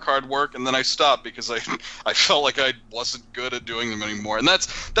capture card work, and then I stopped because I felt like I wasn't good at doing them anymore. And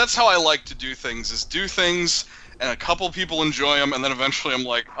that's how I like to do things, is do things and a couple people enjoy them, and then eventually I'm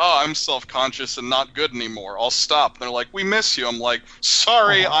like, oh, I'm self-conscious and not good anymore. I'll stop. And they're like, we miss you. I'm like,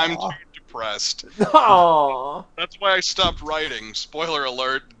 sorry, I'm too depressed. Aww. That's why I stopped writing. Spoiler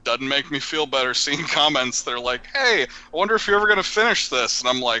alert, doesn't make me feel better seeing comments that are like, hey, I wonder if you're ever going to finish this. And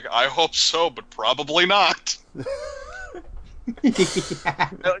I'm like, I hope so, but probably not.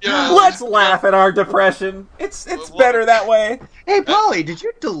 Let's laugh at our depression. It's better that way. Hey, Polly, did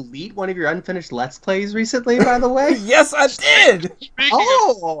you delete one of your unfinished Let's Plays recently, by the way? Yes, I did!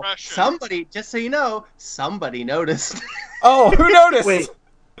 Somebody, just so you know, somebody noticed. Oh, who noticed? Wait,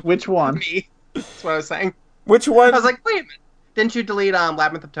 which one? Me. That's what I was saying. Which one? I was like, wait a minute. Didn't you delete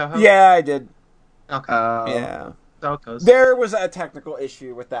Labyrinth of Toho? Yeah, I did. Okay. Yeah. So it goes. There was a technical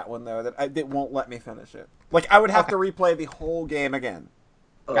issue with that one, though, that it won't let me finish it. Like, I would have to replay the whole game again.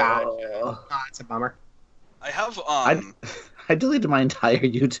 God. It's a bummer. I have, I deleted my entire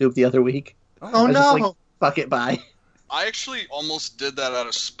YouTube the other week. Oh, no! Just like, fuck it, bye. I actually almost did that out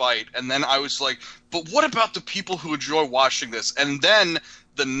of spite, and then I was like, but what about the people who enjoy watching this? And then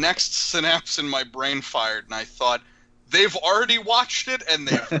the next synapse in my brain fired, and I thought, they've already watched it, and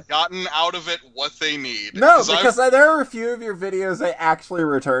they've gotten out of it what they need. No, because there are a few of your videos I actually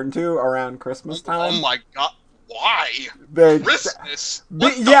returned to around Christmas time. Oh my god, why? Christmas?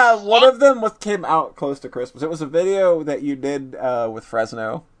 One of them came out close to Christmas. It was a video that you did with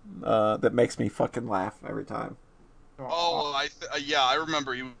Fresno that makes me fucking laugh every time. Oh, I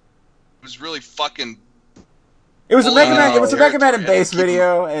remember. He was really fucking... It was a Mega Man. It was a Mega Man and Bass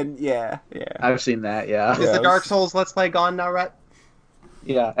video, and yeah. I've seen that. Yeah. Is the Dark Souls Let's Play gone now, Rhett?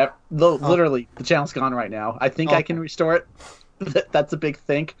 Yeah. Literally, the channel's gone right now. I think I can restore it. That's a big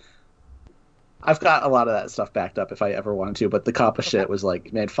think. I've got a lot of that stuff backed up if I ever wanted to, but the Kappa shit was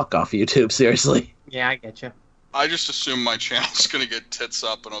like, man, fuck off YouTube, seriously. Yeah, I get you. I just assume my channel's gonna get tits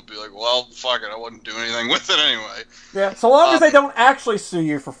up, and I'll be like, well, fuck it, I wouldn't do anything with it anyway. Yeah, so long as they don't actually sue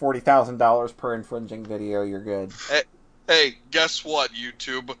you for $40,000 per infringing video, you're good. Hey, guess what,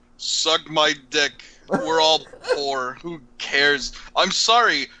 YouTube? Suck my dick. We're all poor. Who cares? I'm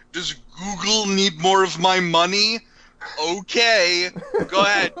sorry, does Google need more of my money? Okay, go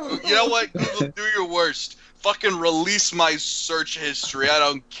ahead. You know what? Google, do your worst. Fucking release my search history. I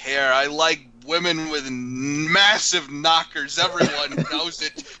don't care. I like women with massive knockers. Everyone knows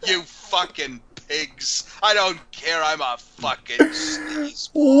it. You fucking pigs. I don't care. I'm a fucking sleazeball.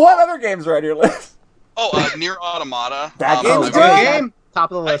 What other games are on your list? Oh, Nier Automata. That game's good game. Top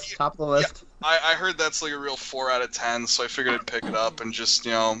of the list. Top of the list. I heard that's like a real 4 out of 10, so I figured I'd pick it up and just,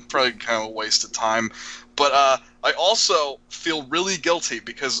 probably kind of a waste of time. But I also feel really guilty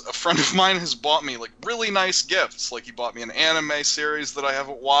because a friend of mine has bought me like really nice gifts. Like he bought me an anime series that I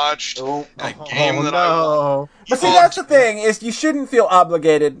haven't watched, and a game that I want. But see, that's the thing, is you shouldn't feel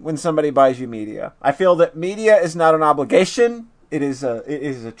obligated when somebody buys you media. I feel that media is not an obligation. It is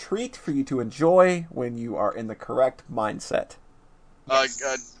a treat for you to enjoy when you are in the correct mindset.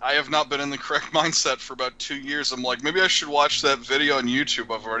 Yes. I have not been in the correct mindset for about 2 years. I'm like, maybe I should watch that video on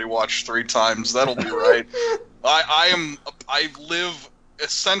YouTube I've already watched 3 times. That'll be right. I live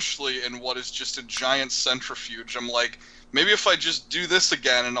essentially in what is just a giant centrifuge. I'm like, maybe if I just do this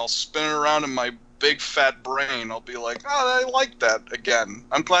again and I'll spin it around in my big fat brain, I'll be like, oh, I like that again.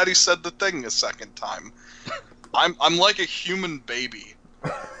 I'm glad he said the thing a second time. I'm like a human baby.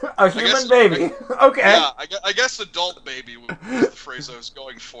 A human baby. Okay. Yeah, I guess adult baby was the phrase I was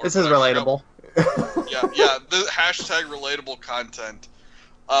going for. This is relatable. Yeah, the hashtag relatable content.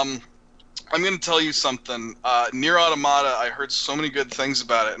 I'm going to tell you something. Nier Automata, I heard so many good things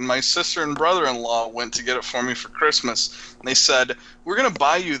about it, and my sister and brother-in-law went to get it for me for Christmas, and they said, we're going to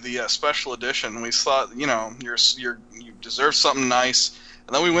buy you the special edition, and we thought, you deserve something nice,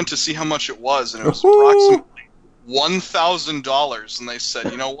 and then we went to see how much it was, and it was approximately $1,000, and they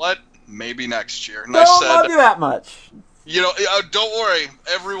said, you know what? Maybe next year. And I said, love you that much. Don't worry.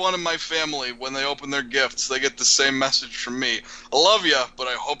 Everyone in my family, when they open their gifts, they get the same message from me. I love you, but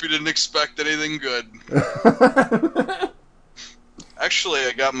I hope you didn't expect anything good. Actually,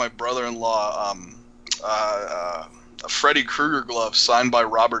 I got my brother-in-law a Freddy Krueger glove signed by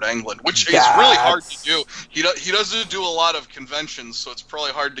Robert Englund, which is really hard to do. He doesn't do a lot of conventions, so it's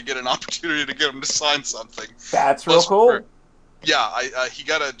probably hard to get an opportunity to get him to sign something. That's real cool. Yeah, he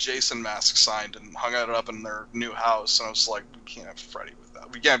got a Jason mask signed and hung it up in their new house, and I was like, we can't have Freddy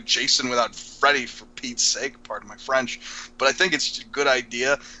without. We can't have Jason without Freddy, for Pete's sake. Pardon my French, but I think it's a good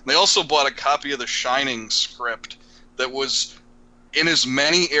idea. And they also bought a copy of the Shining script that was, in as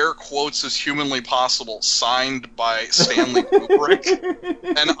many air quotes as humanly possible, signed by Stanley Kubrick.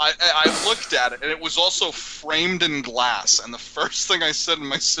 And I looked at it, and it was also framed in glass. And the first thing I said to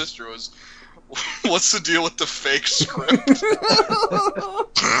my sister was, what's the deal with the fake script?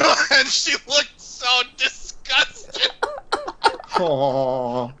 And she looked so disgusted.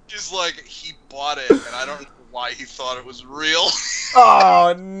 Aww. She's like, he bought it, and I don't know why he thought it was real.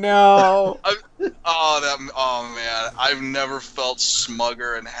 Oh no! Oh man, I've never felt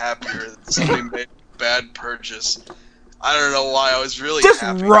smugger and happier that somebody made a bad purchase. I don't know why. I was really just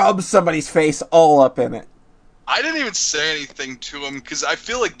happy. Rub somebody's face all up in it. I didn't even say anything to him because I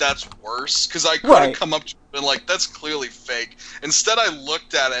feel like that's worse. Because I could have come up to him and been like, "That's clearly fake." Instead, I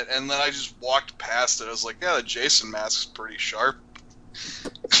looked at it and then I just walked past it. I was like, "Yeah, the Jason mask's pretty sharp."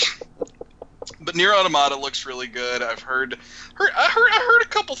 But Nier Automata looks really good. I heard a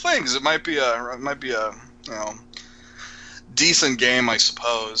couple things. It might be a decent game, I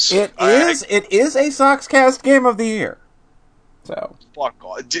suppose. It is a Soxcast Game of the Year. So fuck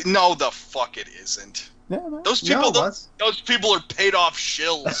off. No, the fuck it isn't. No, those people are paid off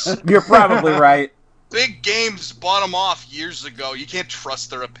shills. You're probably right. Big Games bought them off years ago. You can't trust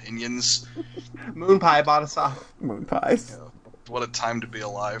their opinions. Moon Pie bought us off. Moon Pies. Yeah, what a time to be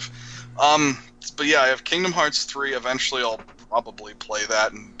alive. But yeah, I have Kingdom Hearts 3. Eventually I'll probably play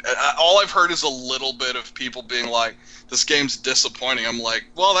that. And all I've heard is a little bit of people being like, this game's disappointing. I'm like,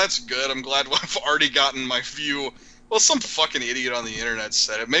 well, that's good. I'm glad I've already gotten my view. Well, some fucking idiot on the internet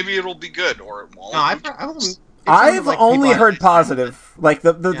said it. Maybe it'll be good, or it won't. No, I've only heard positive. Like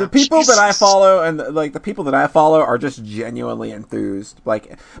the people that I follow, and the people that I follow are just genuinely enthused.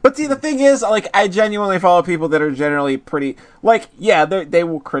 Like, but see, the thing is, like, I genuinely follow people that are generally pretty. Like, yeah, they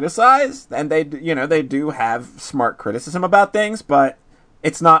will criticize, and they do have smart criticism about things, but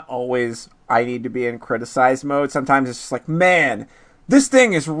it's not always I need to be in criticize mode. Sometimes it's just like, man, this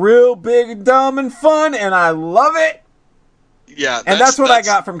thing is real big and dumb and fun, and I love it. Yeah, and that's what I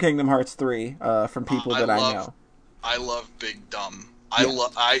got from Kingdom Hearts 3, from people that I know. I love big dumb.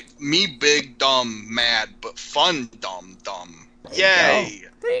 Yeah. Me big dumb mad, but fun dumb. Yay!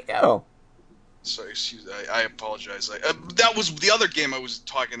 There you go. Sorry, excuse. I apologize. That was the other game I was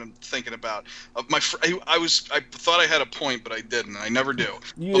thinking about. I thought I had a point, but I didn't. I never do.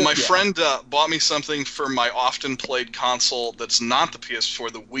 But my friend bought me something for my often played console that's not the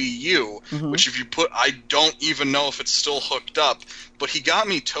PS4, the Wii U. Which if you I don't even know if it's still hooked up. But he got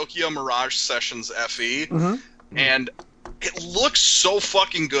me Tokyo Mirage Sessions FE, and it looks so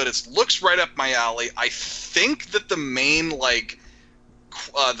fucking good. It looks right up my alley. I think that the main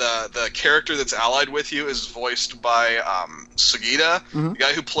the character that's allied with you is voiced by Sugita, the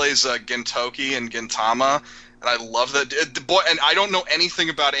guy who plays Gintoki and Gintama, and I love that the boy. And I don't know anything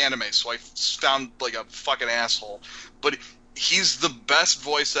about anime, so I sound like a fucking asshole. But he's the best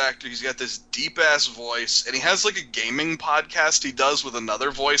voice actor. He's got this deep ass voice, and he has like a gaming podcast he does with another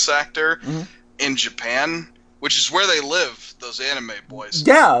voice actor in Japan, which is where they live. Those anime boys.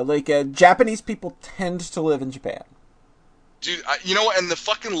 Yeah, like Japanese people tend to live in Japan. Dude, you know what? And the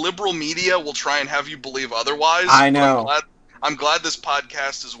fucking liberal media will try and have you believe otherwise. I know. I'm glad this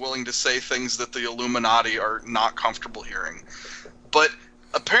podcast is willing to say things that the Illuminati are not comfortable hearing. But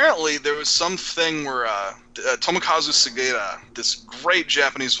apparently there was some thing where Tomokazu Sugita, this great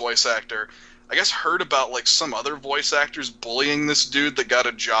Japanese voice actor, I guess heard about like some other voice actors bullying this dude that got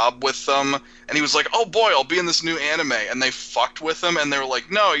a job with them, and he was like, "Oh boy, I'll be in this new anime," and they fucked with him, and they were like,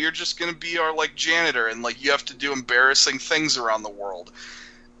 "No, you're just gonna be our like janitor, and like you have to do embarrassing things around the world,"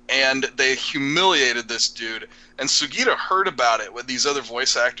 and they humiliated this dude. And Sugita heard about it with these other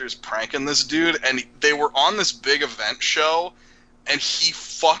voice actors pranking this dude, and they were on this big event show. And he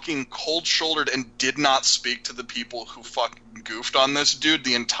fucking cold-shouldered and did not speak to the people who fucking goofed on this dude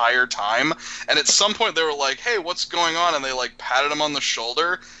the entire time. And at some point they were like, "Hey, what's going on?" And they like patted him on the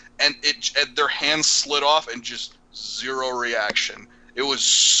shoulder, and their hands slid off and just zero reaction. It was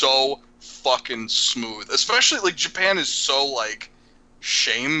so fucking smooth. Especially like Japan is so like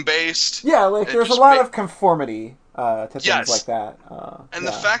shame-based. Yeah, like there's a lot of conformity to things like that. And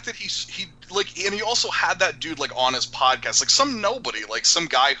the fact that he and he also had that dude like on his podcast, like some nobody, like some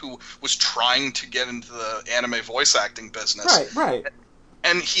guy who was trying to get into the anime voice acting business. Right.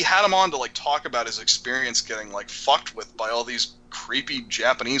 And he had him on to like talk about his experience getting like fucked with by all these creepy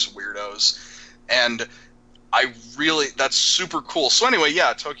Japanese weirdos. And that's super cool. So anyway,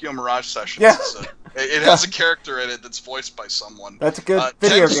 yeah, Tokyo Mirage Sessions. Yeah. It has a character in it that's voiced by someone. That's a good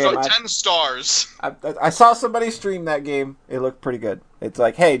video game. 10 stars. I saw somebody stream that game. It looked pretty good. It's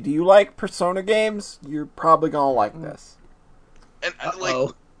like, hey, do you like Persona games? You're probably gonna like this. And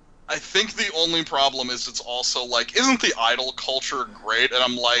I think the only problem is it's also like, isn't the idol culture great? And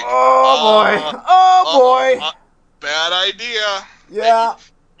I'm like, oh boy, bad idea. Yeah.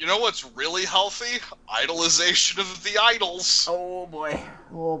 You know what's really healthy? Idolization of the idols. Oh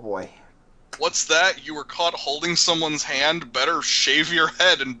boy. What's that? You were caught holding someone's hand? Better shave your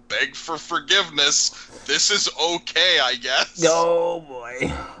head and beg for forgiveness. This is okay, I guess.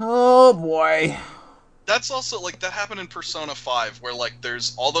 Oh boy. That's also, like, that happened in Persona 5, where, like,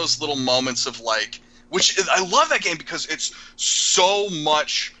 there's all those little moments of, like, which, I love that game because it's so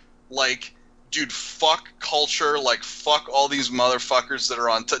much, like, dude, fuck culture, like, fuck all these motherfuckers that are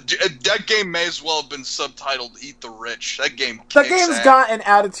on... that game may as well have been subtitled Eat the Rich. That game's got an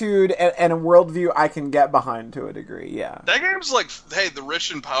attitude and a worldview I can get behind to a degree, yeah. That game's like, hey, the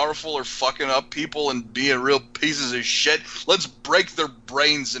rich and powerful are fucking up people and being real pieces of shit. Let's break their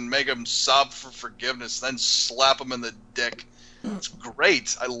brains and make them sob for forgiveness, then slap them in the dick. It's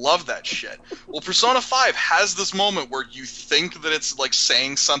great. I love that shit. Well, Persona 5 has this moment where you think that it's like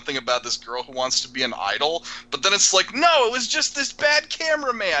saying something about this girl who wants to be an idol, but then it's like, no, it was just this bad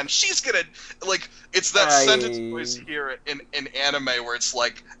cameraman. She's gonna, like, it's that sentence you always hear in anime where it's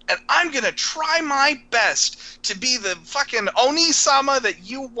like, and I'm gonna try my best to be the fucking Oni-sama that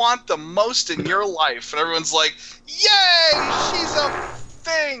you want the most in your life. And everyone's like, yay, she's a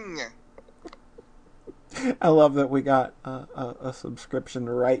thing. I love that we got a subscription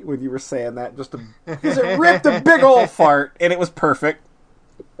right when you were saying that, just because it ripped a big old fart and it was perfect.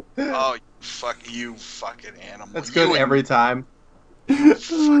 Oh, you fucking animal! That's good every time.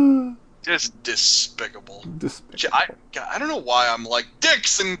 Just despicable. I don't know why I'm like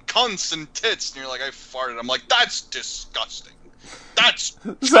dicks and cunts and tits, and you're like I farted. I'm like that's disgusting. That's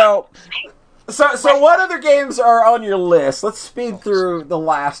So what other games are on your list? Let's speed through the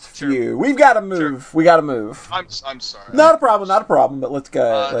last few. We've got to move. Sure. We got to move. I'm sorry. Not a problem, but let's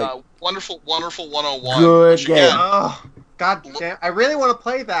go. Wonderful 101. Good game. Again, oh, God damn. I really want to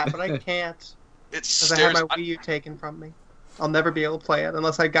play that, but I can't. Because I had my Wii U taken from me. I'll never be able to play it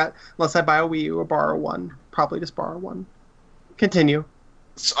unless I buy a Wii U or borrow one. Probably just borrow one. Continue.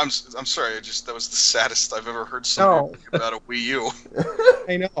 I'm sorry. That was the saddest I've ever heard somebody about a Wii U.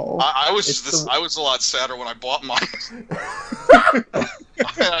 I know. I was a lot sadder when I bought mine.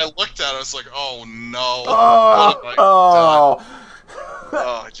 I looked at it. I was like, oh no.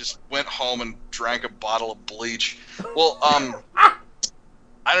 I just went home and drank a bottle of bleach. Well, I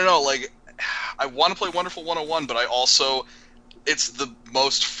don't know. Like, I want to play Wonderful 101, but it's the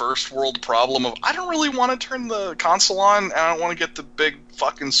most first world problem of I don't really want to turn the console on, and I don't want to get the big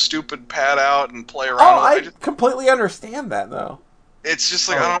fucking stupid pad out and play around. I completely understand that, though. It's just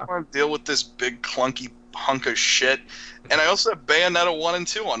like, I don't want to deal with this big clunky hunk of shit. And I also have Bayonetta 1 and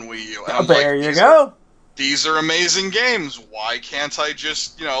 2 on Wii U. And there you go. These are amazing games. Why can't I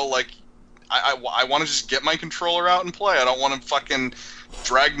just, I want to just get my controller out and play. I don't want to fucking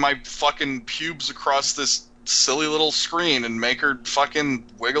drag my fucking pubes across this silly little screen and make her fucking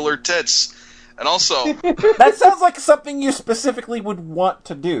wiggle her tits. And also... that sounds like something you specifically would want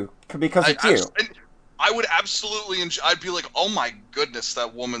to do, because it's you. I would absolutely enjoy... I'd be like, oh my goodness,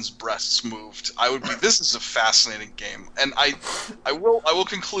 that woman's breasts moved. This is a fascinating game. And I will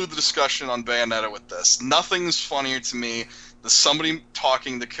conclude the discussion on Bayonetta with this. Nothing's funnier to me than somebody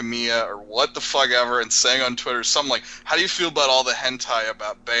talking to Kamiya or what the fuck ever and saying on Twitter something like, how do you feel about all the hentai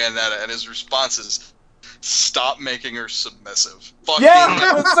about Bayonetta? And his response is, stop making her submissive.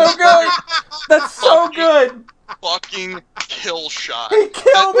 That's so good! That's so good! Fucking kill shot. He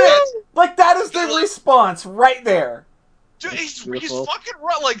killed it! Like, that is the response right there. Dude, he's fucking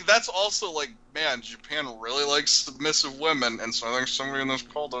right. Like, that's also, like, man, Japan really likes submissive women, and so I think somebody in this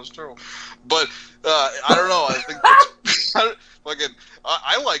call does too. But, I don't know, I think that's...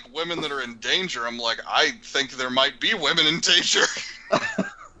 I like women that are in danger. I'm like, I think there might be women in danger.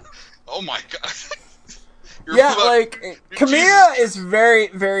 Oh my god. Kamiya is very,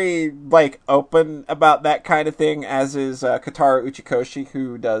 very, open about that kind of thing, as is Kotaro Uchikoshi,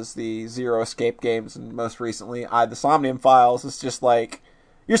 who does the Zero Escape games, and most recently, the Somnium Files. It's just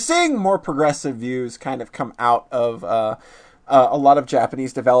you're seeing more progressive views kind of come out of a lot of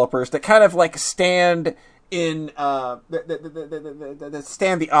Japanese developers that kind of, stand in that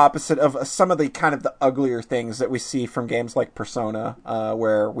stand the opposite of some of the kind of the uglier things that we see from games like Persona,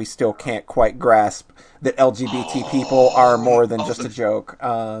 where we still can't quite grasp that LGBT people are more than just a joke.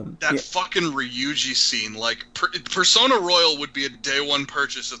 Fucking Ryuji scene, Persona Royal would be a day one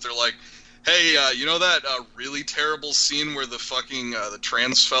purchase if they're like, hey, you know that really terrible scene where the fucking the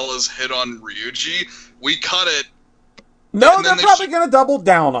trans fellas hit on Ryuji? We cut it. No, they're probably going to double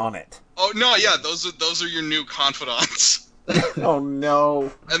down on it. Oh no, yeah, those are your new confidants. Oh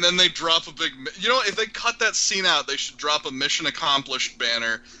no! And then they drop a big. If they cut that scene out, they should drop a mission accomplished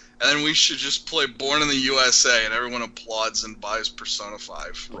banner, and then we should just play Born in the USA, and everyone applauds and buys Persona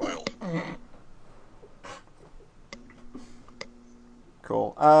 5 Royal.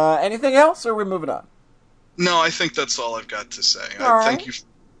 Cool. Anything else, or are we moving on? No, I think that's all I've got to say.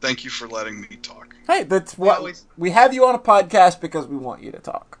 Thank you for letting me talk. Hey, that's what we have you on a podcast because we want you to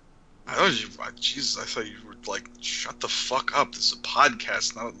talk. Jesus, I thought you were like, shut the fuck up. This is a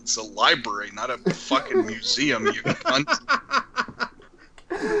podcast, it's a library, not a fucking museum, you cunt.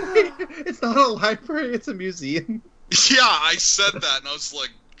 It's not a library, it's a museum. Yeah, I said that, and I was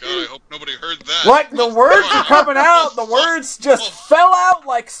like, God, I hope nobody heard that. What? The words are coming out. The words just fell out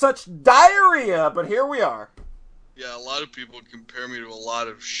like such diarrhea, but here we are. Yeah, a lot of people compare me to a lot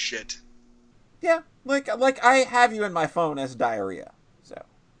of shit. Yeah, like I have you in my phone as diarrhea. So.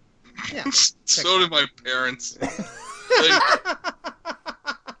 Yeah. So did my parents.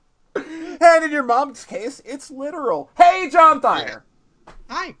 And in your mom's case, it's literal. Hey, John Thayer.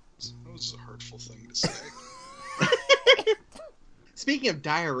 Hi. That was a hurtful thing to say. Speaking of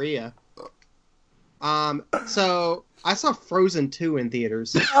diarrhea, so I saw Frozen 2 in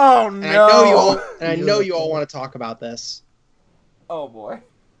theaters. Oh no! And I know you all want to talk about this. Oh boy.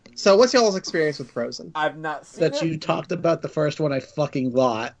 So what's y'all's experience with Frozen? I've not seen it. That you talked about the first one a fucking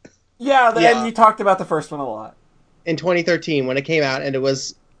lot. Yeah, and you talked about the first one a lot. In 2013 when it came out, and it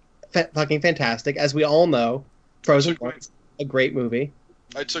was fucking fantastic. As we all know, Frozen was a great movie.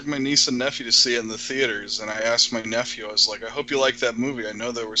 I took my niece and nephew to see it in the theaters, and I asked my nephew, I was like, I hope you like that movie. I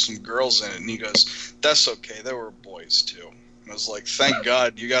know there were some girls in it. And he goes, that's okay. There were boys, too. And I was like, thank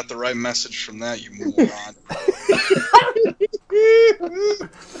God you got the right message from that, you moron.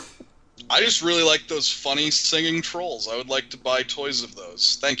 I just really like those funny singing trolls. I would like to buy toys of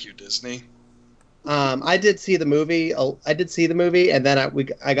those. Thank you, Disney. I did see the movie. And then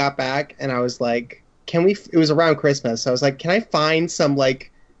I got back, and I was like, it was around Christmas. So I was like, can I find some young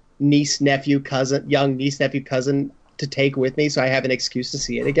niece, nephew, cousin to take with me so I have an excuse to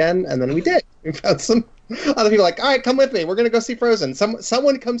see it again? And then we did. We found some Other people are like, all right, come with me. We're gonna go see Frozen.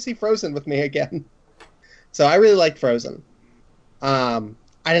 Someone come see Frozen with me again. So I really liked Frozen. I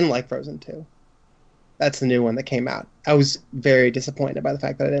didn't like Frozen 2. That's the new one that came out. I was very disappointed by the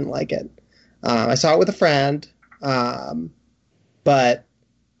fact that I didn't like it. I saw it with a friend, but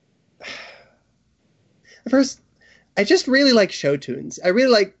first, I just really like show tunes. I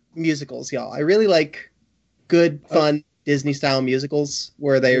really like musicals, y'all. I really like good, fun Disney-style musicals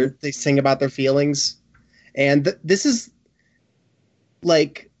where they sing about their feelings. And this is,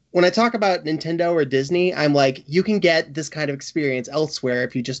 like, when I talk about Nintendo or Disney, I'm like, you can get this kind of experience elsewhere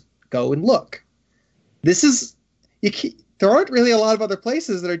if you just go and look. There aren't really a lot of other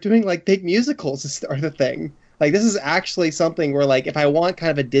places that are doing, like, big musicals are the thing. Like, this is actually something where, like, if I want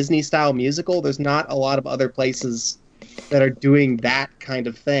kind of a Disney-style musical, there's not a lot of other places that are doing that kind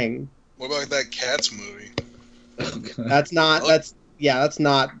of thing. What about that Cats movie? That's not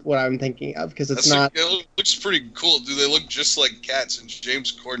what I'm thinking of, because it looks pretty cool. Do they look just like cats, and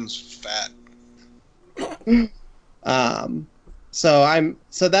James Corden's fat?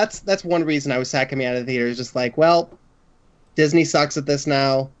 So that's one reason I was sad coming out of the theater. Is just like, well, Disney sucks at this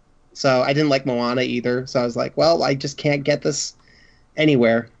now. So I didn't like Moana either. So I was like, well, I just can't get this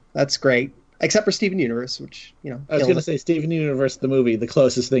anywhere. That's great. Except for Steven Universe, which, you know. I was going to say Steven Universe, the movie, the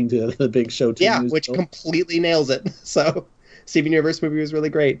closest thing to the big show. Yeah, which completely nails it. So Steven Universe movie was really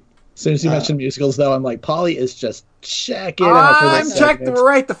great. As soon as you mentioned musicals, though, I'm like, Polly is just checking out for this. I'm checked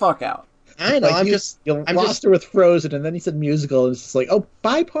right the fuck out. I know. Like, you lost her with Frozen, and then he said musical, and it's just like, oh,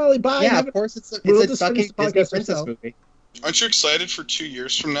 bye, Polly, bye. Yeah, of course, it's a fucking Disney princess movie. Aren't you excited for 2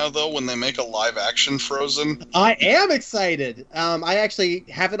 years from now, though, when they make a live-action Frozen? I am excited. I actually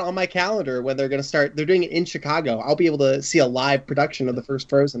have it on my calendar when they're going to start. They're doing it in Chicago. I'll be able to see a live production of the first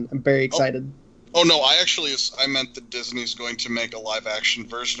Frozen. I'm very excited. Oh no, I meant that Disney's going to make a live-action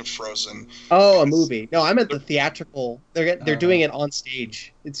version of Frozen. Oh, a movie. No, I meant the theatrical. They're doing it on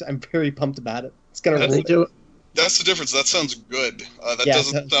stage. I'm very pumped about it. It's going to do it. That's the difference. That sounds good.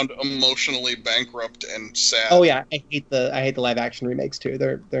 Doesn't sound emotionally bankrupt and sad. Oh yeah, I hate the live action remakes too.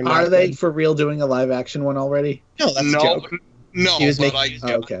 They're not. Are they for real doing a live action one already? No, that's a joke. No,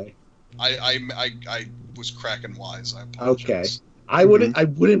 okay. I was cracking wise. I apologize. Okay. I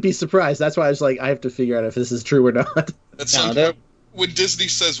wouldn't be surprised. That's why I was like, I have to figure out if this is true or not. When Disney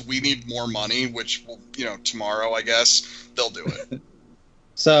says we need more money, which will, tomorrow, I guess, they'll do it.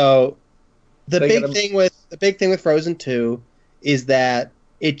 So the big thing with Frozen 2 is that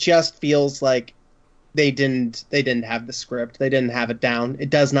it just feels like they didn't have the script. They didn't have it down. It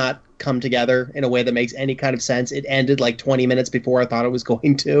does not come together in a way that makes any kind of sense. It ended like 20 minutes before I thought it was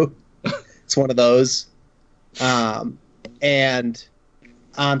going to. It's one of those. Do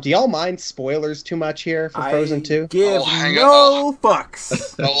y'all mind spoilers too much here for Frozen 2? Give no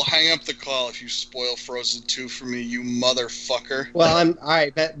fucks. I will hang up the call if you spoil Frozen 2 for me, you motherfucker. Well, all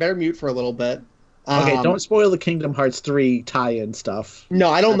right. Better mute for a little bit. Okay, don't spoil the Kingdom Hearts 3 tie-in stuff. No,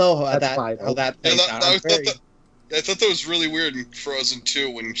 I don't know how that plays out. I thought that was really weird in Frozen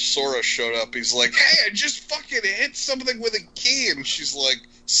 2 when Sora showed up. He's like, hey, I just fucking hit something with a key. And she's like,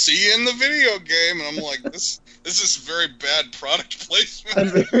 see you in the video game. And I'm like, this is very bad product placement.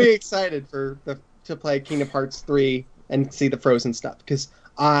 I'm very excited to play Kingdom Hearts 3 and see the Frozen stuff, because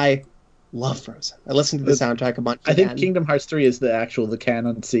I love Frozen. I listened to the soundtrack a bunch. I think Kingdom Hearts 3 is the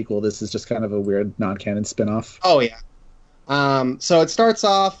canon sequel. This is just kind of a weird non-canon spin-off. Oh, yeah. So it starts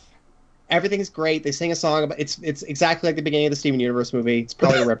off, everything's great. They sing a song about it's exactly like the beginning of the Steven Universe movie. It's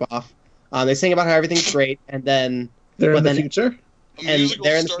probably a ripoff. They sing about how everything's great, and then they're in the future. And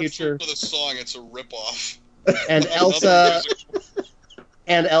they're in the future. With a song, it's a ripoff.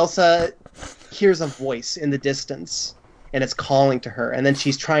 And Elsa hears a voice in the distance, and it's calling to her, and then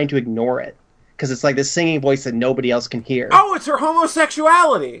she's trying to ignore it because it's like this singing voice that nobody else can hear. Oh, it's her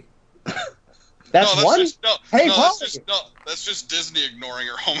homosexuality. That's just Disney ignoring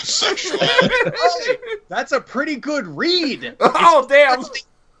her homosexuality. That's a pretty good read. Oh, damn.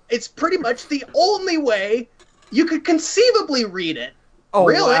 It's pretty much the only way you could conceivably read it. Oh,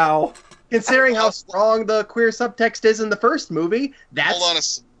 really? Wow. Considering how strong the queer subtext is in the first movie, that's... Hold on a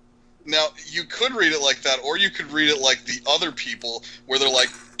second. Now, you could read it like that, or you could read it like the other people, where they're like,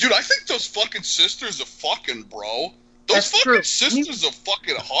 dude, I think those fucking sisters are fucking, bro. Those fucking sisters are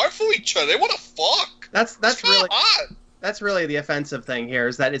fucking hard for each other. They want to fuck. That's really hot. That's really the offensive thing here,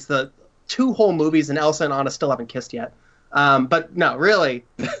 is that it's the 2 whole movies and Elsa and Anna still haven't kissed yet. But no, really.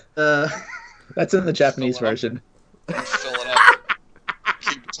 That's in the Japanese version. Fill it up.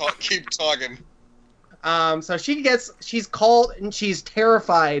 Keep talking. So she's called, and she's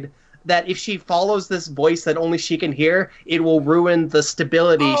terrified that if she follows this voice that only she can hear, it will ruin the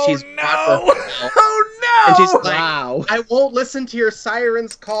stability she's brought for herself. Oh And she's like, wow. I won't listen to your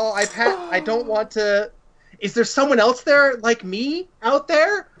siren's call. I don't want to. Is there someone else there like me out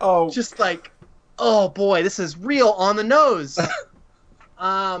there? Oh. Just like, oh boy, this is real on the nose.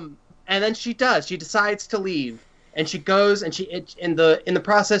 And then she does. She decides to leave, and she goes, and in the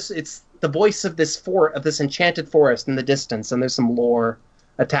process, it's the voice of this enchanted forest in the distance, and there's some lore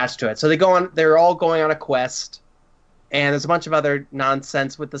attached to it. So they're all going on a quest, and there's a bunch of other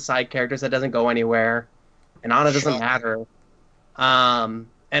nonsense with the side characters that doesn't go anywhere, and Anna doesn't matter.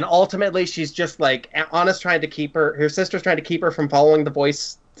 And ultimately, she's just like, Anna's trying to keep her sister's trying to keep her from following the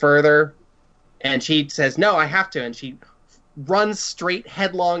voice further, and she says, no, I have to, and she runs straight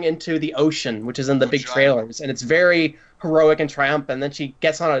headlong into the ocean, which is in the big trailers, and it's very heroic and triumphant. And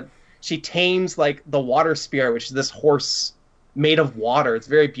then she tames like the water spirit, which is this horse made of water. It's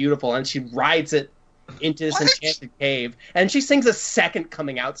very beautiful, and she rides it into this enchanted cave, and she sings a second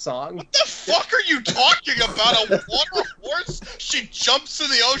coming out song. What the fuck are you talking about? A water horse? She jumps in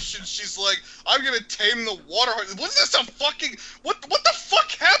the ocean. She's like, I'm gonna tame the water horse. Was this a fucking what the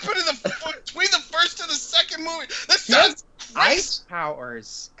fuck happened between the first and the second movie? This sounds ice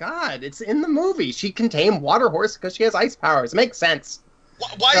powers. God, it's in the movie. She can tame water horse because she has ice powers. It makes sense.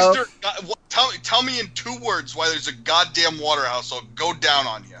 Why is there? Tell me in 2 words why there's a goddamn water house. I'll go down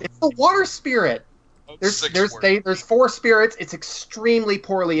on you. It's the water spirit. There's 4 spirits. It's extremely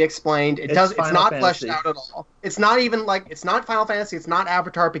poorly explained. It's not fleshed out at all. It's not even it's not Final Fantasy. It's not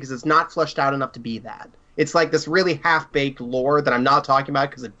Avatar because it's not fleshed out enough to be that. It's like this really half-baked lore that I'm not talking about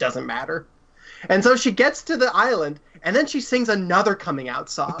because it doesn't matter. And so she gets to the island, and then she sings another coming out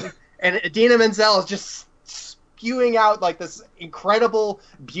song, and Idina Menzel is just spewing out like this incredible,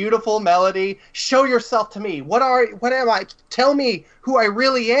 beautiful melody. Show yourself to me. What am I? Tell me who I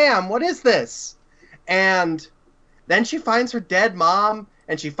really am. What is this? And then she finds her dead mom,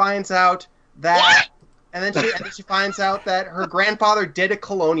 and she finds out that, and then she finds out that her grandfather did a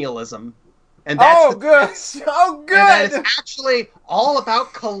colonialism, and that's good. Oh, good. And that it's actually all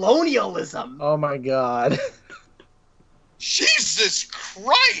about colonialism. Oh my god! Jesus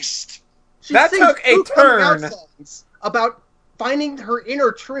Christ! That took a turn. About finding her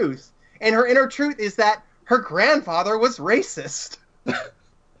inner truth, and her inner truth is that her grandfather was racist.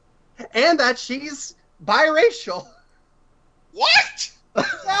 And that she's biracial. What?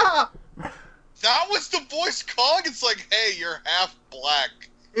 Yeah. That was the voice calling? It's like, hey, you're half black.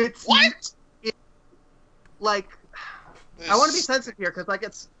 It's what? I want to be sensitive here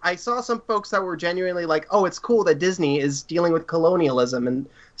because, I saw some folks that were genuinely like, "Oh, it's cool that Disney is dealing with colonialism and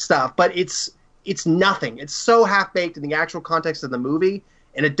stuff," but it's nothing. It's so half baked in the actual context of the movie,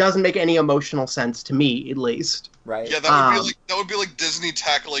 and it doesn't make any emotional sense to me, at least. Right. Yeah, that would be like Disney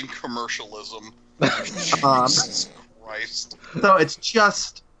tackling commercialism. Jesus Christ. So it's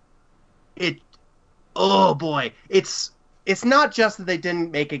just oh boy. It's not just that they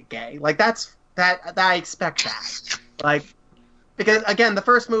didn't make it gay. Like that I expect that. Like, because again, the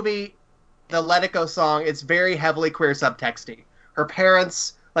first movie, the Let It Go song, it's very heavily queer subtexty. Her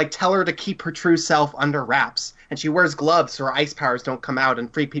parents tell her to keep her true self under wraps, and she wears gloves so her ice powers don't come out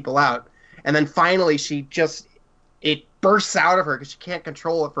and freak people out. And then finally it bursts out of her because she can't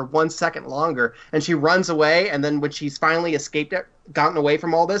control it for 1 second longer, and she runs away, and then when she's finally gotten away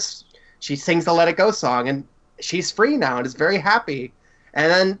from all this, she sings the Let It Go song, and she's free now and is very happy.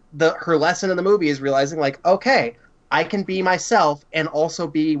 And then her lesson in the movie is realizing, okay, I can be myself and also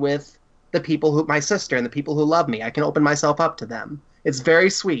be with the people my sister and the people who love me. I can open myself up to them. It's very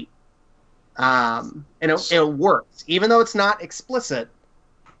sweet. And it works. Even though it's not explicit,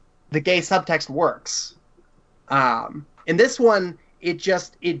 the gay subtext works. In this one,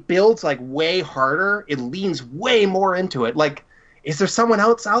 it builds way harder. It leans way more into it. Is there someone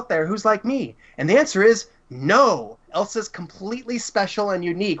else out there who's like me? And the answer is no. Elsa's completely special and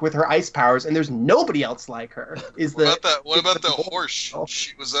unique with her ice powers, and there's nobody else like her. What about the horse?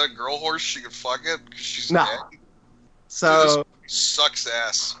 Was that a girl horse? She could fuck it because she's gay. So sucks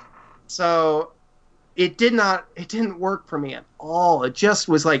ass. So it didn't work for me at all. It just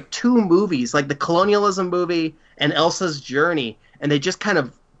was 2 movies, the colonialism movie and Elsa's Journey, and they just kind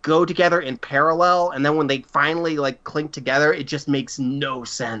of go together in parallel, and then when they finally clink together, it just makes no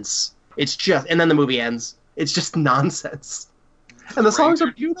sense. And then the movie ends. It's just nonsense. And the songs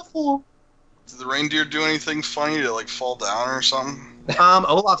are beautiful. Did the reindeer do anything funny to fall down or something?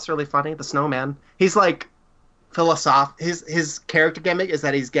 Olaf's really funny, the snowman. He's his character gimmick is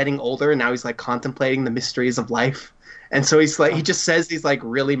that he's getting older and now he's contemplating the mysteries of life. And so he's he just says these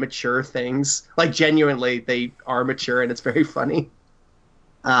really mature things. Genuinely they are mature and it's very funny.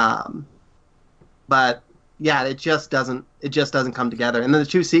 But yeah, it just doesn't come together. And then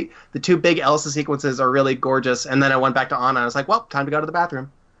the two big Elsa sequences are really gorgeous. And then I went back to Anna. I was like, well, time to go to the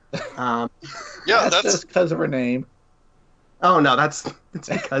bathroom. Yeah, that's just because of her name. Oh no, it's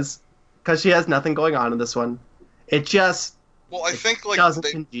because she has nothing going on in this one. It just I think like doesn't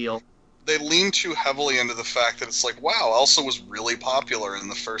congeal. They lean too heavily into the fact that it's like, wow, Elsa was really popular in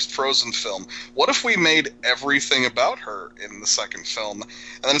the first Frozen film. What if we made everything about her in the second film? And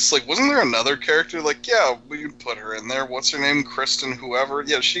then it's like, wasn't there another character? Like, yeah, we can put her in there. What's her name? Kristen, whoever.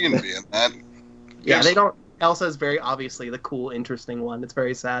 Yeah, she can be in that. Yeah, they don't. Elsa is very obviously the cool, interesting one. It's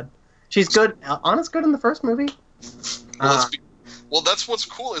very sad. She's good. Anna's good in the first movie. Well, that's what's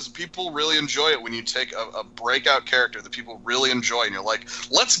cool is people really enjoy it when you take a breakout character that people really enjoy and you're like,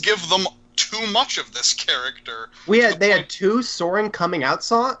 let's give them too much of this character. They had two Soaring coming out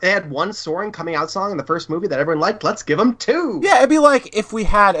song. They had one Soaring coming out song in the first movie that everyone liked. Let's give them two. Yeah, it'd be like if we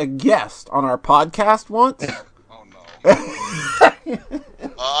had a guest on our podcast once. Oh no.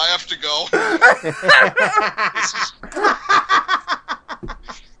 I have to go.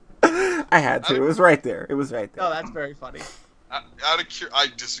 I had to. It was right there. It was right there. Oh, that's very funny. I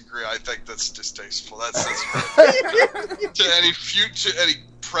disagree. I think that's distasteful. That's right. to any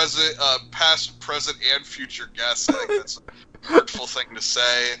present, past, present, and future guests. I think that's a hurtful thing to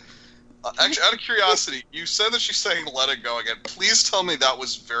say. Actually, out of curiosity, you said that she sang "Let It Go Again." Please tell me that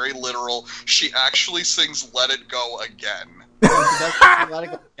was very literal. She actually sings "Let It Go Again."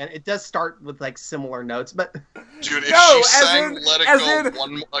 It does start with like similar notes, but dude, if she sang "Let It Go"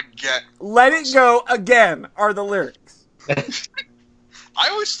 one again, "Let It Go Again" are the lyrics. I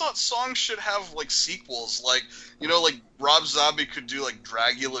always thought songs should have like sequels, like like Rob Zombie could do like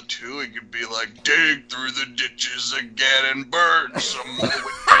Dragula 2. It could be like dig through the ditches again and burn some more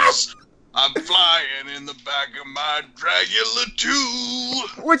witches. I'm flying in the back of my Dragula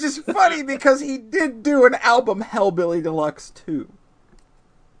 2. Which is funny because he did do an album, Hellbilly Deluxe 2.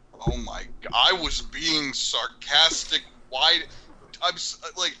 Oh my god, I was being sarcastic. Why? I'm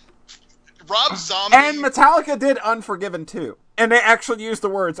like. Rob Zombie... And Metallica did Unforgiven 2. And they actually used the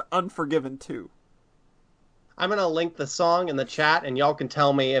words Unforgiven 2. I'm going to link the song in the chat, and y'all can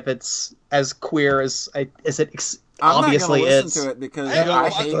tell me if it's as queer as it obviously is. I'm not going to listen to it because I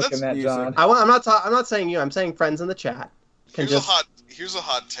hate that music. I'm not saying you. I'm saying friends in the chat. Here's a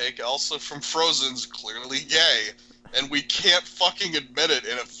hot take. Elsa from Frozen's clearly gay, and we can't fucking admit it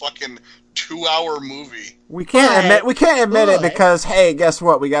in a fucking 2-hour movie. We can't admit it because, hey, guess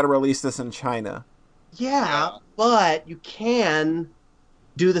what? We got to release this in China. Yeah, but you can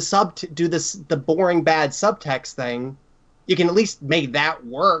do the boring bad subtext thing. You can at least make that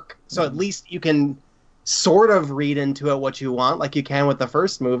work. So at least you can sort of read into it what you want, like you can with the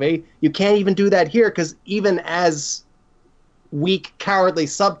first movie. You can't even do that here because even as weak, cowardly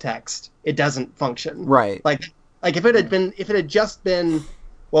subtext, it doesn't function. Right. Like if it had just been,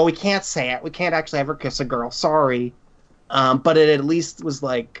 well, we can't say it. We can't actually ever kiss a girl. Sorry. But it at least was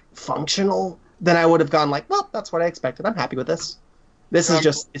like functional. Then I would have gone like, well, that's what I expected. I'm happy with this.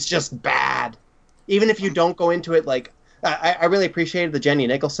 It's just bad. Even if you don't go into it like, I really appreciated the Jenny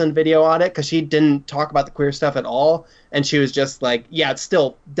Nicholson video on it because she didn't talk about the queer stuff at all. And she was just like, yeah, it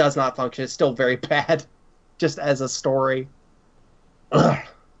still does not function. It's still very bad just as a story. Ugh.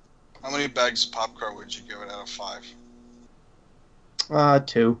 How many bags of popcorn would you give it out of 5?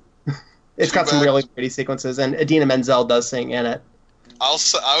 2. It's got some really pretty sequences, and Idina Menzel does sing in it.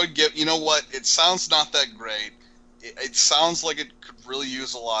 I would give. You know what? It sounds not that great. It sounds like it could really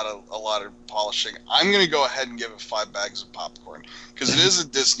use a lot of polishing. I'm going to go ahead and give it 5 bags of popcorn because it is a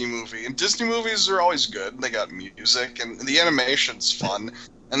Disney movie, and Disney movies are always good. They got music, and the animation's fun.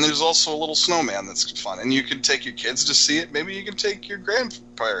 And there's also a little snowman that's fun. And you can take your kids to see it. Maybe you can take your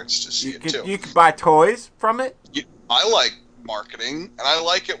grandparents to see it, too. You can buy toys from it? I like marketing, and I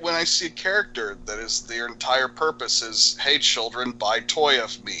like it when I see a character that is their entire purpose is, hey, children, buy toy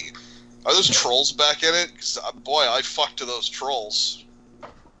of me. Are those trolls back in it? 'Cause, boy, I fucked to those trolls.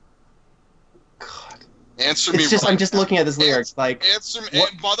 God. Answer me right I'm just looking at this lyrics, answer me,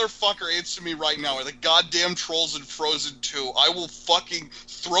 motherfucker, answer me right now. Are the goddamn trolls in Frozen 2? I will fucking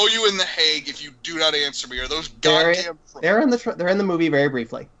throw you in the Hague if you do not answer me. Are those goddamn trolls? They're in the movie very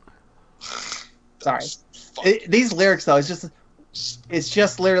briefly. Sorry. These lyrics, though, it's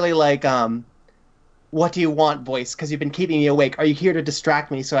just literally like, what do you want, voice? Because you've been keeping me awake. Are you here to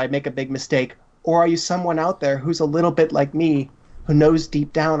distract me so I make a big mistake? Or are you someone out there who's a little bit like me, who knows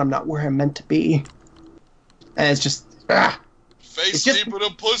deep down I'm not where I'm meant to be? And it's just... Face deep in a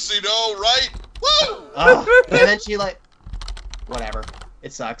pussy, no, right? Woo! And then she, like... Whatever.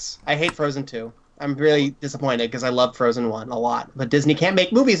 It sucks. I hate Frozen 2. I'm really disappointed because I love Frozen 1 a lot. But Disney can't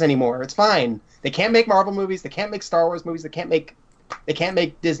make movies anymore. It's fine. They can't make Marvel movies. They can't make Star Wars movies. They can't make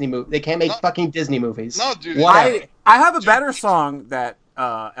Disney movies. They can't make fucking Disney movies. No, dude. Well, I have a better song that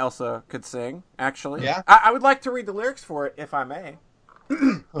Elsa could sing, actually. Yeah? I would like to read the lyrics for it, if I may.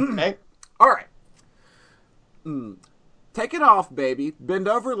 Okay. All right. Take it off, baby. Bend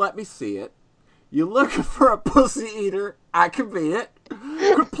over, let me see it. You looking for a pussy eater? I can be it.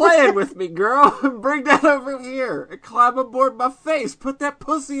 Quit playing with me, girl. Bring that over here and climb aboard my face. Put that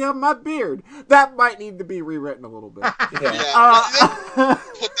pussy on my beard. That might need to be rewritten a little bit. Yeah.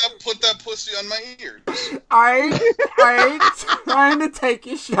 Put that pussy on my ears. I ain't trying to take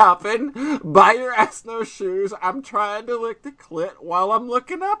you shopping. Buy your ass no shoes. I'm trying to lick the clit while I'm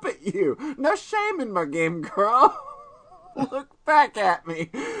looking up at you. No shame in my game, girl. Look back at me.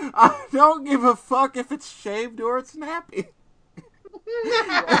 I don't give a fuck if it's shaved or it's nappy.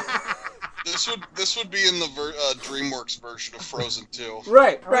 This would be in the DreamWorks version of Frozen 2.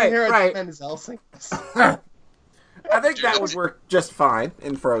 Right. I I think Dude, that would work just fine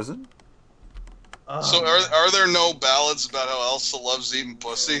in Frozen. So are there no ballads about how Elsa loves eating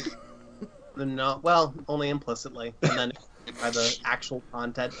pussy? No, well, only implicitly, and then by the actual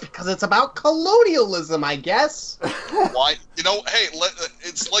content, because it's about colonialism, I guess. Why? Hey,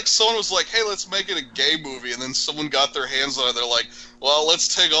 it's like someone was like, hey, let's make it a gay movie, and then someone got their hands on it. They're like, well,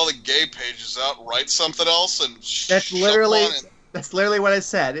 let's take all the gay pages out, write something else, and that's literally what I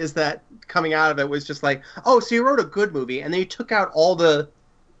said. Is that coming out of it was just like, oh, so you wrote a good movie, and then you took out all the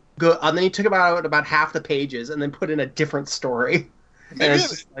good, and then you took about half the pages, and then put in a different story. Maybe and it's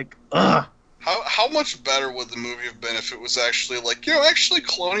just like, ugh. How much better would the movie have been if it was actually like, actually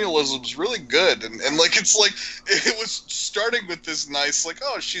colonialism's really good, and like it's like it was starting with this nice like,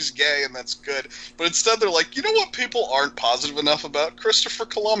 oh, she's gay and that's good, but instead they're like, you know what people aren't positive enough about? Christopher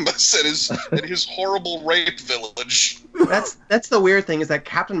Columbus and his horrible rape village. That's the weird thing, is that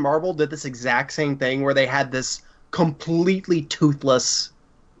Captain Marvel did this exact same thing where they had this completely toothless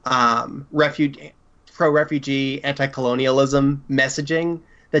pro-refugee anti-colonialism messaging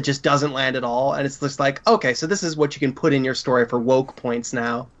that just doesn't land at all, and it's just like, okay, so this is what you can put in your story for woke points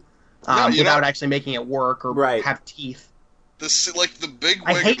now, without actually making it work or have teeth. The big wig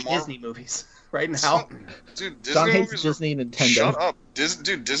I hate Disney movies right now. Dude, John Disney hates movies Disney and Nintendo. Shut up.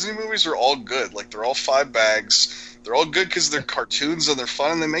 Disney movies are all good. Like, they're all 5 bags. They're all good because they're cartoons and they're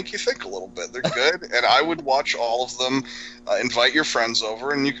fun and they make you think a little bit. They're good, and I would watch all of them. Invite your friends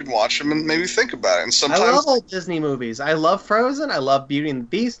over, and you can watch them and maybe think about it. And sometimes I love old Disney movies. I love Frozen. I love Beauty and the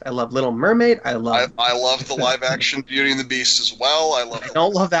Beast. I love Little Mermaid. I love the live-action Beauty and the Beast as well. I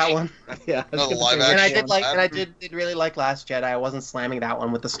don't love that one. Yeah, no, the live-action. And I did really like Last Jedi. I wasn't slamming that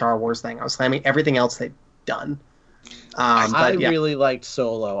one with the Star Wars thing. I was slamming everything else they've done. I really liked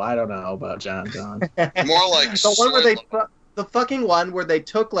Solo. I don't know about John. More like the one where the fucking one where they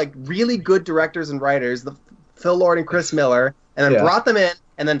took like really good directors and writers, the Phil Lord and Chris Miller, and then brought them in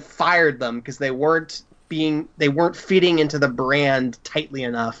and then fired them because they weren't fitting into the brand tightly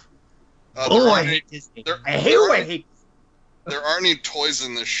enough. I hate Disney. I hate. There aren't any toys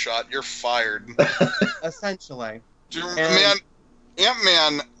in this shot. You're fired. Essentially.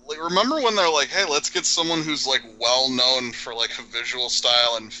 Ant-Man. Remember when they're like, hey, let's get someone who's like well known for like a visual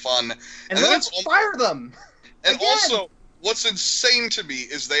style and fun, and then let's fire them. And also, what's insane to me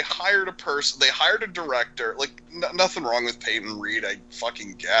is they hired a director. Like, nothing wrong with Peyton Reed, I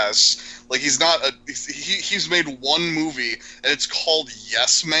fucking guess. Like, he's made one movie and it's called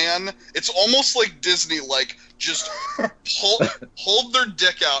Yes Man. It's almost like Disney like just pulled their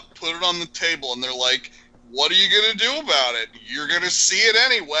dick out, put it on the table, and they're like, what are you gonna do about it? You're gonna see it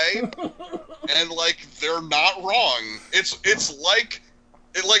anyway. And like, they're not wrong. It's like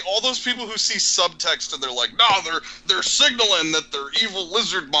all those people who see subtext and they're like, no, they're signaling that they're evil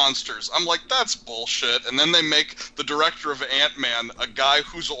lizard monsters. I'm like, that's bullshit. And then they make the director of Ant-Man a guy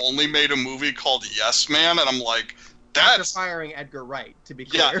who's only made a movie called Yes Man, and I'm like, that's... After firing Edgar Wright, to be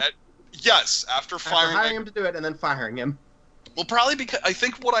clear. Yes, after hiring him to do it and then firing him. Well, probably because I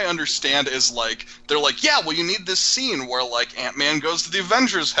think what I understand is, like, they're like, yeah, well, you need this scene where, like, Ant-Man goes to the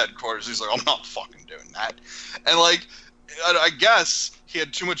Avengers headquarters. He's like, I'm not fucking doing that. And, like, I guess he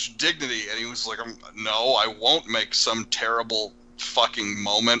had too much dignity, and he was like, no, I won't make some terrible fucking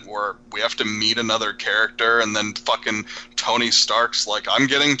moment where we have to meet another character, and then fucking Tony Stark's like, I'm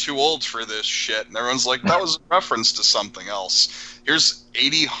getting too old for this shit. And everyone's like, that was a reference to something else. Here's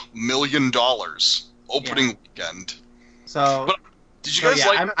 $80 million opening weekend. So, but did you guys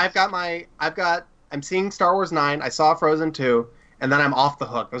like? I'm seeing Star Wars 9. I saw Frozen 2, and then I'm off the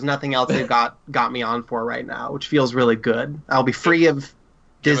hook. There's nothing else they've got me on for right now, which feels really good. I'll be free of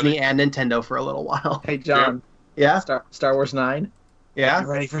Disney and Nintendo for a little while. Hey, John. Yeah? Star Wars 9? Yeah? You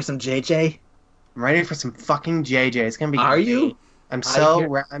ready for some JJ? I'm ready for some fucking JJ. It's gonna be Are great. you? I'm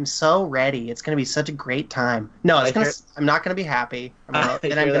so ready. It's gonna be such a great time. No, I'm not gonna be happy. I'm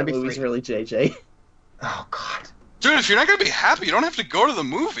gonna be movie's free. really JJ. Oh God. Dude, if you're not gonna be happy, you don't have to go to the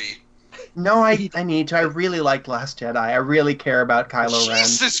movie. No, I need to. I really liked Last Jedi. I really care about Kylo Ren.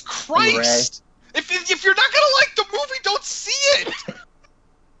 Jesus Christ! If you're not gonna like the movie, don't see it.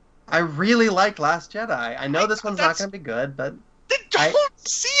 I really liked Last Jedi. I know this one's not gonna be good, but then don't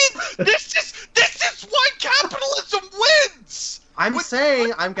see it. This is why capitalism wins. I'm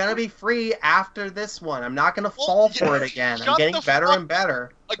saying I'm gonna be free after this one. I'm not gonna fall for it again. I'm getting better and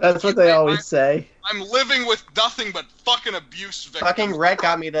better. That's what they always say. I'm living with nothing but fucking abuse victims. Fucking Rhett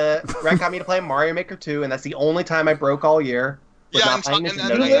got me to play Mario Maker 2, and that's the only time I broke all year. You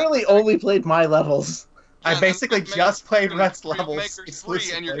literally only played my levels. I basically just played Rhett's levels Maker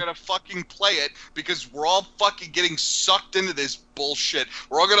 3, and you're gonna fucking play it because we're all fucking getting sucked into this bullshit.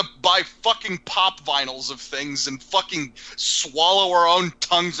 We're all gonna buy fucking pop vinyls of things and fucking swallow our own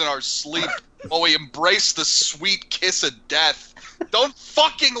tongues in our sleep while we embrace the sweet kiss of death. Don't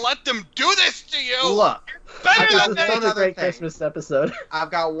fucking let them do this to you. Look, this is a great Christmas episode.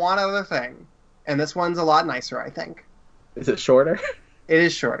 I've got one other thing, and this one's a lot nicer, I think. Is it shorter? It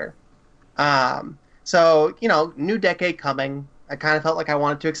is shorter. So, new decade coming. I kind of felt like I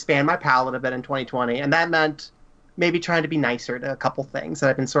wanted to expand my palette a bit in 2020, and that meant maybe trying to be nicer to a couple things that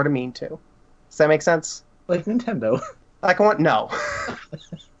I've been sort of mean to. Does that make sense? Like Nintendo. No.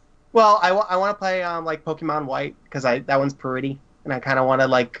 Well, I want to play like Pokemon White because that one's pretty, and I kind of want to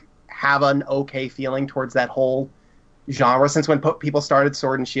like have an okay feeling towards that whole genre. Since when people started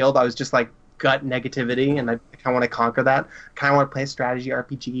Sword and Shield, I was just like gut negativity, and I kind of want to conquer that. I kind of want to play a strategy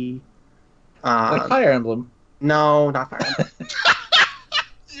RPG. Like Fire Emblem. No, not Fire Emblem.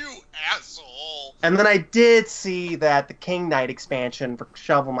 You asshole. And then I did see that the King Knight expansion for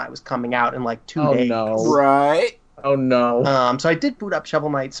Shovel Knight was coming out in like 2 days. Oh no. Right. Oh no. So I did boot up Shovel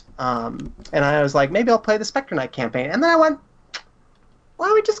Knight's, and I was like, maybe I'll play the Spectre Knight campaign. And then I went, why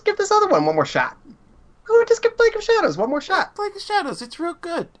don't we just give this other one more shot? Why don't we just give Plague of Shadows one more shot? Plague of Shadows, it's real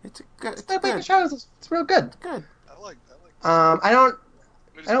good. It's Plague of Shadows, it's real good. It's good. I like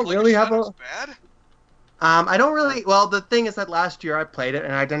I don't really have a... bad? I don't really... Well, the thing is that last year I played it,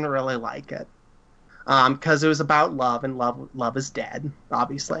 and I didn't really like it. Because it was about love, and love is dead,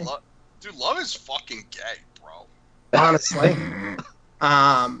 obviously. Dude, love is fucking gay, bro. Honestly.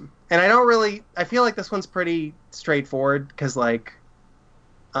 And I don't really... I feel like this one's pretty straightforward, because, like...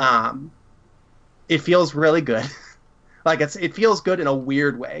 it feels really good. Like, it feels good in a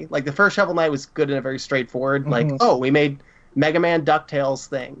weird way. Like, the first Shovel Knight was good in a very straightforward, like, we made... Mega Man DuckTales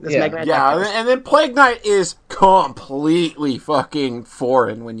thing. And then Plague Knight is completely fucking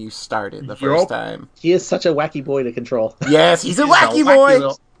foreign when you started the first time. He is such a wacky boy to control. Yes, he's a wacky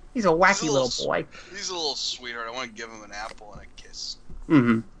boy. He's a wacky little boy. He's a little sweetheart. I want to give him an apple and a kiss.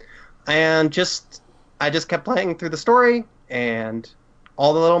 Mm-hmm. And I just kept playing through the story and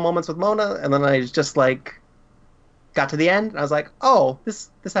all the little moments with Mona, and then I just like got to the end, and I was like, oh, this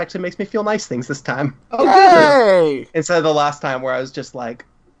actually makes me feel nice things this time. Oh, hey! Instead of the last time where I was just like,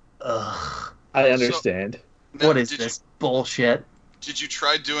 ugh. I understand. So, what is this bullshit? Did you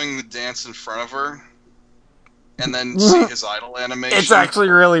try doing the dance in front of her? And then see his idol animation? It's actually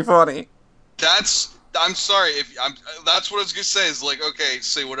really funny. I'm sorry, that's what I was going to say, is like, okay,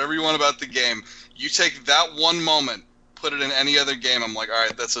 say whatever you want about the game. You take that one moment, put it in any other game, I'm like,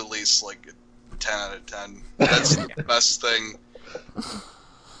 alright, that's at least like 10 out of 10. That's the best thing.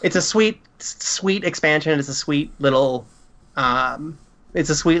 It's a sweet expansion. It's a sweet little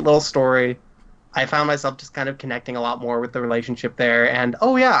story. I found myself just kind of connecting a lot more with the relationship there. And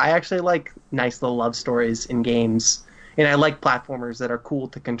oh yeah, I actually like nice little love stories in games. And I like platformers that are cool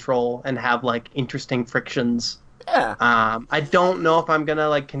to control and have like interesting frictions. Yeah. I don't know if I'm gonna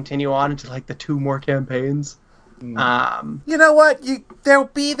like continue on into like the 2 more campaigns. You know what? They'll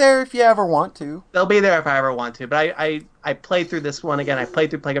be there if you ever want to. They'll be there if I ever want to. But I played through this one again. I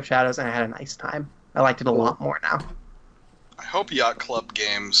played through Plague of Shadows, and I had a nice time. I liked it a lot more now. I hope Yacht Club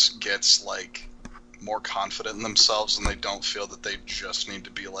Games gets like more confident in themselves, and they don't feel that they just need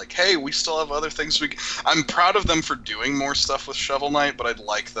to be like, hey, we still have other things I'm proud of them for doing more stuff with Shovel Knight, but I'd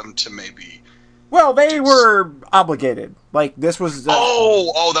like them to maybe... Well, they were obligated. Like, this was... that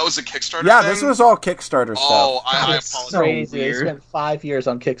was a Kickstarter thing? This was all Kickstarter stuff. Oh, I apologize. So crazy. They spent 5 years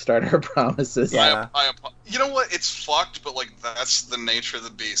on Kickstarter promises. Yeah. You know what? It's fucked, but, like, that's the nature of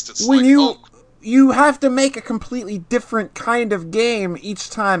the beast. It's you have to make a completely different kind of game each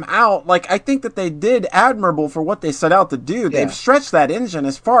time out. Like, I think that they did admirable for what they set out to do. Yeah. They've stretched that engine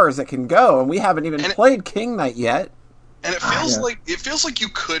as far as it can go, and we haven't even played King Knight yet. And it feels like you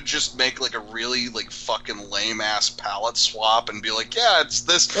could just make like a really like fucking lame ass palette swap and be like, yeah, it's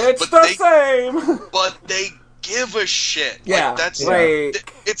this. It's the same. But they give a shit. Yeah, like, that's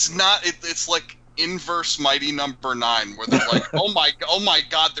it's not. It's like inverse Mighty Number 9, where they're like, oh my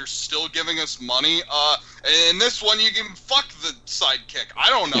god, they're still giving us money. In this one, you can fuck the sidekick. I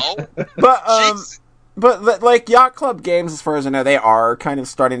don't know. But like Yacht Club Games, as far as I know, they are kind of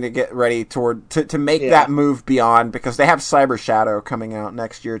starting to get ready to make that move beyond, because they have Cyber Shadow coming out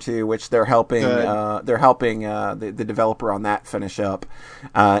next year too, which they're helping the developer on that finish up.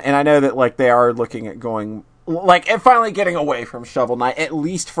 And I know that like they are looking at going like and finally getting away from Shovel Knight, at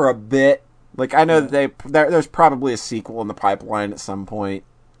least for a bit. Like, I know that there's probably a sequel in the pipeline at some point.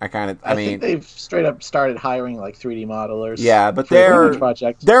 I mean, think they've straight up started hiring like 3D modelers. Yeah, but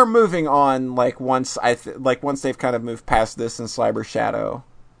they're moving on. Like once they've kind of moved past this in Cyber Shadow.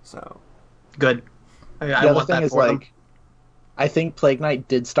 So good. I want that for them. I think Plague Knight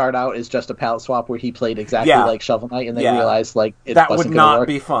did start out as just a palette swap where he played exactly like Shovel Knight, and they realized like it that wasn't would not work.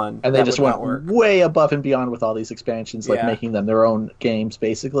 Be fun. And they just went way above and beyond with all these expansions, like making them their own games,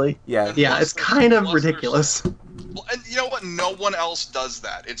 basically. Yeah, it's kind of ridiculous. And you know what? No one else does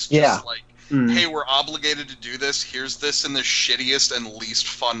that. It's just like, hey, we're obligated to do this. Here's this in the shittiest and least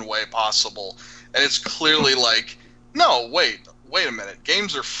fun way possible. And it's clearly like, no, wait a minute.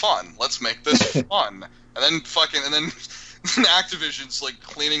 Games are fun. Let's make this fun. And then Activision's like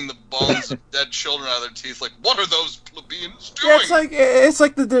cleaning the bones of dead children out of their teeth. Like, what are those plebeians doing? Yeah, it's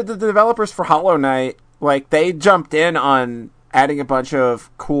like the developers for Hollow Knight. Like, they jumped in on adding a bunch of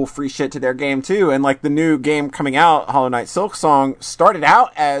cool free shit to their game too. And like the new game coming out, Hollow Knight Silksong, started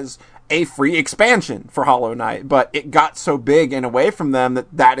out as a free expansion for Hollow Knight, but it got so big and away from them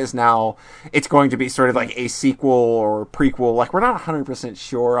that is now, it's going to be sort of like a sequel or prequel. Like, we're not 100%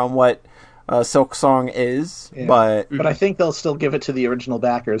 sure on what Silksong is, but I think they'll still give it to the original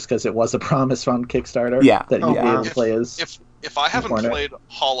backers because it was a promise on Kickstarter that you'd be able to play as. If I haven't played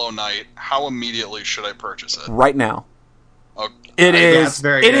Hollow Knight, how immediately should I purchase it? Right now. Okay. It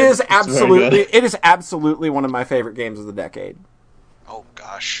is absolutely one of my favorite games of the decade. Oh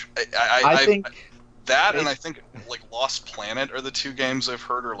gosh, I think that, and I think like Lost Planet are the two games I've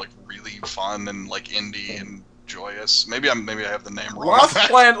heard are like really fun and like indie and joyous. Maybe I have the name wrong.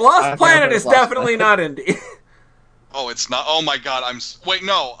 Lost Planet is definitely not indie. Oh, it's not. Oh my god,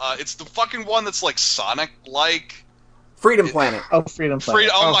 it's the fucking one that's like Sonic-like. Freedom Planet. Oh, Freedom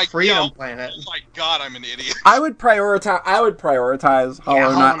Planet. Freedom Planet. Oh my god, I'm an idiot. I would prioritize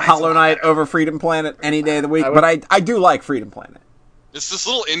Hollow Knight over Freedom Planet any day of the week, but I do like Freedom Planet. It's this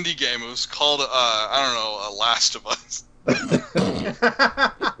little indie game. It was called Last of Us.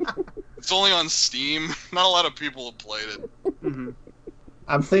 It's only on Steam. Not a lot of people have played it. Mm-hmm.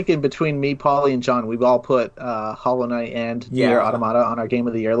 I'm thinking between me, Paulie, and John, we've all put Hollow Knight and Nier Automata on our Game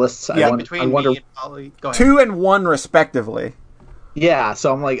of the Year lists. Yeah, between me and Paulie. Go ahead. 2 and 1 respectively. Yeah,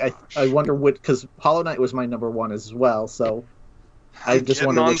 so I'm like, I wonder what, because Hollow Knight was my number 1 as well, so I just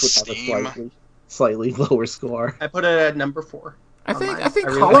wonder which would have a slightly lower score. I put it at number 4. I think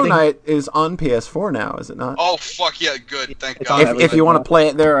Hollow Knight is on PS4 now, is it not? Oh, fuck yeah, good, thank God. If you want to play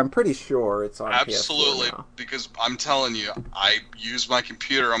it there, I'm pretty sure it's on PS4 Absolutely, now. Because I'm telling you, I use my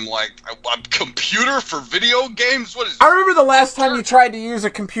computer, I'm like, a computer for video games? What is I remember the last time you tried to use a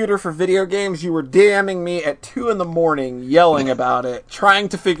computer for video games, you were DMing me at 2 a.m, yelling about it, trying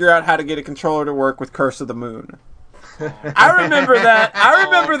to figure out how to get a controller to work with Curse of the Moon. I remember that.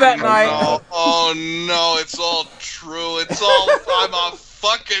 Night. Oh no, it's all true. I'm a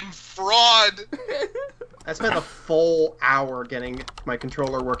fucking fraud. I spent a full hour getting my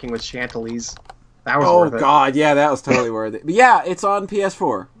controller working with Chantilly's. That was worth it. Oh god, yeah, that was totally worth it. But yeah, it's on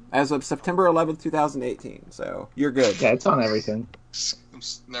PS4 as of September 11th, 2018. So you're good. Yeah, it's on everything.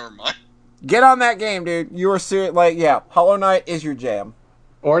 Never mind. Get on that game, dude. You are serious. Like, yeah, Hollow Knight is your jam.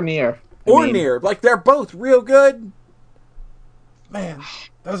 Or Nier. Nier. Like, they're both real good. Man,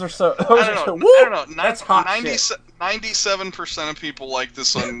 those are so. I don't know. That's hot 97% of people like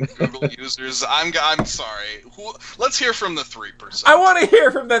this on Google users. I'm sorry. Let's hear from the 3%. I want to hear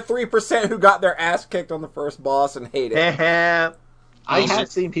from the 3% who got their ass kicked on the first boss and hate it. I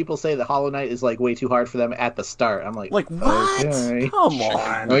have seen people say that Hollow Knight is like way too hard for them at the start. I'm like, what? Okay. Come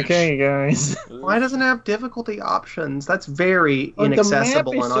on. Okay, guys. Why doesn't it have difficulty options? That's very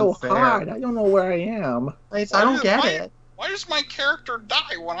inaccessible and unfair. The map is so hard. I don't know where I am. I don't get it. Why does my character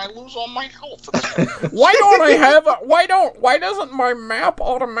die when I lose all my health? Why doesn't my map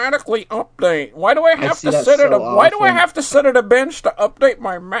automatically update? Why do I have to sit at a bench to update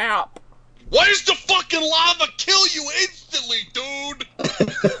my map? Why does the fucking lava kill you instantly, dude?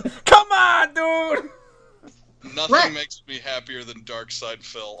 Come on, dude! Nothing makes me happier than Darkside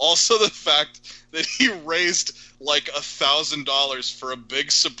Phil. Also, the fact that he raised like $1,000 for a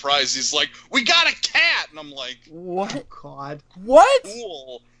big surprise. He's like, "We got a cat," and I'm like, "What? Oh, God, what?"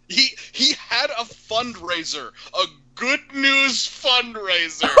 Cool. He had a fundraiser, a good news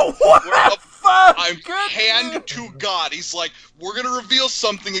fundraiser. What the fuck? I'm hand to God. He's like, "We're gonna reveal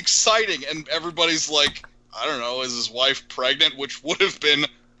something exciting," and everybody's like, "I don't know, is his wife pregnant?" Which would have been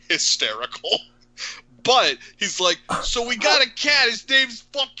hysterical. But he's like, "So we got a cat. His name's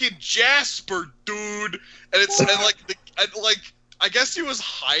fucking Jasper, dude." And I guess he was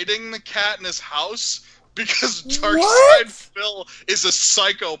hiding the cat in his house because Darkside Phil is a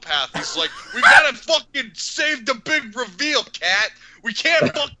psychopath. He's like, "We gotta fucking save the big reveal, cat. We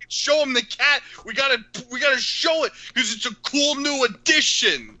can't fucking show him the cat. We gotta show it because it's a cool new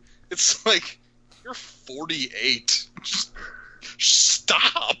addition." It's like, you're 48. Just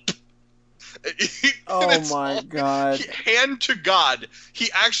stop. Oh my God. Hand to God. He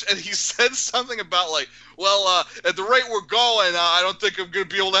said something about like, "Well, at the rate we're going, I don't think I'm going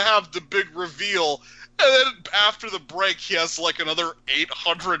to be able to have the big reveal." And then after the break, he has like another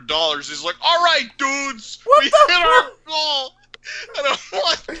 $800. He's like, "All right, dudes, we hit our goal." And I'm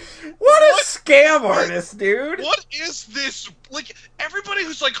like, what a scam artist, dude. What is this? Like, everybody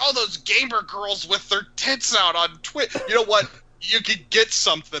who's like, "Oh, those gamer girls with their tits out on Twitch." You know what? You could get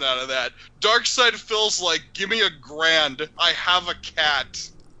something out of that. Darkside Phil's like, "Give me $1,000. I have a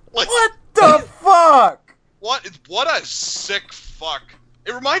cat." Like, what the fuck? What a sick fuck.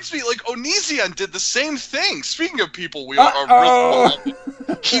 It reminds me, like, Onision did the same thing. Speaking of people we are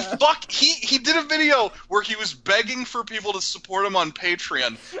he did a video where he was begging for people to support him on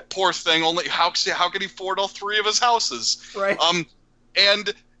Patreon. Poor thing. Only how could he afford all 3 of his houses? Right.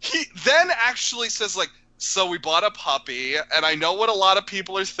 And he then actually says like, "So we bought a puppy, and I know what a lot of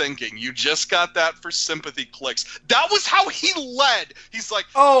people are thinking. You just got that for sympathy clicks." That was how he led. He's like,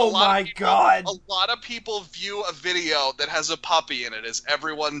 "Oh my God. A lot of people view a video that has a puppy in it as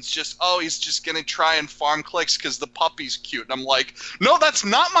everyone's just, oh, he's just going to try and farm clicks because the puppy's cute." And I'm like, no, that's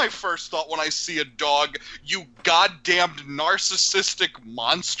not my first thought when I see a dog, you goddamned narcissistic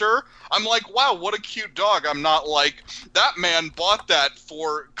monster. I'm like, wow, what a cute dog. I'm not like, that man bought that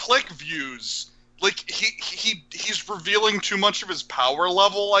for click views. Like, he's revealing too much of his power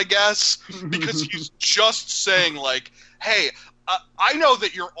level, I guess, because he's just saying, like, "Hey, I know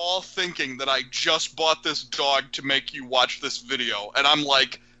that you're all thinking that I just bought this dog to make you watch this video," and I'm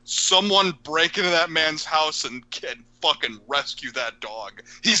like, someone break into that man's house and fucking rescue that dog.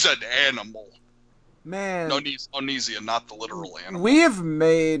 He's an animal. Man. Onision, not the literal animal. We have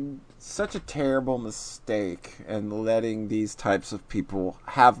made such a terrible mistake in letting these types of people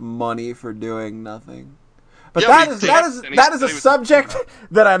have money for doing nothing. But that is a subject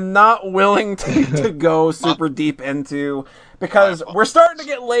that I'm not willing to go super deep into, because we're starting to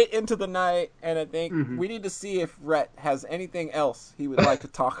get late into the night, and I think we need to see if Rhett has anything else he would like to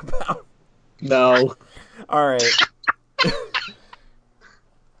talk about. No. All right.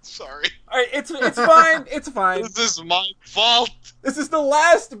 Sorry. All right, it's fine. It's fine. This is my fault. This is the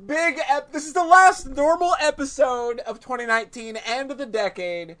last this is the last normal episode of 2019 and of the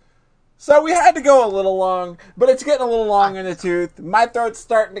decade. So we had to go a little long, but it's getting a little long in the tooth. My throat's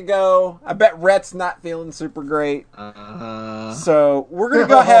starting to go. I bet Rhett's not feeling super great. So we're gonna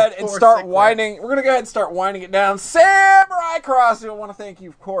go ahead and start winding. We're gonna go ahead and start winding it down. Samurai Cross. I want to thank you,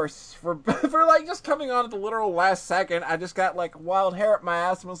 of course, for like just coming on at the literal last second. I just got like wild hair up my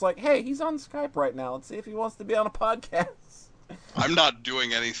ass and was like, "Hey, he's on Skype right now. Let's see if he wants to be on a podcast." I'm not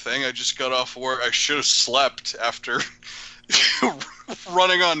doing anything. I just got off work. I should have slept after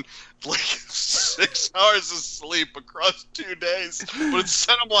running on like 6 hours of sleep across 2 days. But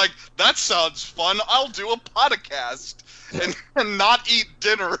instead I'm like, that sounds fun. I'll do a podcast and not eat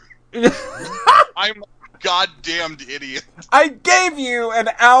dinner. I'm a goddamned idiot. I gave you an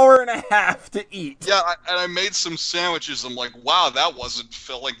hour and a half to eat. Yeah, and I made some sandwiches. I'm like, wow, that wasn't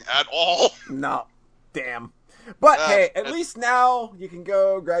filling at all. No. Damn. But hey, at least now you can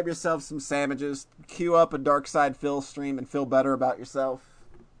go grab yourself some sandwiches, queue up a Darkside Phil stream, and feel better about yourself.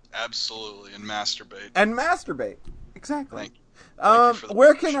 Absolutely, and masturbate. Exactly. Thank you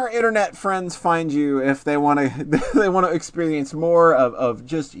where can our internet friends find you if they want to experience more of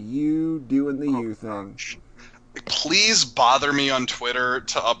just you doing the you thing? Please bother me on Twitter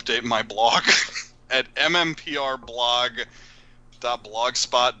to update my blog. at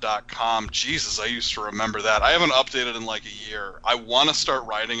mmprblog.blogspot.com. Jesus, I used to remember that. I haven't updated in like a year. I want to start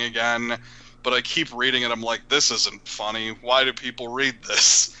writing again, but I keep reading it. I'm like, this isn't funny. Why do people read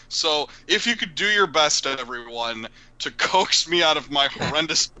this? So if you could do your best, everyone, to coax me out of my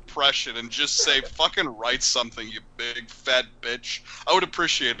horrendous depression and just say, fucking write something, you big fat bitch, I would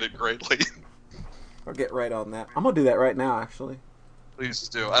appreciate it greatly. I'll get right on that. I'm going to do that right now, actually. Please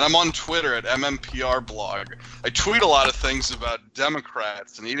do. And I'm on Twitter at MMPRblog. I tweet a lot of things about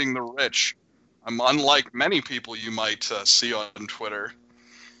Democrats and eating the rich. I'm unlike many people you might see on Twitter.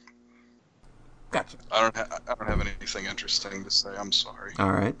 Gotcha. I don't have anything interesting to say. I'm sorry.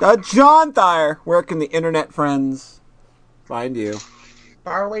 All right. John Thayer, where can the internet friends find you?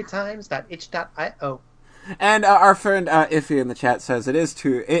 Farawaytimes.itch.io. And our friend Iffy in the chat says it is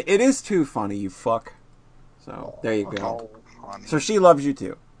too funny, you fuck. So there you go. So she loves you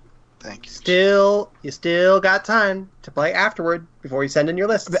too. Thank you. You still got time to play afterward before you send in your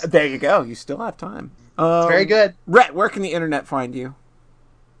list. There you go. You still have time. It's very good. Rhett, where can the internet find you?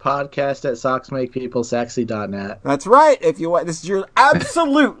 Podcast at socksmakepeoplesexy.net. That's right. If you want, this is your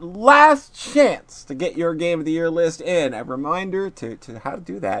absolute last chance to get your Game of the Year list in. A reminder to how to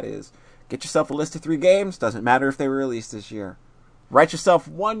do that is get yourself a list of 3 games. Doesn't matter if they were released this year. Write yourself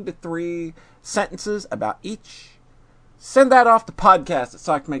 1 to 3 sentences about each. Send that off to podcast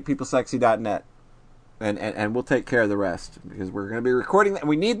at socksmakepeoplesexy.net. And we'll take care of the rest because we're going to be recording that.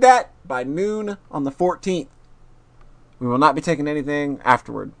 We need that by noon on the 14th. We will not be taking anything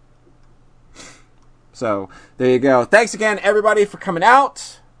afterward. So, there you go. Thanks again, everybody, for coming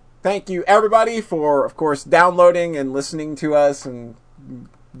out. Thank you, everybody, for, of course, downloading and listening to us. And,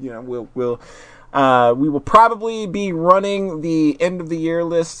 you know, we will probably be running the end of the year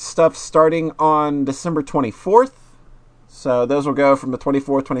list stuff starting on December 24th. So, those will go from the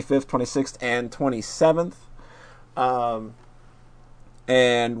 24th, 25th, 26th, and 27th.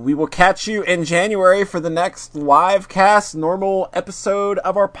 And we will catch you in January for the next live cast normal episode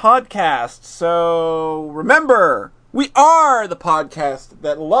of our podcast. So remember, we are the podcast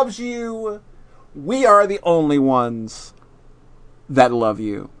that loves you. We are the only ones that love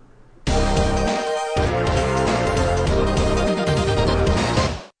you.